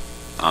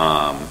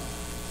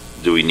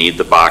 Do we need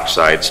the box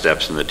side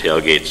steps and the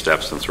tailgate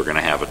steps, since we're going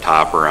to have a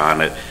topper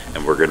on it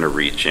and we're going to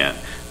reach in?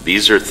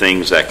 These are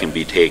things that can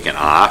be taken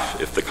off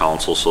if the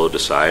council so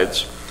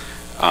decides,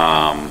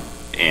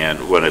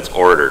 and when it's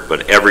ordered.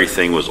 But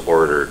everything was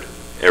ordered.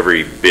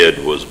 Every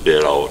bid was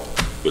bid out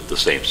with the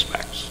same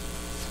specs.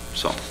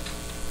 So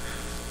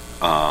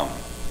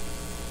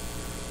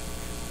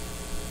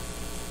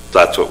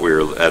that's what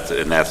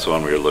that's the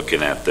one we were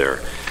looking at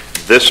there.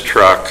 This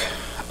truck,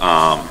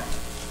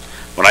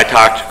 when I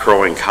talked to Crow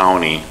Wing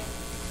County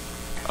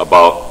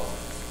about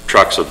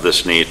trucks of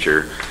this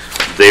nature,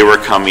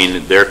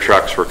 their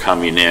trucks were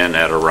coming in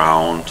at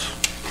around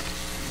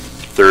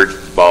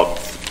about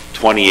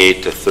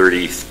 28 to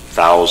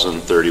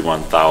 30,000,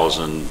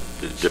 31,000,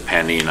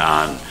 depending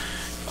on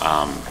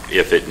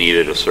if it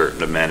needed a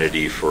certain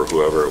amenity for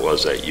whoever it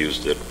was that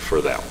used it for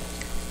them.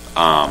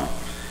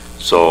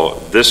 So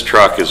this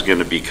truck is going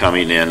to be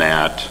coming in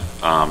at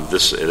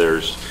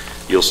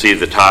you'll see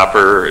the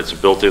topper. It's a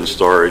built-in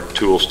storage,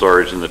 tool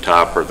storage in the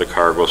topper, the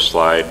cargo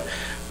slide.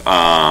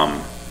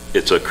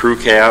 It's a crew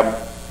cab,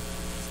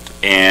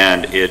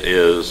 and it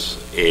is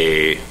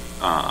a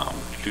where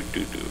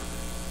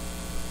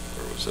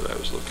was it? I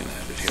was looking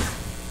at it here.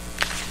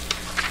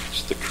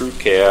 It's the crew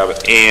cab,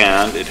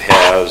 and it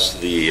has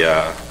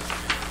the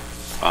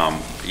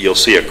you'll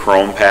see a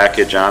chrome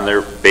package on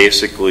there.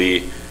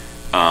 Basically,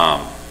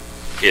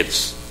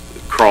 it's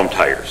chrome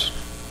tires,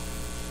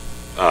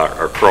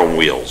 or chrome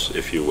wheels,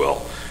 if you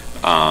will.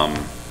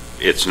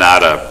 It's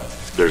not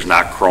there's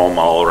not chrome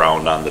all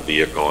around on the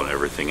vehicle and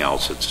everything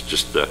else. It's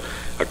just a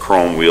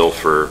chrome wheel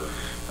for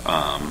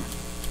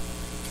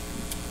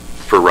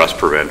rust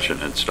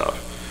prevention and stuff.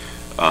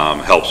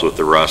 Helps with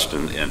the rust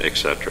and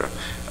etc.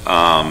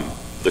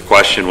 The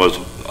question was,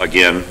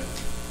 again,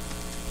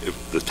 if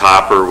the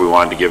topper, we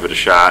wanted to give it a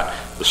shot.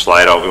 The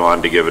slide out, we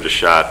wanted to give it a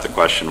shot. The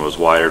question was,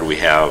 why do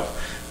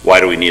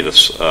we need a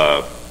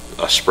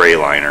spray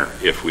liner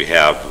if we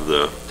have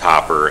the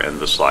topper and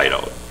the slide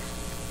out?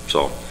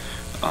 So,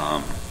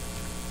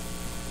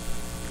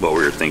 what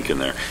we were thinking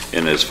there.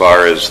 And as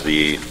far as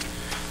the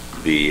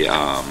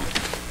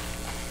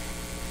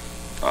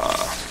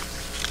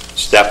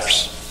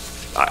steps,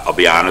 I'll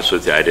be honest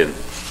with you, I didn't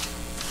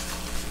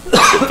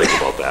think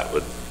about that,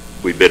 but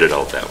we bid it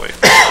out that way.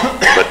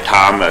 But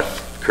Tom,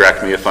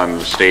 correct me if I'm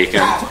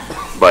mistaken,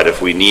 but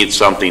if we need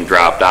something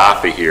dropped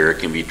off of here, it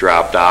can be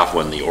dropped off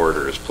when the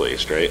order is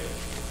placed, right?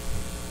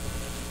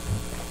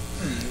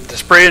 The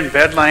spray and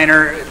bed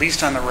liner, at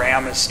least on the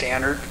Ram, is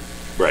standard.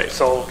 Right.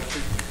 So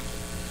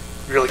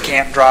you really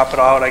can't drop it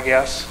out, I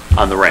guess.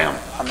 On the Ram.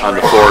 On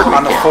the Ram. Ford.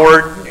 On the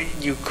Ford,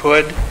 you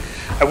could.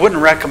 I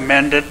wouldn't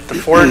recommend it. The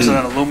Ford's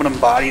an aluminum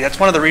body. That's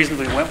one of the reasons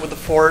we went with the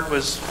Ford,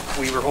 was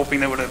we were hoping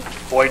that would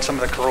avoid some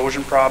of the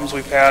corrosion problems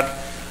we've had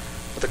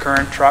with the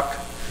current truck.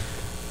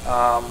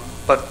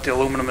 But the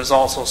aluminum is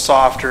also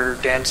softer,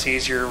 dense,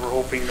 easier. We're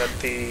hoping that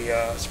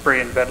the spray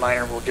and bed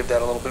liner will give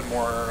that a little bit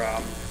more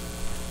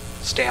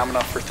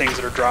stamina for things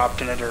that are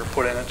dropped in it or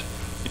put in it.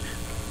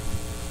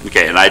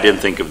 Okay, and I didn't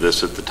think of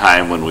this at the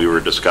time when we were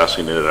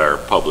discussing it at our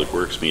Public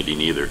Works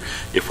meeting either.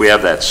 If we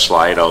have that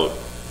slide out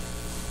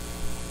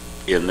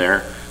in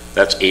there,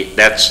 that's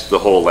the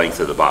whole length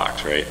of the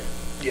box, right?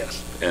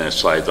 Yes. And it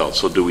slides out.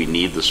 So do we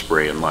need the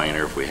spray and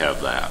liner if we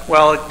have that?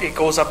 Well, it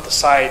goes up the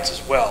sides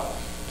as well.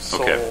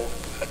 So Okay.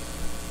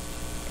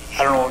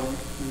 I don't know,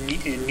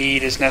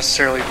 need is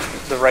necessarily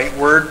the right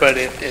word, but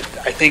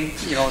I think,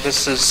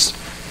 this is,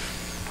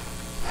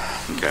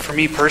 Okay. for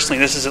me personally,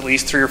 this is at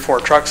least 3 or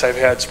 4 trucks I've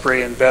had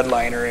spray and bed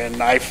liner,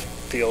 and I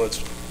feel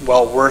it's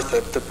well worth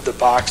it. The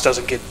box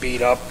doesn't get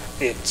beat up.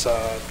 It's,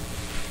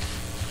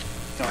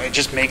 it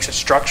just makes it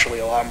structurally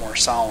a lot more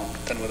sound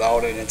than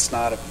without it. It's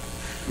not a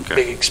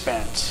big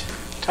expense.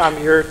 Tom,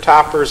 your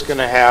topper is going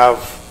to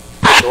have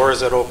doors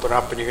that open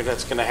up, and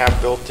it's going to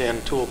have built-in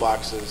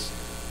toolboxes.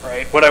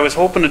 Right. What I was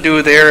hoping to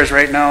do there is,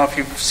 right now, if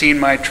you've seen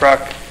my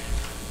truck,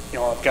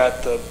 I've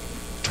got the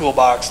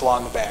toolbox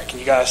along the back,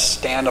 and you got to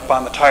stand up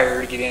on the tire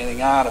to get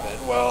anything out of it.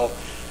 Well,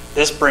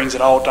 this brings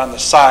it out on the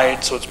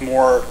side, so it's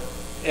more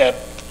at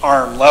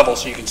arm level,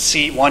 so you can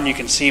see, one, you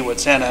can see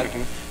what's in it,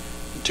 and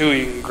 2,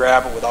 you can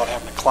grab it without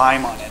having to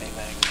climb on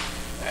anything.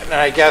 And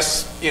I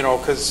guess,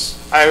 because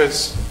I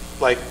was,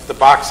 like, the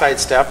box side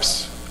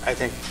steps, I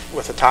think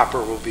with a topper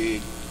will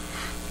be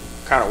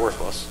kind of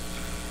worthless.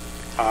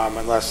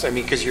 Unless,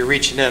 because you're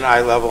reaching in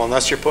eye level,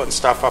 unless you're putting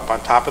stuff up on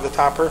top of the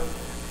topper.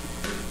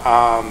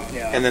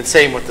 Yeah. And then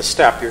same with the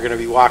step, you're going to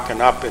be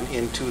walking up and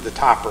into the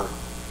topper.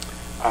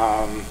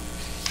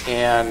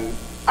 And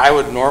I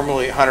would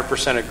normally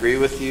 100% agree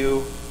with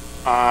you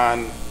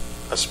on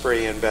a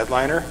spray and bed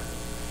liner.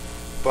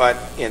 But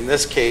in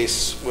this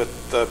case,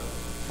 with the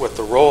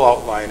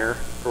rollout liner,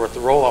 or with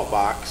the rollout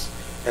box,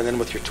 and then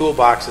with your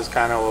toolboxes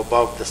kind of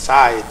above the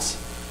sides,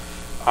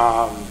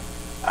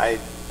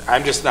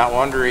 I'm just not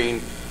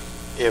wondering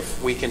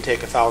if we can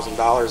take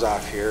 $1,000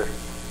 off here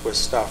with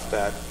stuff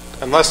that,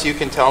 unless you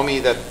can tell me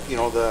that,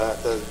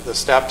 the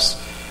steps,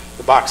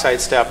 the box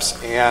side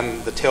steps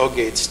and the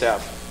tailgate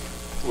step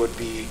would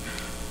be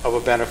of a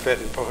benefit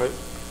and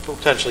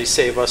potentially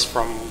save us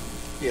from,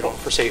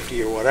 for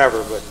safety or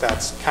whatever, but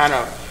that's kind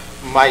of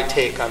my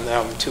take on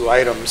them 2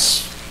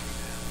 items.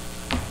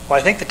 Well,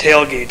 I think the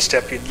tailgate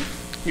step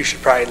you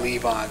should probably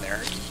leave on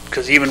there,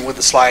 because even with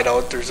the slide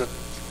out, there's a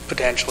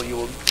potential you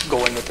will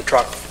go in with the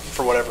truck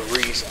for whatever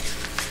reason.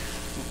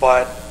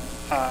 But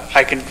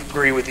I can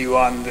agree with you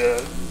on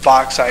the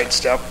box side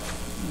step.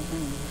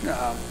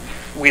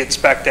 We had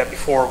spec'd that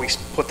before we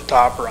put the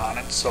topper on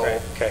it, so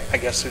Right, okay. I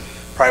guess it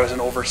probably was an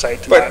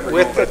oversight to not But remove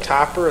with the it.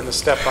 topper and the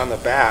step on the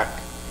back,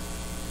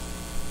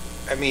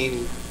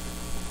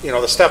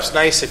 the step's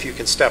nice if you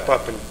can step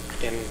up and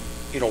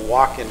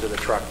walk into the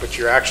truck, but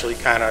you're actually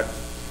kind of,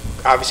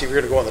 obviously if you're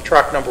going to go in the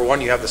truck, number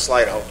one, you have the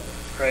slide out,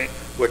 Right.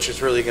 which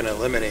is really going to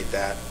eliminate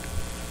that.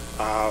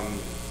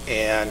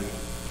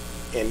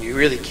 And you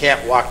really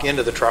can't walk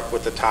into the truck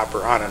with the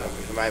topper on it.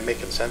 Am I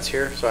making sense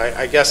here? So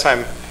I guess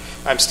I'm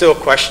still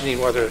questioning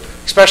whether,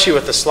 especially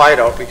with the slide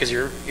out, because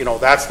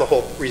that's the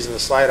whole reason the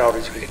slide out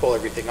is you can pull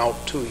everything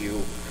out to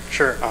you.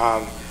 Sure.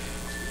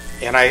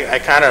 And I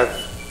kind of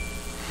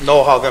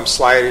know how them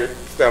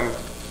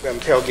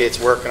tailgates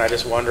work, and I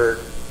just wonder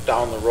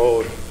down the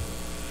road,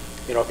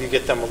 if you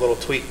get them a little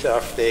tweaked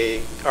if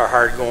they are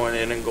hard going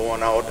in and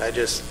going out. I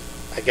guess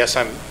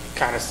I'm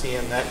kind of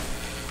seeing that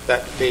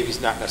baby's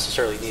not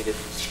necessarily needed.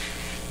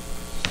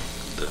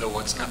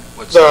 What's not?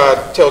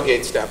 The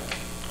tailgate step,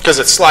 because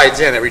it slides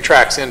in, it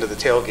retracts into the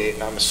tailgate,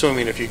 and I'm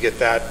assuming if you get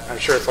that, I'm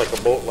sure it's like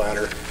a boat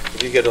ladder,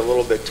 if you get a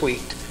little bit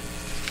tweaked,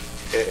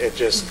 it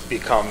just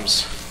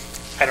becomes...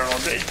 I don't know.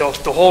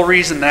 The whole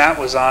reason that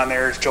was on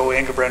there is Joe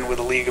Engelbren with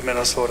the League of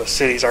Minnesota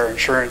Cities, our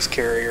insurance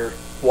carrier,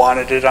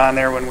 wanted it on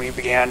there when we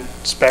began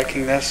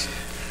speccing this.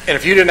 And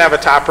if you didn't have a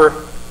topper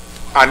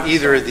on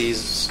either of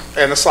these,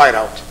 and the slide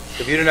out,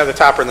 if you didn't have the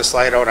topper and the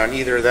slide out on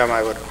either of them,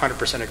 I would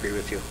 100% agree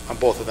with you on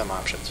both of them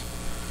options.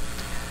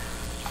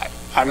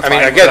 I'm I fine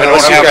mean, with again, it. I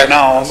unless don't you have can, it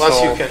now, unless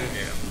so- you can,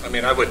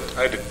 Yeah,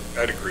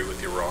 I'd agree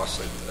with you,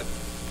 Ross. I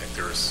think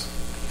there's,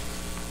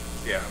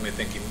 I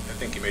think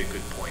you made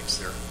good points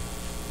there.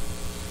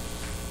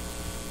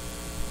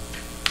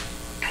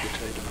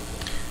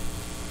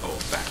 Oh,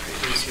 back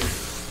page.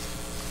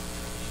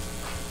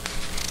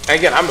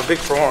 again, I'm a big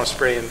proponent of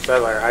spray and bed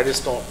liner. I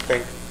just don't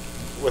think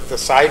with the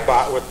side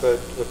with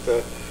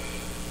the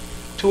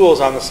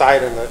tools on the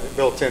side and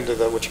built into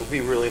the, which would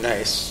be really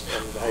nice,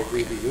 and I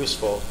agree be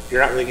useful.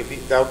 You're not really going to be,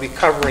 that would be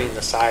covering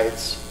the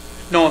sides.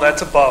 No,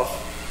 that's above.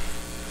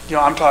 You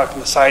know, I'm talking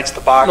the sides,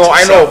 the box. No,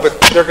 I know, itself.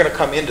 but they're going to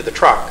come into the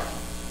truck.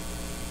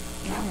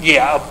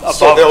 Yeah, above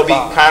So they'll the be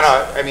box. kind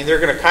of, I mean,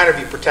 they're going to kind of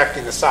be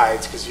protecting the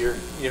sides because you're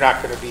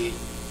not going to be,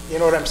 you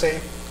know what I'm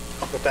saying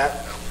with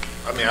that?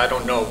 I mean, I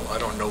don't know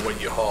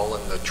what you haul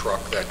in the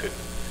truck that could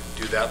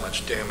do that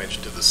much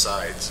damage to the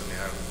sides. I mean,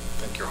 I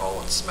think you're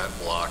hauling cement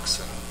blocks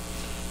and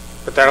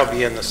But that'll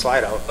be in the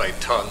slide out. by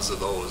tons of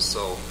those,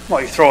 so,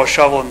 Well, you throw a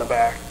shovel in the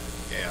back,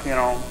 yeah. you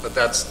know. But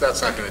that's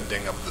not going to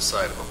ding up the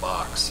side of a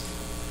box.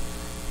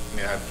 I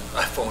mean,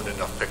 I've owned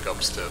enough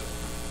pickups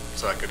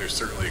so I could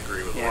certainly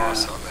agree with Yeah.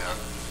 Ross on that.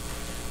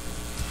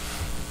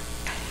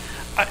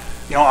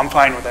 You know, I'm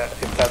fine with that.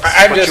 If that's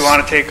I'm what just- you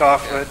want to take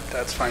off of it,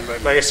 that's fine by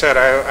me. Like I said,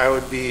 I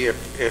would be,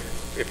 if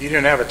you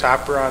didn't have a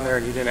topper on there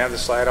and you didn't have the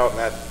slide out and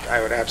that,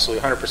 I would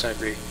absolutely 100%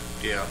 agree.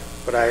 Yeah.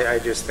 But I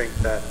just think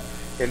that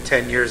in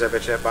 10 years, I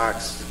bet you that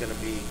box is going to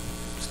be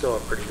still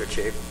in pretty good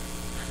shape.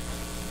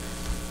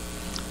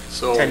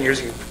 So 10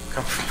 years, you can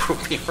come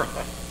prove me wrong.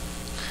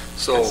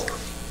 So,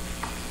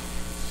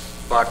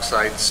 box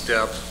side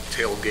step,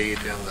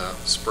 tailgate, and the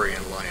spray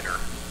and liner.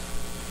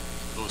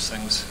 Those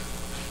things.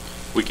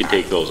 We can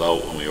take those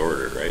out when we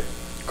order it, right?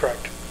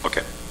 Correct.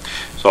 Okay.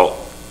 So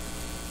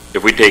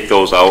if we take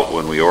those out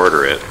when we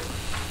order it,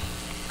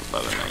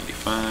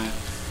 $11.95.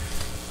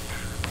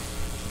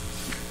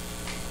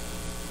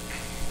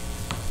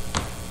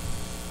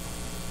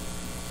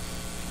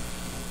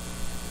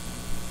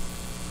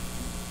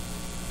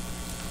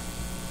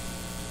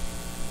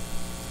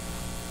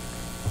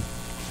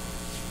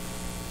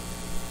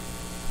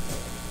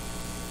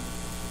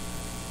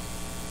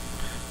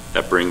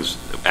 That brings,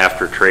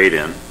 after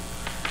trade-in,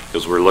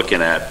 because we're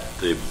looking at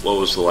what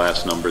was the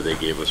last number they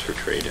gave us for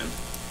trade-in?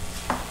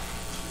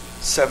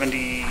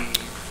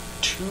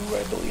 72,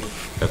 I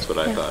believe. That's what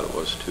I thought it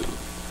was too.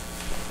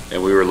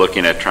 And we were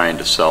looking at trying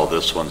to sell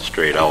this one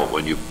straight out.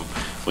 When you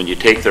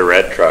take the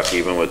red truck,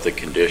 even with the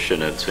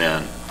condition it's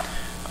in,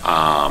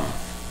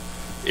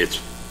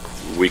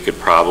 we could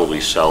probably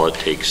sell it,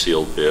 take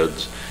sealed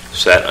bids,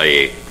 set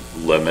a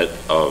limit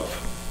of,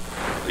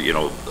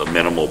 a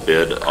minimal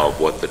bid of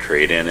what the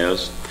trade-in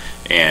is,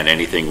 and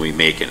anything we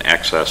make in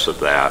excess of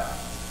that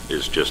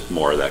is just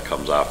more that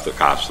comes off the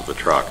cost of the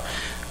truck.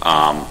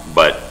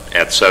 But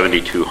at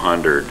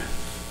 $7,200,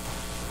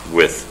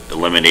 with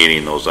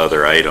eliminating those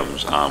other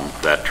items,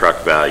 that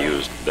truck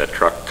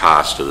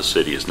cost to the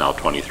city is now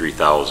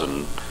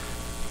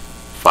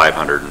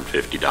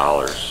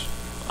 $23,550.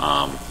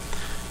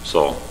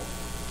 So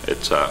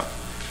it's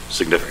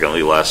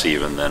significantly less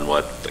even than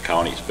what the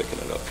county's picking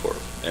it up for.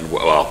 And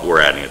well,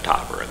 we're adding a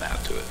topper and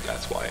that to it.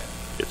 That's why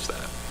it's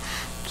that.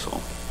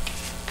 So,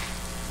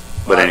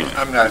 but anyway,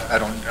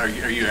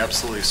 Are you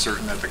absolutely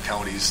certain that the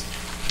county's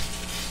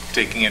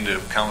taking into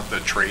account the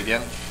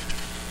trade-in?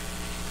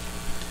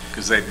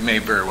 Because they may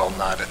very well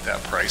not at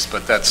that price,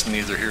 but that's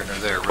neither here nor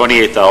there.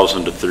 Really.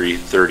 $28,000 to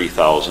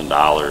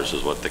 $30,000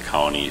 is what the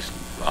county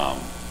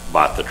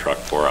bought the truck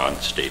for on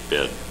state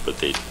bid,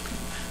 but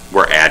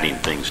we're adding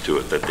things to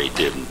it that they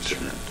didn't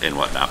and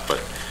whatnot.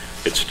 But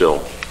it's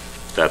still,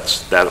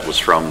 that was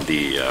from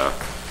the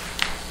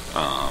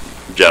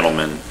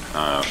gentleman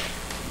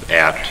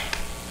at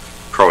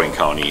Crow Wing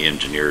County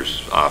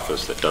Engineer's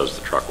office that does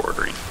the truck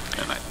ordering.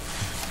 And I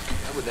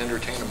would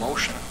entertain a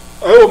motion.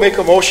 I will make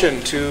a motion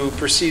to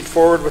proceed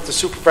forward with the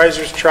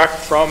supervisor's truck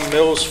from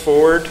Mills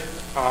Ford,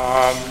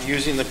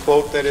 using the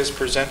quote that is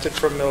presented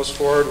from Mills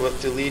Ford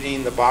with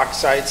deleting the box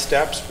side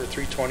steps for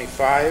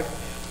 $325,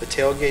 the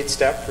tailgate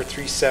step for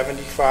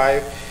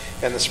 $375,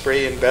 and the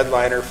spray and bed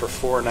liner for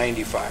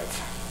 $495.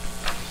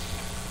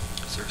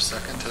 Is there a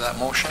second to that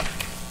motion?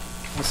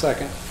 A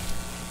second.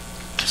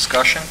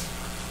 Discussion?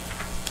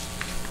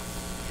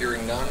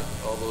 Hearing none.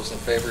 All those in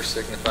favor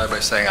signify by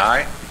saying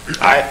aye.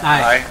 Aye.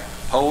 Aye.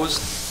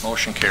 Opposed?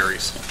 Motion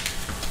carries.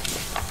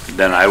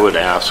 Then I would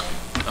ask,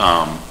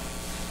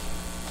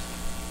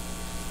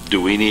 do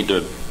we need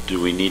to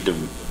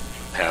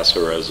pass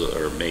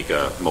or make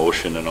a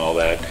motion and all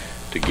that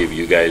to give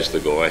you guys the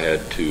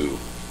go-ahead to,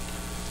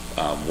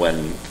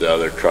 when the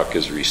other truck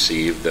is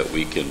received, that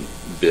we can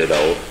bid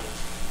out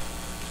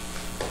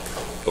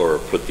or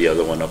put the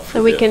other one up for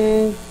So we bid?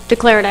 can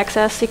declare it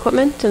excess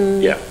equipment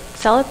and Yeah.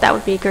 sell it? That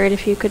would be great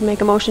if you could make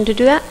a motion to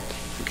do that.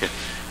 Okay.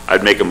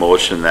 I'd make a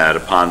motion that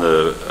upon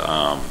the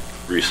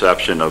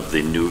reception of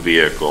the new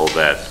vehicle,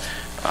 that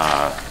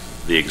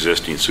the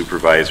existing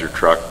supervisor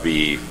truck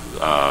be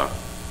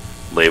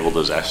labeled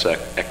as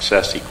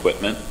excess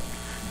equipment,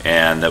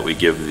 and that we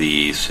give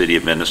the city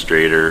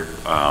administrator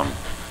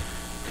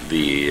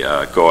the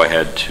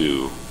go-ahead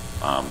to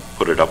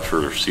put it up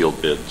for sealed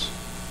bids,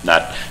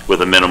 not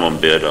with a minimum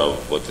bid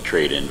of what the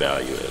trade-in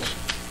value is.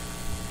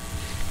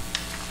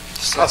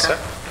 I'll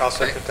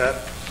second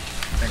that.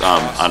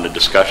 On the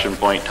discussion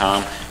point,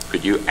 Tom,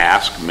 could you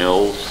ask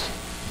Mills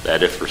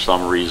that if for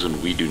some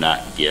reason we do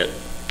not get,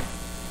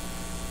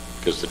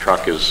 because the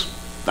truck is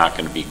not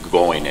going to be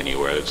going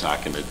anywhere. It's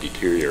not going to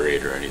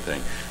deteriorate or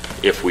anything.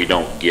 If we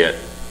don't get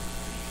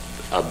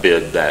a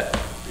bid that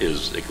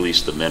is at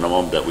least the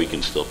minimum, that we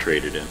can still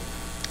trade it in.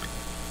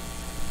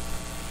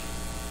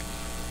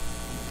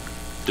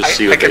 Just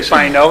see I what they can say.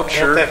 find out, Won't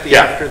sure. that be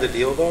Yeah. after the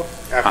deal, though?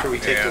 After we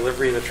take Yeah.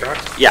 delivery of the truck?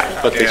 Yeah,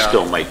 but they Yeah.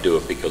 still might do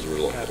it because we're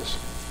locals.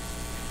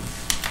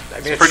 I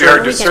mean, Pretty sure,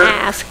 hard We to, can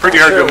ask. pretty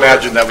hard to Sure.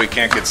 imagine that we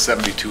can't get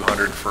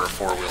 7,200 for a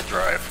four-wheel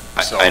drive.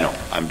 So- I know,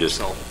 I'm just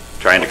So,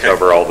 trying to okay.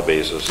 cover all the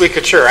bases. we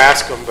could sure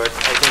ask them, but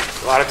I think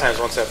a lot of times,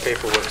 once that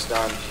paperwork's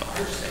done,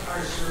 Our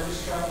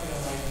service truck,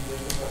 might be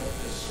different, but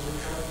the sewer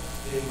truck,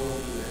 they will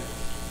do that,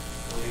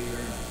 believe it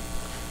or not.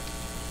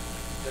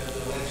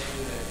 They'll let you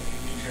do that, you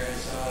can try to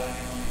sell it on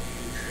your own, if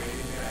you do trade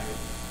it, drive it.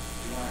 If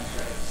you want to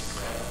try to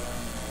sell it on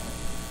your own,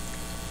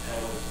 that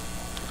was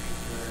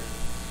particular,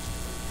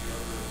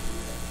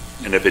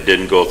 And if it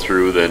didn't go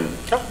through, then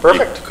Oh,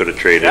 perfect. you could have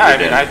traded Yeah, I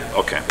it mean, in.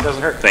 Okay. it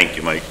doesn't hurt. Thank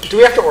you, Mike. Do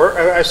we have to order,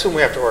 I assume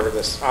we have to order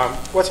this.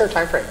 What's our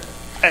time frame?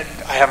 And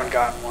I haven't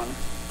gotten one.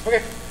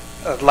 Okay.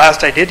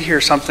 Last I did hear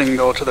something,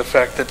 though, to the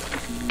fact that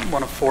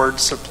one of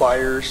Ford's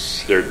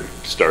suppliers, They're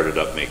started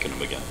up making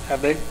them again.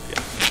 have they? Yeah.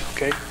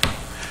 Okay.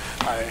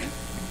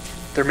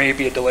 There may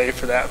be a delay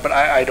for that, but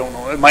I don't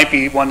know. It might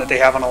be one that they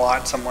have on a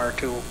lot somewhere,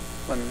 too,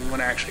 when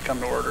I actually come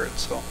to order it,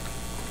 so.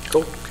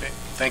 Cool. Okay,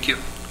 thank you.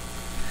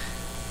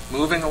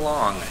 Moving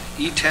along,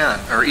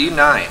 E10, or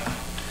E9,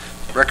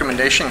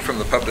 recommendation from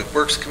the Public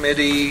Works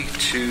Committee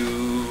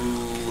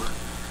to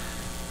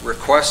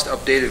request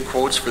updated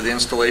quotes for the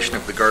installation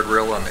of the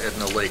guardrail on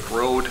Edna Lake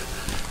Road.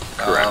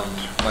 Correct.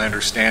 My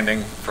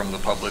understanding from the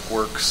Public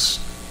Works,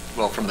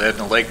 well, from the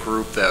Edna Lake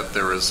group, that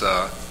there is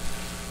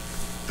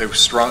they were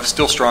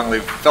felt strongly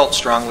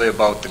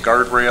about the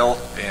guardrail,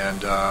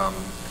 and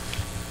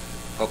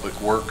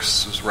Public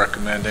Works is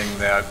recommending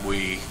that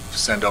we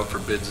send out for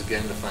bids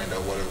again to find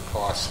out what it would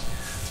cost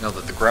now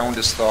that the ground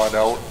is thawed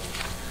out.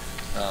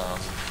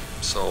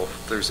 So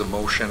if there's a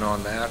motion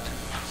on that,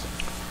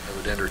 I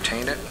would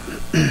entertain it.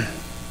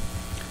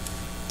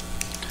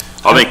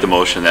 I'll make the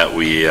motion that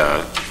we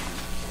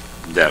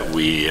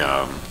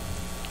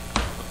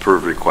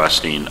approve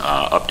requesting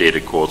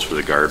updated quotes for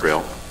the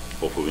guardrail.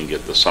 Hopefully we can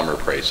get the summer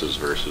prices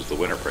versus the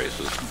winter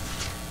prices.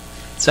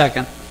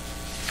 Second.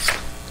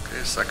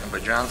 Okay, second by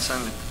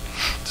Johnson.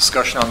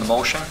 Discussion on the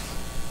motion.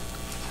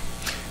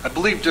 I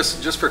believe,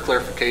 just for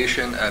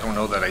clarification, I don't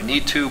know that I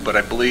need to, but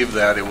I believe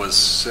that it was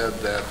said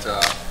that,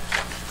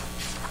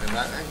 and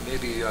I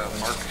think maybe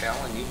Mark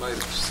Hallen, you might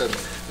have said,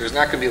 there's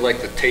not going to be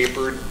like the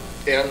tapered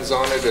ends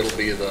on it, it'll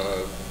be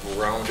the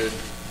rounded,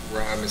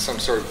 I mean, some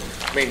sort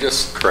of, I mean,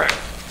 just. Correct.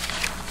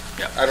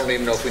 Yeah. I don't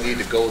even know if we need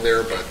to go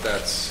there, but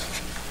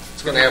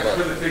it's going to have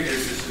For a, the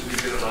pictures, just as we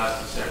did it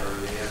last December,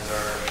 the ends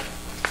are,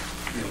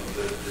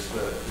 just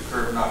the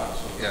curved knuckles.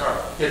 So the Yeah.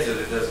 car hits it,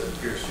 it doesn't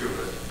pierce through,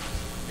 but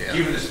yeah.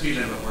 even the speed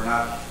limit, we're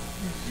not,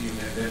 even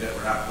then,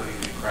 we're not putting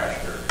in crash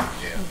curve.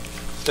 Yeah.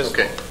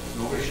 Okay.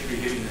 Nobody should be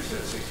hitting this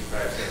at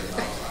 65, 70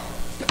 miles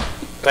an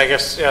hour. I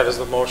guess, yeah, does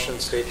the motion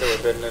state that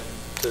we're bidding it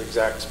to the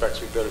exact specs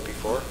we bid it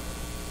before?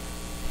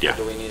 Yeah. Or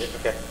do we need it?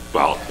 Okay.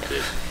 Well,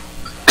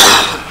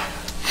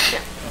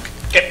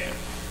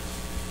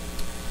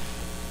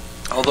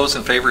 All those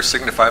in favor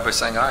signify by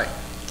saying aye.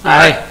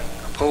 Aye.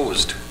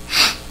 Opposed?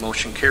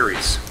 Motion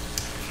carries.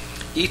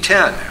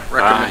 E10,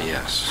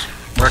 yes.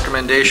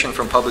 recommendation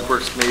from Public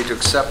Works Committee to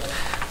accept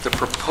the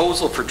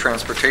proposal for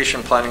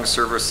transportation planning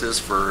services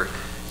for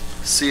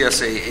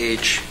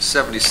CSAH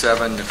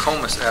 77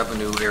 Nokomis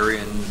Avenue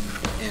area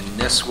in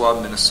Nisswa,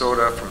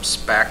 Minnesota from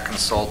SPAC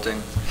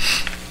Consulting.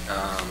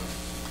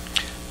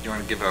 You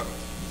want to give a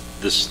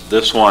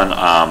This one,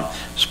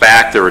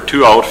 SPAC, there were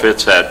two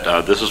outfits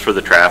that, this is for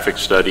the traffic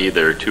study,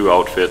 there are two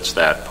outfits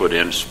that put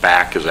in.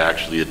 SPAC is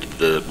actually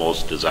the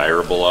most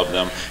desirable of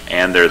them,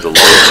 and they're the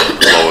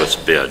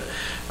lowest bid.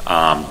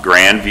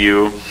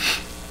 Grandview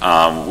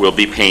will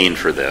be paying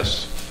for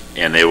this,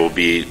 and they will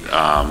be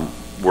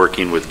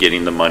working with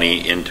getting the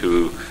money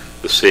into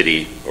the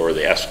city, or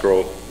the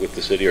escrow with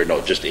the city, or no,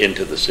 just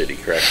into the city,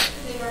 correct?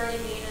 They've already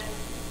made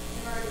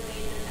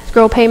an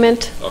escrow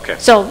payment. Okay.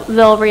 So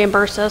they'll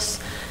reimburse us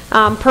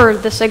per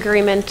this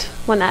agreement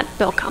when that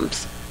bill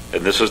comes.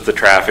 And this is the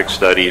traffic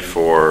study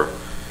for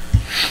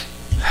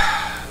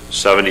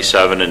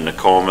 77 in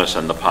Nokomis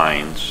and the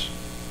Pines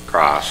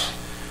Cross,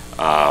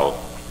 Lower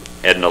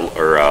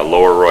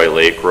Roy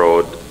Lake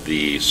Road,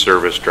 the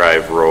Service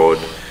Drive Road,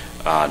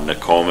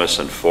 Nokomis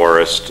and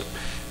Forest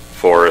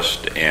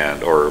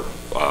and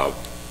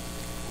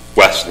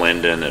West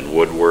Linden and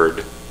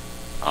Woodward,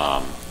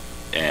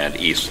 and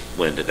East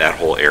Linden, that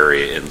whole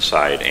area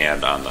inside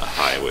and on the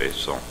highway.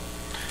 So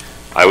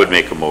I would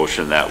make a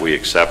motion that we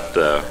accept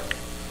the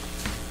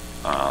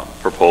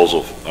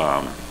proposal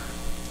from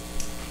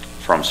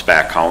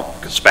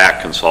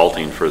SPAC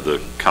Consulting for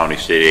the County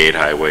State 8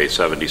 Highway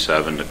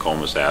 77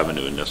 Nokomis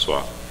Avenue in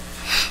Nisswa.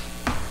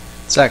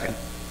 Second.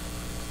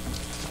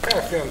 I'm kind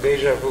of feeling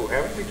deja vu.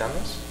 Haven't we done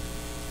this?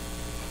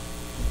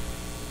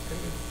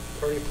 Didn't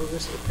we already approve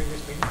this at the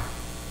previous meeting? I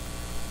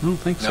don't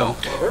think so.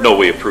 No,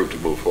 we approved to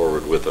move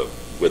forward with the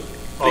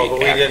but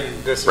we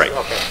didn't, this, Right.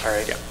 okay, all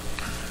right. Yeah.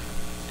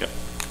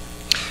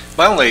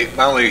 My only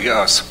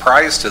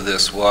surprise to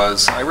this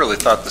was, I really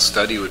thought the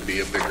study would be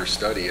a bigger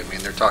study. I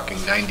mean, they're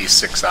talking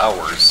 96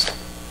 hours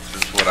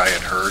is what I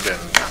had heard, and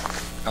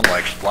I'm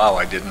like, wow,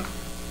 I didn't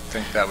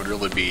think that would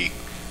really be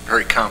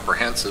very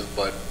comprehensive,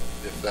 but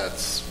if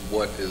that's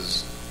what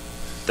is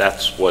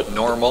That's what,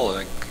 normal,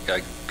 I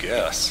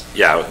guess.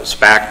 yeah,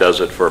 SPAC does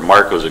it for,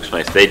 Mark was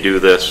explaining, they do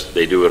this,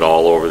 they do it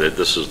all over, that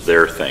this is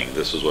their thing,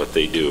 this is what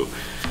they do.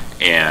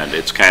 And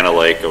it's kind of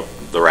like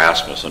the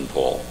Rasmussen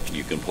poll.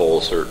 You can poll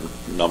a certain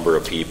number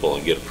of people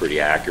and get a pretty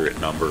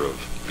accurate number of,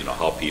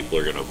 how people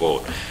are going to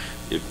vote.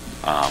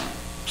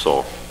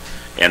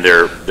 And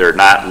they're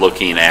not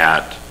looking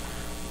at,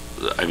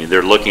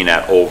 they're looking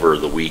at over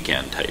the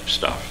weekend type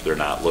stuff. They're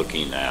not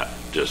looking at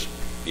just,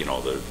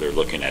 they're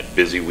looking at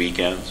busy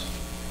weekends,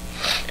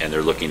 and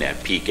they're looking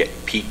at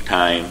peak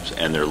times,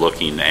 and they're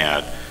looking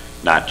at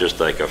not just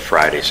like a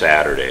Friday,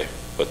 Saturday,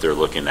 but they're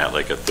looking at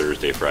like a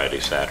Thursday, Friday,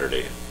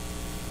 Saturday,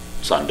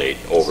 Sunday,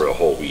 over a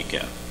whole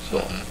weekend. So,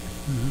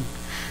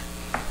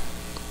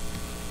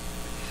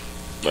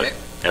 but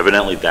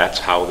evidently that's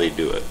how they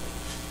do it.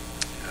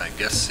 I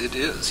guess it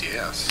is,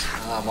 yes.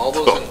 All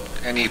those,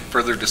 any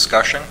further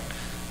discussion?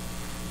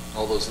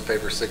 All those in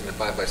favor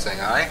signify by saying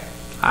aye.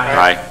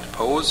 Aye.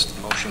 Opposed,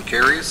 motion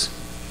carries.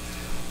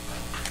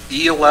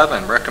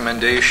 E11,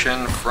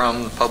 recommendation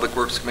from the Public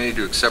Works Committee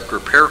to accept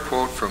repair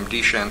quote from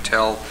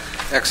DeChantel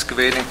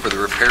Excavating for the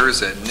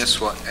repairs at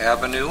Nisswa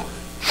Avenue.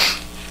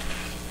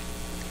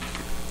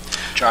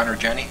 John or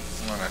Jenny?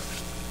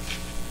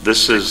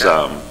 This is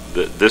the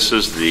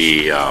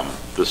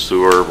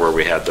sewer where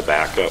we had the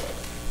backup,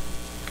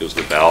 because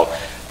the valve.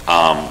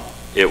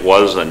 It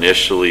was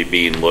initially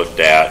being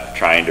looked at,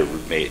 trying to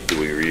do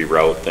we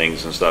reroute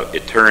things and stuff.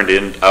 It turned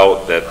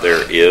out that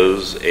there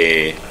is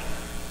a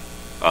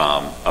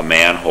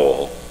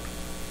manhole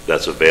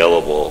that's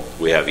available.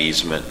 We have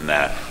easement in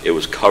that. It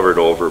was covered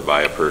over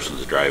by a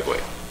person's driveway.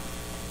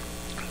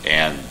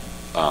 And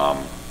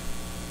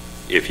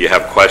if you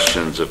have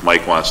questions, if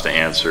Mike wants to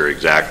answer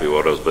exactly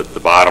what it was, but the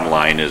bottom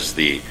line is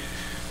they'll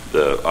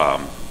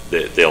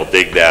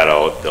dig that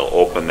out, they'll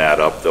open that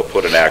up, they'll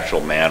put an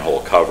actual manhole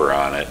cover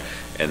on it,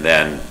 and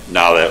then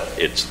now that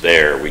it's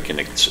there, we can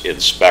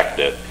inspect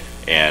it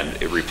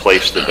and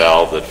replace the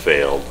valve that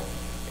failed,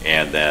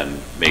 and then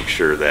make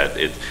sure that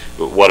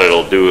what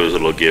it'll do is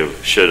it'll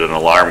give, should an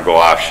alarm go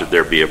off, should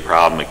there be a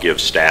problem, it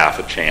gives staff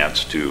a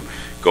chance to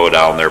go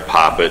down there,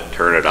 pop it,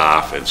 turn it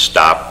off, and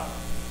stop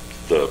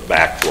the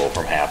backflow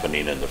from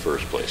happening in the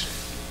first place.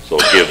 So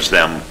it gives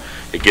them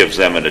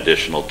an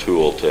additional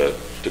tool to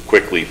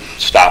quickly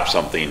stop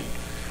something.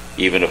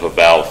 Even if a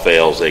valve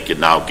fails, they can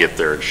now get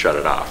there and shut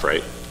it off,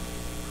 right?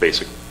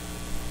 Basically.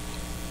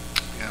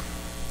 Yeah.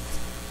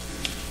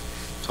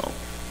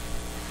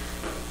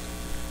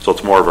 So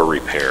it's more of a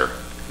repair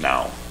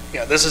now.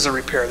 Yeah, this is a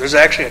repair. There's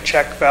actually a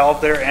check valve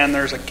there, and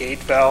there's a gate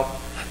valve.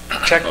 The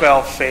check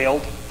valve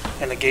failed,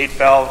 and the gate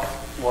valve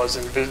was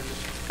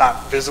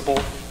not visible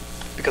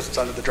because it's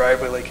under the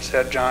driveway, like you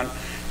said, John.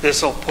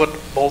 This will put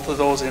both of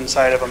those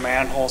inside of a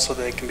manhole so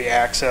they can be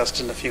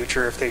accessed in the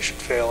future if they should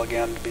fail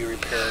again to be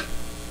repaired.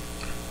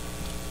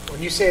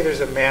 When you say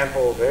there's a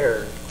manhole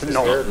there,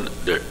 No,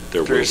 There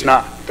there's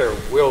not. there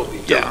will be.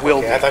 Yeah. There will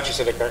Okay, be. I thought you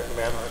said a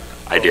manhole.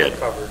 I did.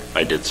 Covered.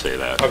 I did say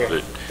that. Okay,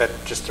 but that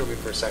just threw me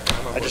for a second.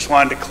 I just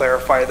wanted to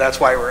clarify, that's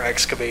why we're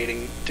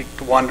excavating, to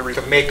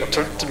make a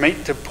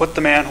to put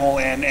the manhole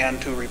in and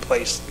to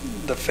replace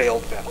the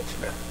failed valve.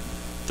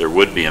 there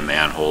would be a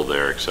manhole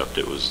there, except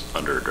it was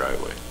under a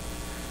driveway.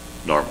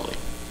 Normally,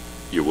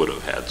 you would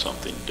have had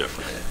something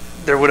different.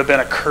 There would have been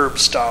a curb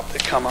stop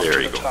that come up to There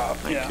the you go. top.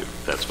 Thank Yeah. you.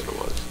 That's what it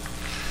was.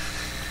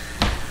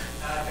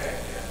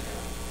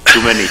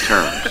 Too many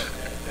terms. Back then,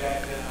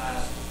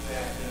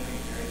 we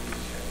created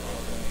these check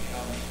valves, and we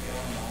held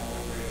them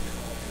all over in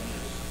 12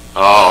 inches.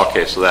 Oh,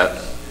 okay, so that,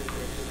 There's a key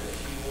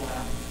one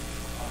on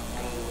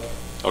all the way,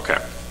 okay,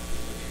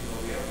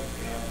 we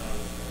haven't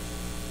another.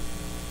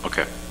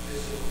 okay,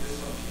 This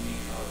one's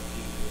unique how it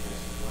keeps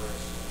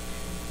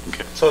it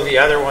okay, So the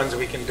other ones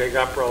we can dig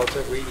up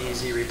relatively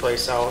easy,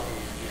 replace out, and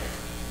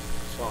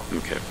so.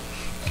 okay.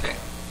 Okay.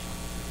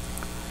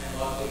 And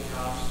luckily,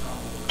 Tom's come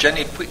with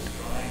Jenny, a drawing, or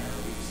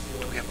we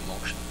still do we have a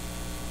motion?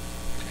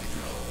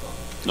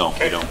 No,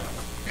 we don't.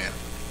 Yeah.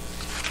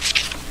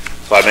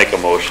 So I make a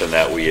motion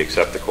that we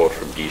accept the quote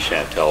from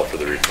DeChantel for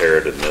the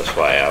repair to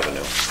Nisswa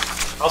Avenue.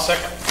 I'll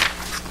second.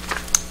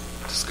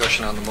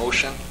 Discussion on the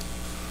motion.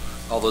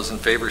 All those in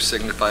favor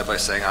signify by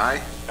saying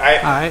aye.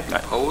 Aye.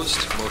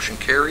 Opposed, motion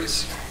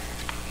carries.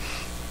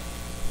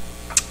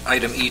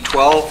 Item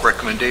E12,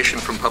 recommendation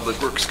from Public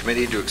Works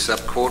Committee to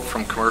accept quote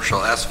from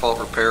Commercial Asphalt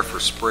Repair for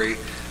spray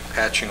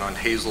patching on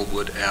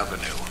Hazelwood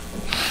Avenue.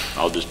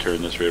 I'll just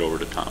turn this right over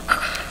to Tom.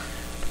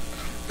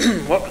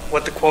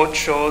 What the quote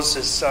shows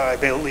is, I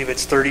believe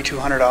it's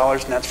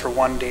 $3,200, and that's for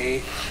 1 day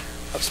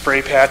of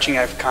spray patching.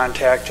 I've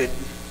contacted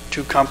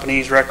 2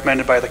 companies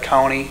recommended by the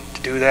county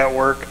to do that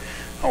work.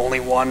 Only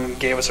one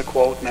gave us a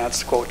quote, and that's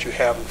the quote you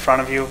have in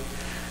front of you.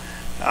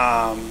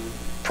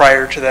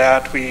 prior to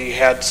that, we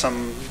had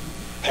some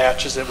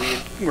patches that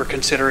we were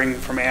considering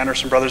from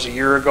Anderson Brothers a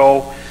year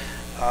ago,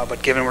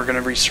 but given we're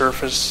going to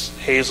resurface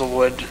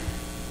Hazelwood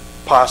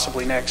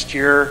possibly next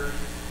year,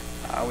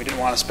 we didn't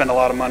want to spend a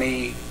lot of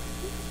money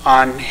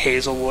on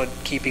Hazelwood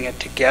keeping it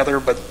together,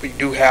 but we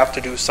do have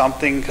to do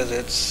something because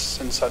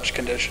it's in such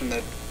condition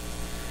that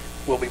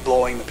we'll be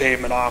blowing the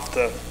pavement off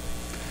the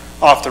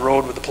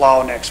road with the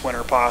plow next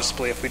winter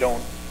possibly if we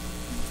don't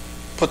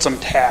put some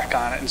tack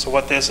on it. And so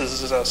what this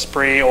is a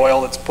spray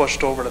oil that's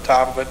pushed over the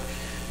top of it,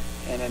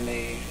 and then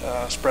they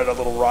spread a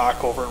little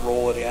rock over it,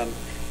 roll it in,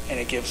 and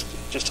it gives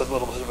just a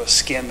little bit of a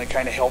skin that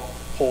kind of help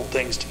hold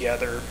things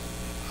together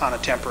on a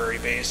temporary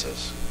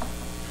basis.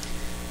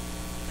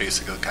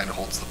 Basically, it kind of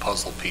holds the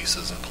puzzle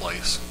pieces in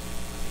place.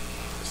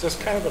 Is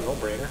this kind of a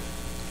no-brainer?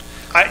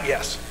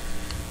 Yes.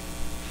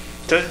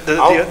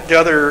 The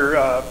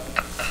other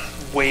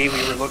way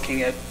we were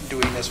looking at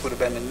doing this would have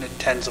been in the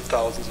tens of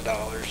thousands of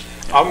dollars.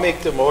 I'll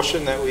make the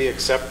motion that we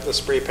accept the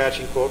spray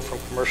patching quote from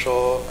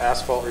Commercial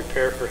Asphalt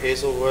Repair for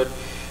Hazelwood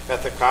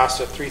at the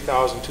cost of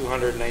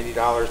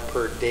 $3,290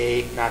 per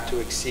day, not to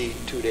exceed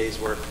 2 days'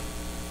 work.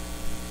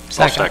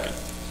 Second.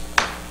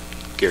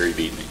 Gary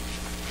beat me.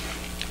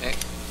 Okay.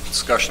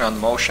 Discussion on the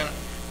motion.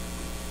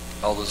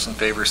 All those in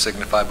favor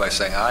signify by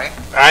saying aye.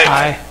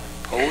 Aye.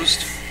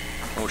 Opposed?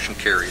 Motion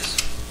carries.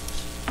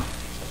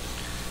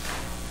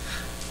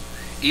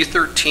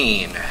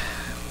 E13,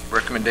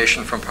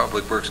 recommendation from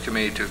Public Works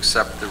Committee to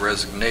accept the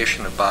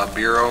resignation of Bob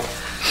Bureau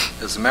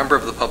as a member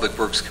of the Public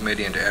Works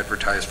Committee and to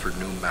advertise for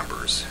new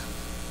members.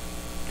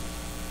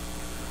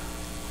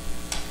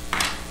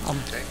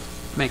 Okay.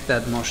 Make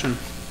that motion.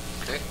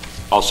 Okay.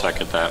 I'll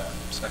second that.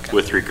 Second.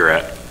 With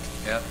regret.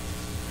 Yeah.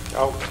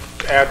 I'll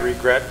add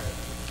regret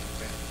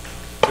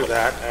to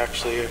that,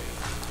 actually.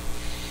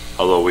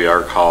 Although we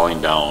are calling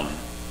down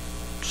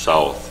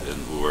south and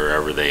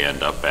wherever they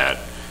end up at,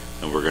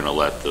 and we're going to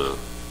let the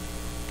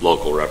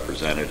local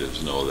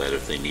representatives know that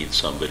if they need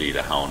somebody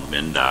to hound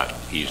MnDOT,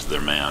 he's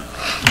their man.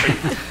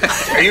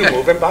 Are you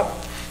moving, Bob?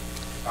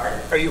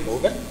 Are you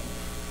moving?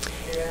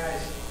 Yeah,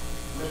 I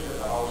lived at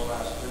the house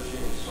last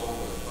Thursday and sold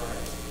it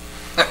Friday.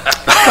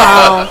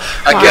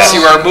 I guess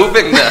you are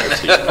moving then.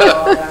 No,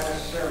 not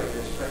necessarily. The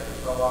inspector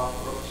fell off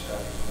the roof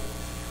stuff.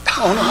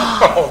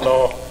 Oh,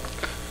 no.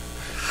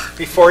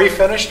 Before you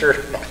finished, or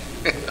no?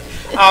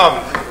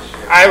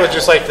 I would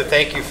just like to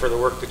thank you for the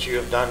work that you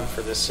have done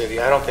for this city.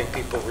 I don't think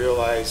people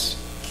realize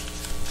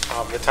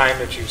the time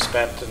that you've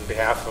spent on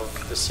behalf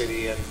of the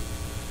city, and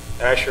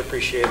I sure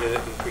appreciated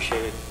it and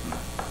appreciated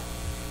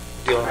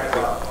dealing with it.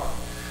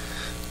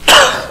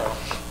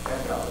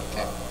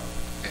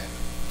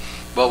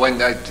 Well,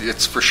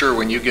 it's for sure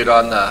when you get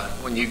on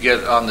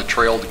the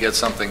trail to get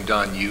something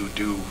done, you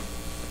do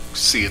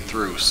see it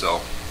through.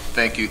 So,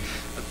 thank you.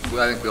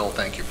 I think we all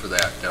thank you for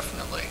that.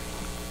 Definitely.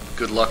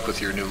 Good luck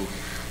with your new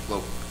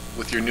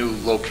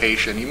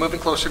location. You moving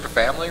closer to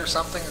family or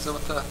something? Is that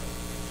what the?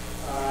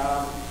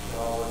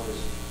 No, we're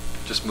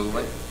just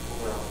moving.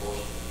 moving around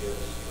close to the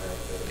kids.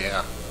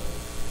 Yeah.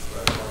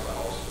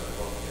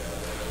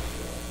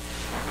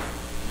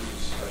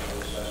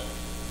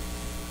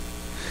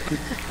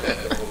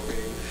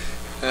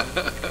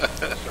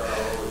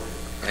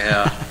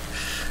 Yeah.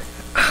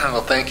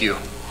 Well, thank you.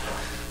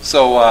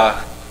 So,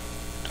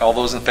 all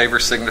those in favor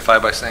signify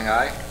by saying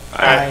aye.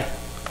 Aye.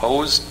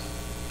 Opposed?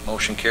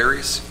 Motion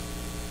carries.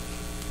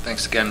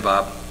 Thanks again,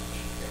 Bob.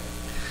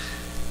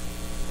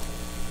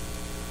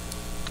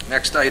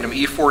 Next item,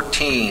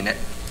 E14,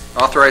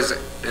 authorize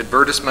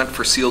advertisement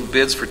for sealed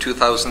bids for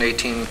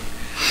 2018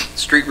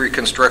 street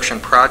reconstruction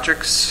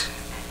projects.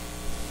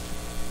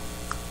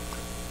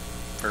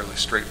 Fairly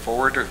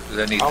straightforward. Or is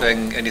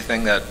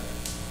anything that?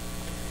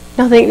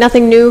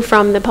 Nothing new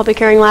from the public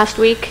hearing last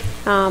week.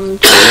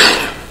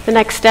 The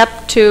next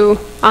step to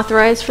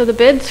authorize for the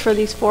bids for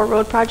these 4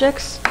 road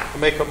projects. I'll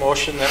make a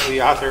motion that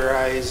we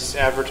authorize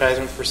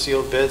advertisement for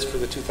sealed bids for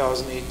the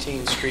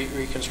 2018 street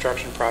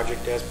reconstruction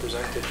project as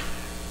presented.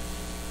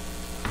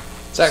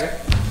 Second.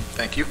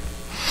 Thank you.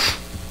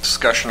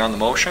 Discussion on the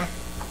motion.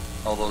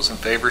 All those in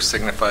favor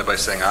signify by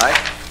saying aye.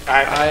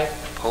 Aye.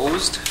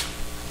 Opposed?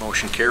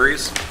 Motion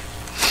carries.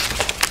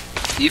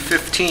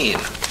 E15.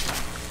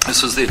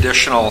 This is the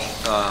additional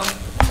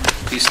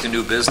piece to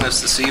new business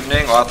this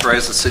evening.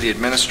 Authorize the city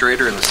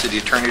administrator and the city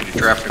attorney to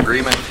draft an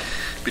agreement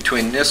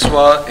between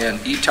NISWA and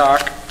ETOC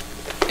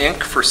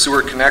Inc. for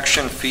sewer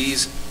connection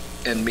fees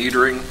and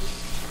metering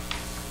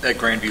at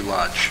Grandview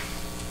Lodge.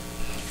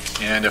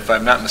 And if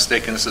I'm not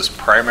mistaken, this is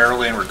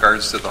primarily in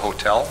regards to the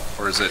hotel,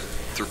 or is it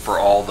for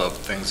all the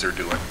things they're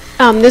doing?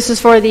 This is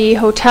for the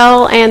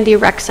hotel and the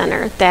rec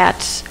center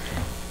that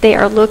they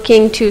are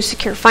looking to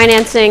secure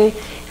financing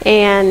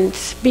and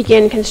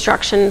begin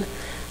construction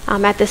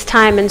at this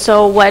time. And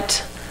so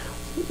what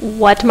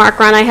Mark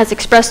Ronai has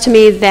expressed to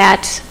me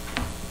that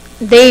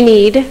they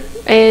need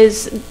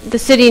is the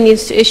city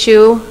needs to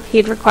issue,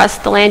 he'd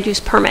request the land use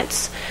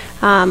permits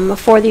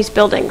for these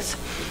buildings.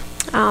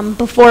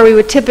 Before we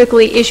would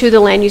typically issue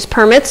the land use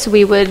permits,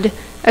 we would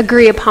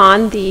agree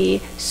upon the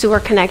sewer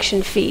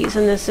connection fees.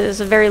 And this is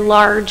a very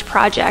large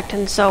project,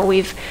 and so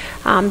we've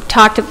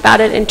talked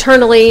about it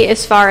internally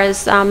as far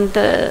as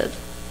the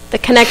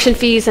connection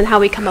fees and how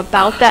we come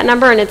about that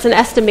number, and it's an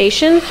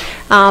estimation,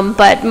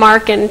 but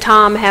Mark and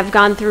Tom have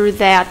gone through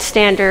that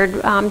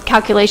standard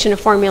calculation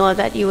formula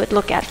that you would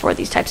look at for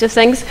these types of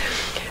things.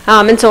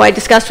 And so I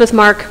discussed with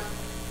Mark,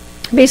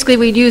 basically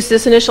we'd use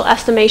this initial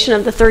estimation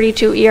of the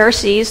 32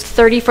 ERCs,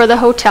 30 for the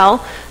hotel,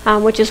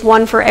 which is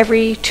 1 for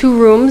every 2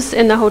 rooms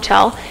in the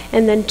hotel,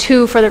 and then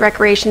 2 for the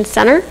recreation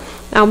center.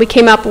 We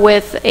came up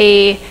with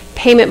a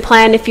payment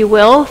plan, if you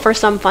will, for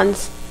some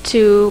funds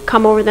to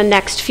come over the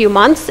next few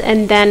months,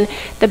 and then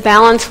the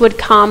balance would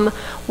come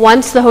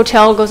once the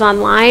hotel goes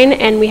online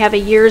and we have a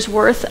year's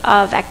worth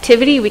of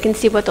activity. We can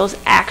see what those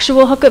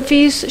actual hookup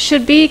fees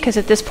should be, because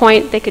at this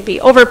point they could be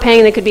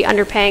overpaying, they could be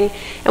underpaying,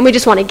 and we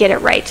just want to get it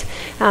right.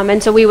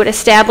 And so we would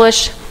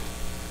establish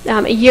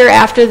a year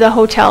after the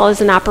hotel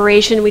is in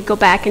operation, we'd go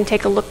back and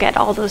take a look at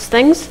all those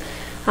things,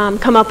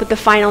 come up with the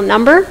final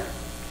number.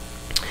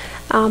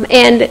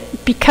 And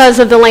because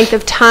of the length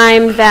of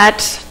time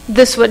that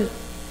this would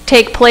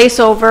take place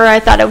over, I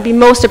thought it would be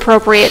most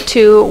appropriate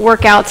to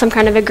work out some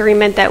kind of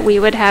agreement that we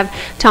would have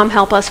Tom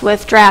help us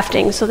with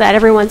drafting, so that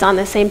everyone's on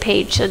the same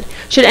page.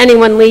 Should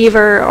anyone leave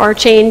or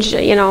change,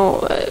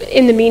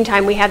 in the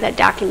meantime, we have that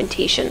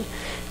documentation.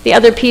 The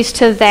other piece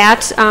to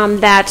that, Tom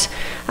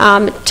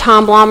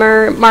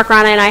Blommer, Mark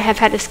Rana, and I have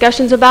had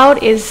discussions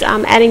about is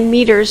adding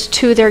meters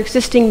to their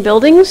existing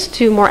buildings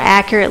to more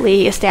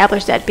accurately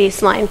establish that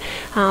baseline.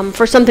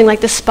 For something like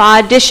the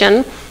spa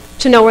addition,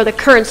 to know where the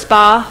current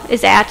spa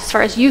is at as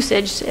far as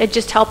usage, it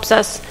just helps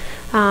us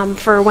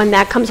for when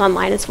that comes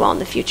online as well in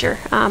the future.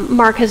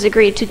 Mark has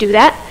agreed to do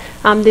that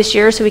this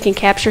year, so we can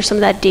capture some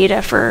of that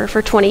data for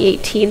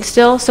 2018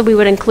 still, so we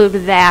would include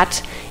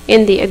that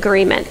in the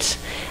agreement.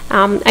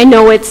 I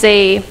know it's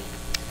a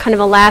kind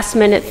of a last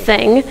minute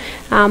thing,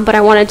 but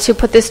I wanted to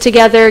put this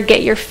together,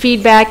 get your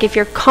feedback. If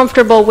you're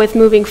comfortable with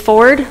moving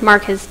forward,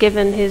 Mark has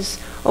given his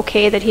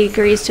okay that he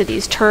agrees to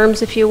these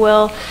terms, if you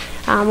will.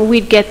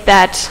 We'd get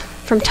that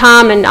from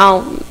Tom, and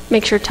I'll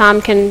make sure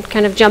Tom can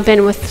kind of jump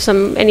in with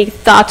any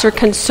thoughts or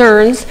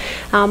concerns.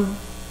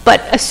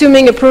 But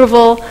assuming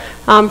approval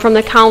from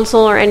the council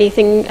or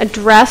anything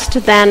addressed,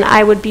 then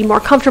I would be more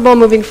comfortable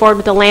moving forward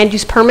with the land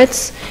use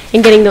permits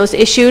and getting those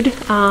issued,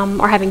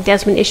 or having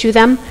Desmond issue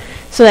them,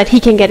 so that he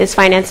can get his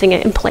financing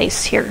in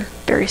place here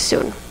very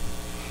soon.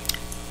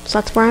 So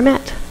that's where I'm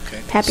at.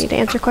 Okay. Happy to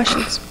answer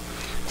questions.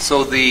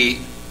 So the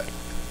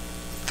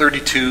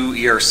 32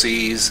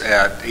 ERCs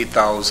at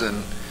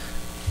 8,000,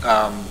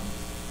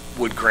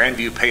 would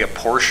Grandview pay a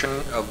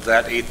portion of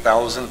that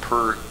 8,000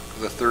 per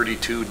the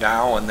 32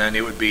 now, and then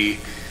it would be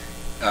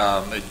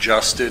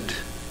adjusted?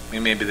 I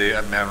mean, maybe they,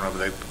 I don't know,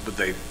 would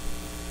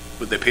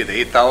they pay the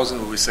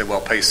 8,000? Would we say,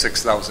 well, pay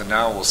 6,000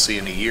 now, we'll see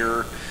in a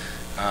year?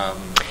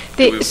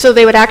 So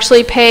they would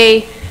actually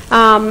pay,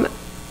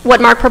 what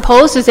Mark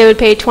proposed is they would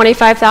pay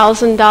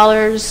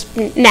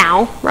 $25,000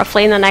 now,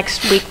 roughly in the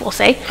next week, we'll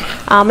say,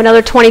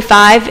 another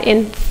 25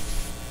 in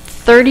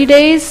 30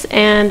 days,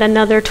 and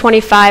another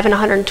 25 in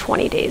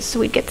 120 days.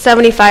 So we'd get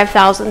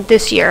 75,000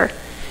 this year,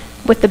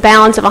 with the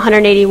balance of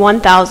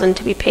 181,000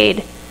 to be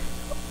paid,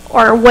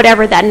 or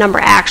whatever that number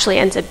actually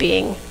ends up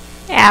being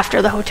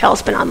after the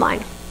hotel's been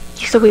online.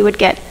 So we would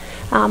get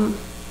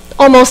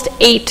almost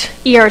 8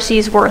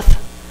 ERCs worth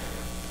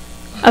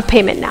of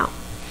payment now.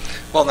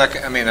 Well,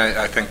 that, I mean,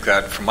 I think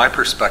that from my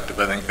perspective,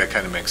 I think that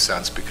kind of makes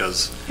sense,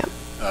 because Yep.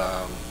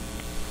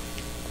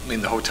 I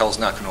mean, the hotel's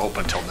not going to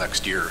open until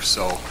next year,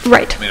 so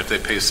Right. I mean, if they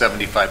pay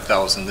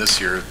 75,000 this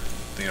year,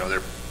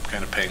 they're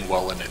kind of paying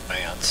well in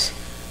advance.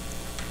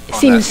 On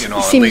Seems- that,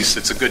 at seems least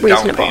it's a good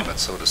reasonable. down payment,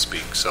 so to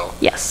speak. So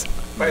Yes.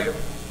 I'm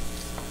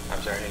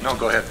sorry. no,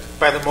 go ahead.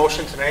 By the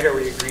motion tonight, are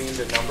we agreeing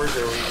to numbers,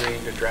 or are we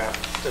agreeing to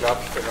draft it up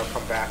and it'll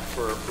come back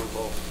for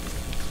approval?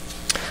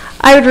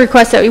 I would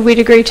request that we'd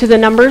agree to the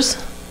numbers.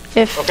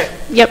 Okay.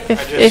 Yep, I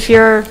just- if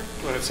you're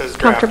When it says draft.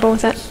 comfortable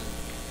with it.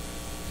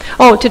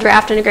 Oh, to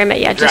draft an agreement,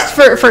 yeah, just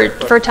Draft, for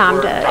Tom for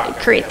to Tom,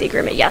 create yeah. the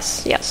agreement,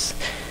 yes, yes.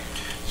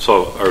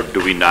 So, or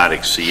do we not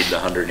exceed the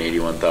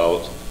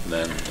 181,000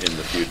 then in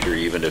the future,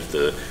 even if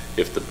the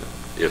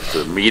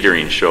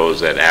metering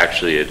shows that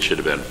actually it should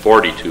have been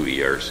 42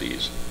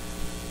 ERCs?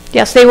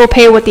 Yes, they will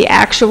pay what the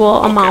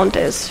actual amount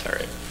is, All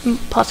right.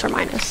 plus or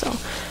minus, so.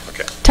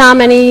 Okay.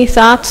 Tom, any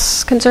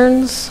thoughts,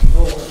 concerns?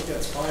 No, I think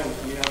that's fine.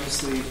 I mean,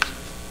 obviously,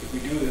 if we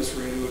do this,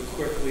 we're going to do it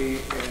quickly,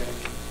 and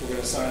we're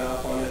going to sign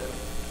off on it. If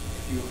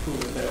you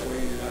approve it that way,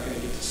 you're not going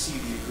to get to see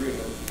the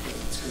agreement, because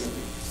it's going to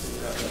be,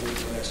 we're not going to wait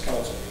for the next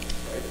council meeting,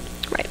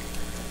 right? Right.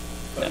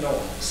 But no,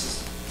 this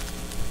is,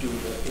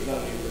 there's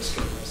not any risk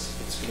in this.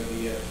 It's going to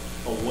be a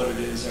what it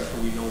is after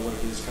we know what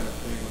it is kind of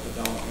thing with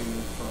the down payment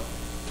in front.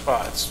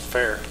 Well, it's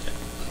fair. I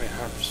mean,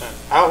 100%.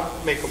 I'll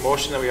make a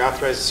motion that we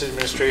authorize the city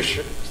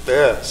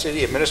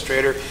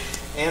administrator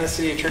and the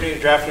city attorney to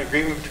draft an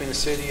agreement between the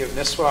city of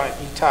Nisswa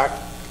and ETOC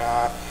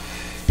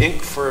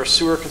Inc. for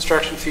sewer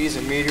construction fees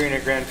and metering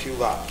at Grandview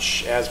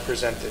Lodge as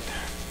presented.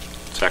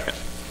 Second.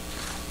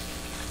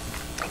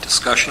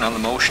 Discussion on the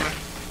motion?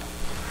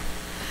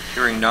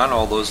 Hearing none,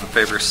 all those in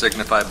favor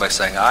signify by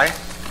saying aye.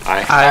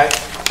 Aye.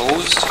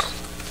 Opposed?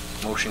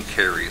 Motion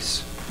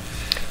carries.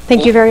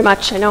 Thank you very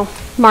much. I know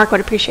Mark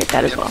would appreciate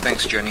that as Yep, well.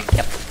 Thanks, Jenny.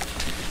 Yep.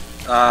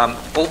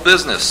 Old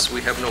business.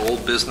 We have no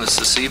old business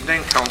this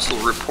evening. Council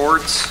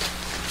reports.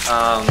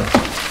 I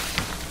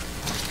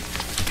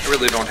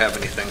really don't have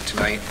anything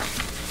tonight.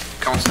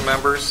 Council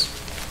members?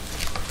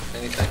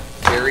 Anything?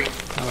 Gary?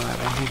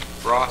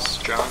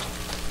 Ross? John?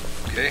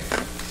 Okay.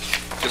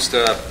 Just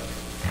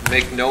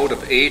make note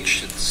of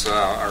H. It's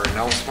our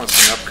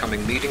announcements and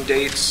upcoming meeting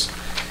dates.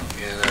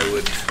 And I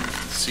would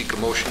seek a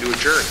motion to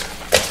adjourn.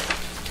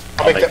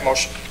 I'll make that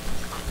motion.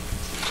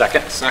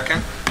 Second?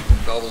 Second.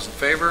 All those in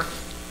favor?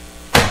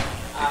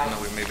 Even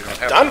though we maybe don't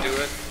have Done. to do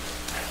it.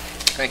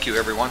 Thank you,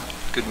 everyone.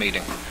 Good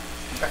meeting.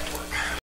 Back to work.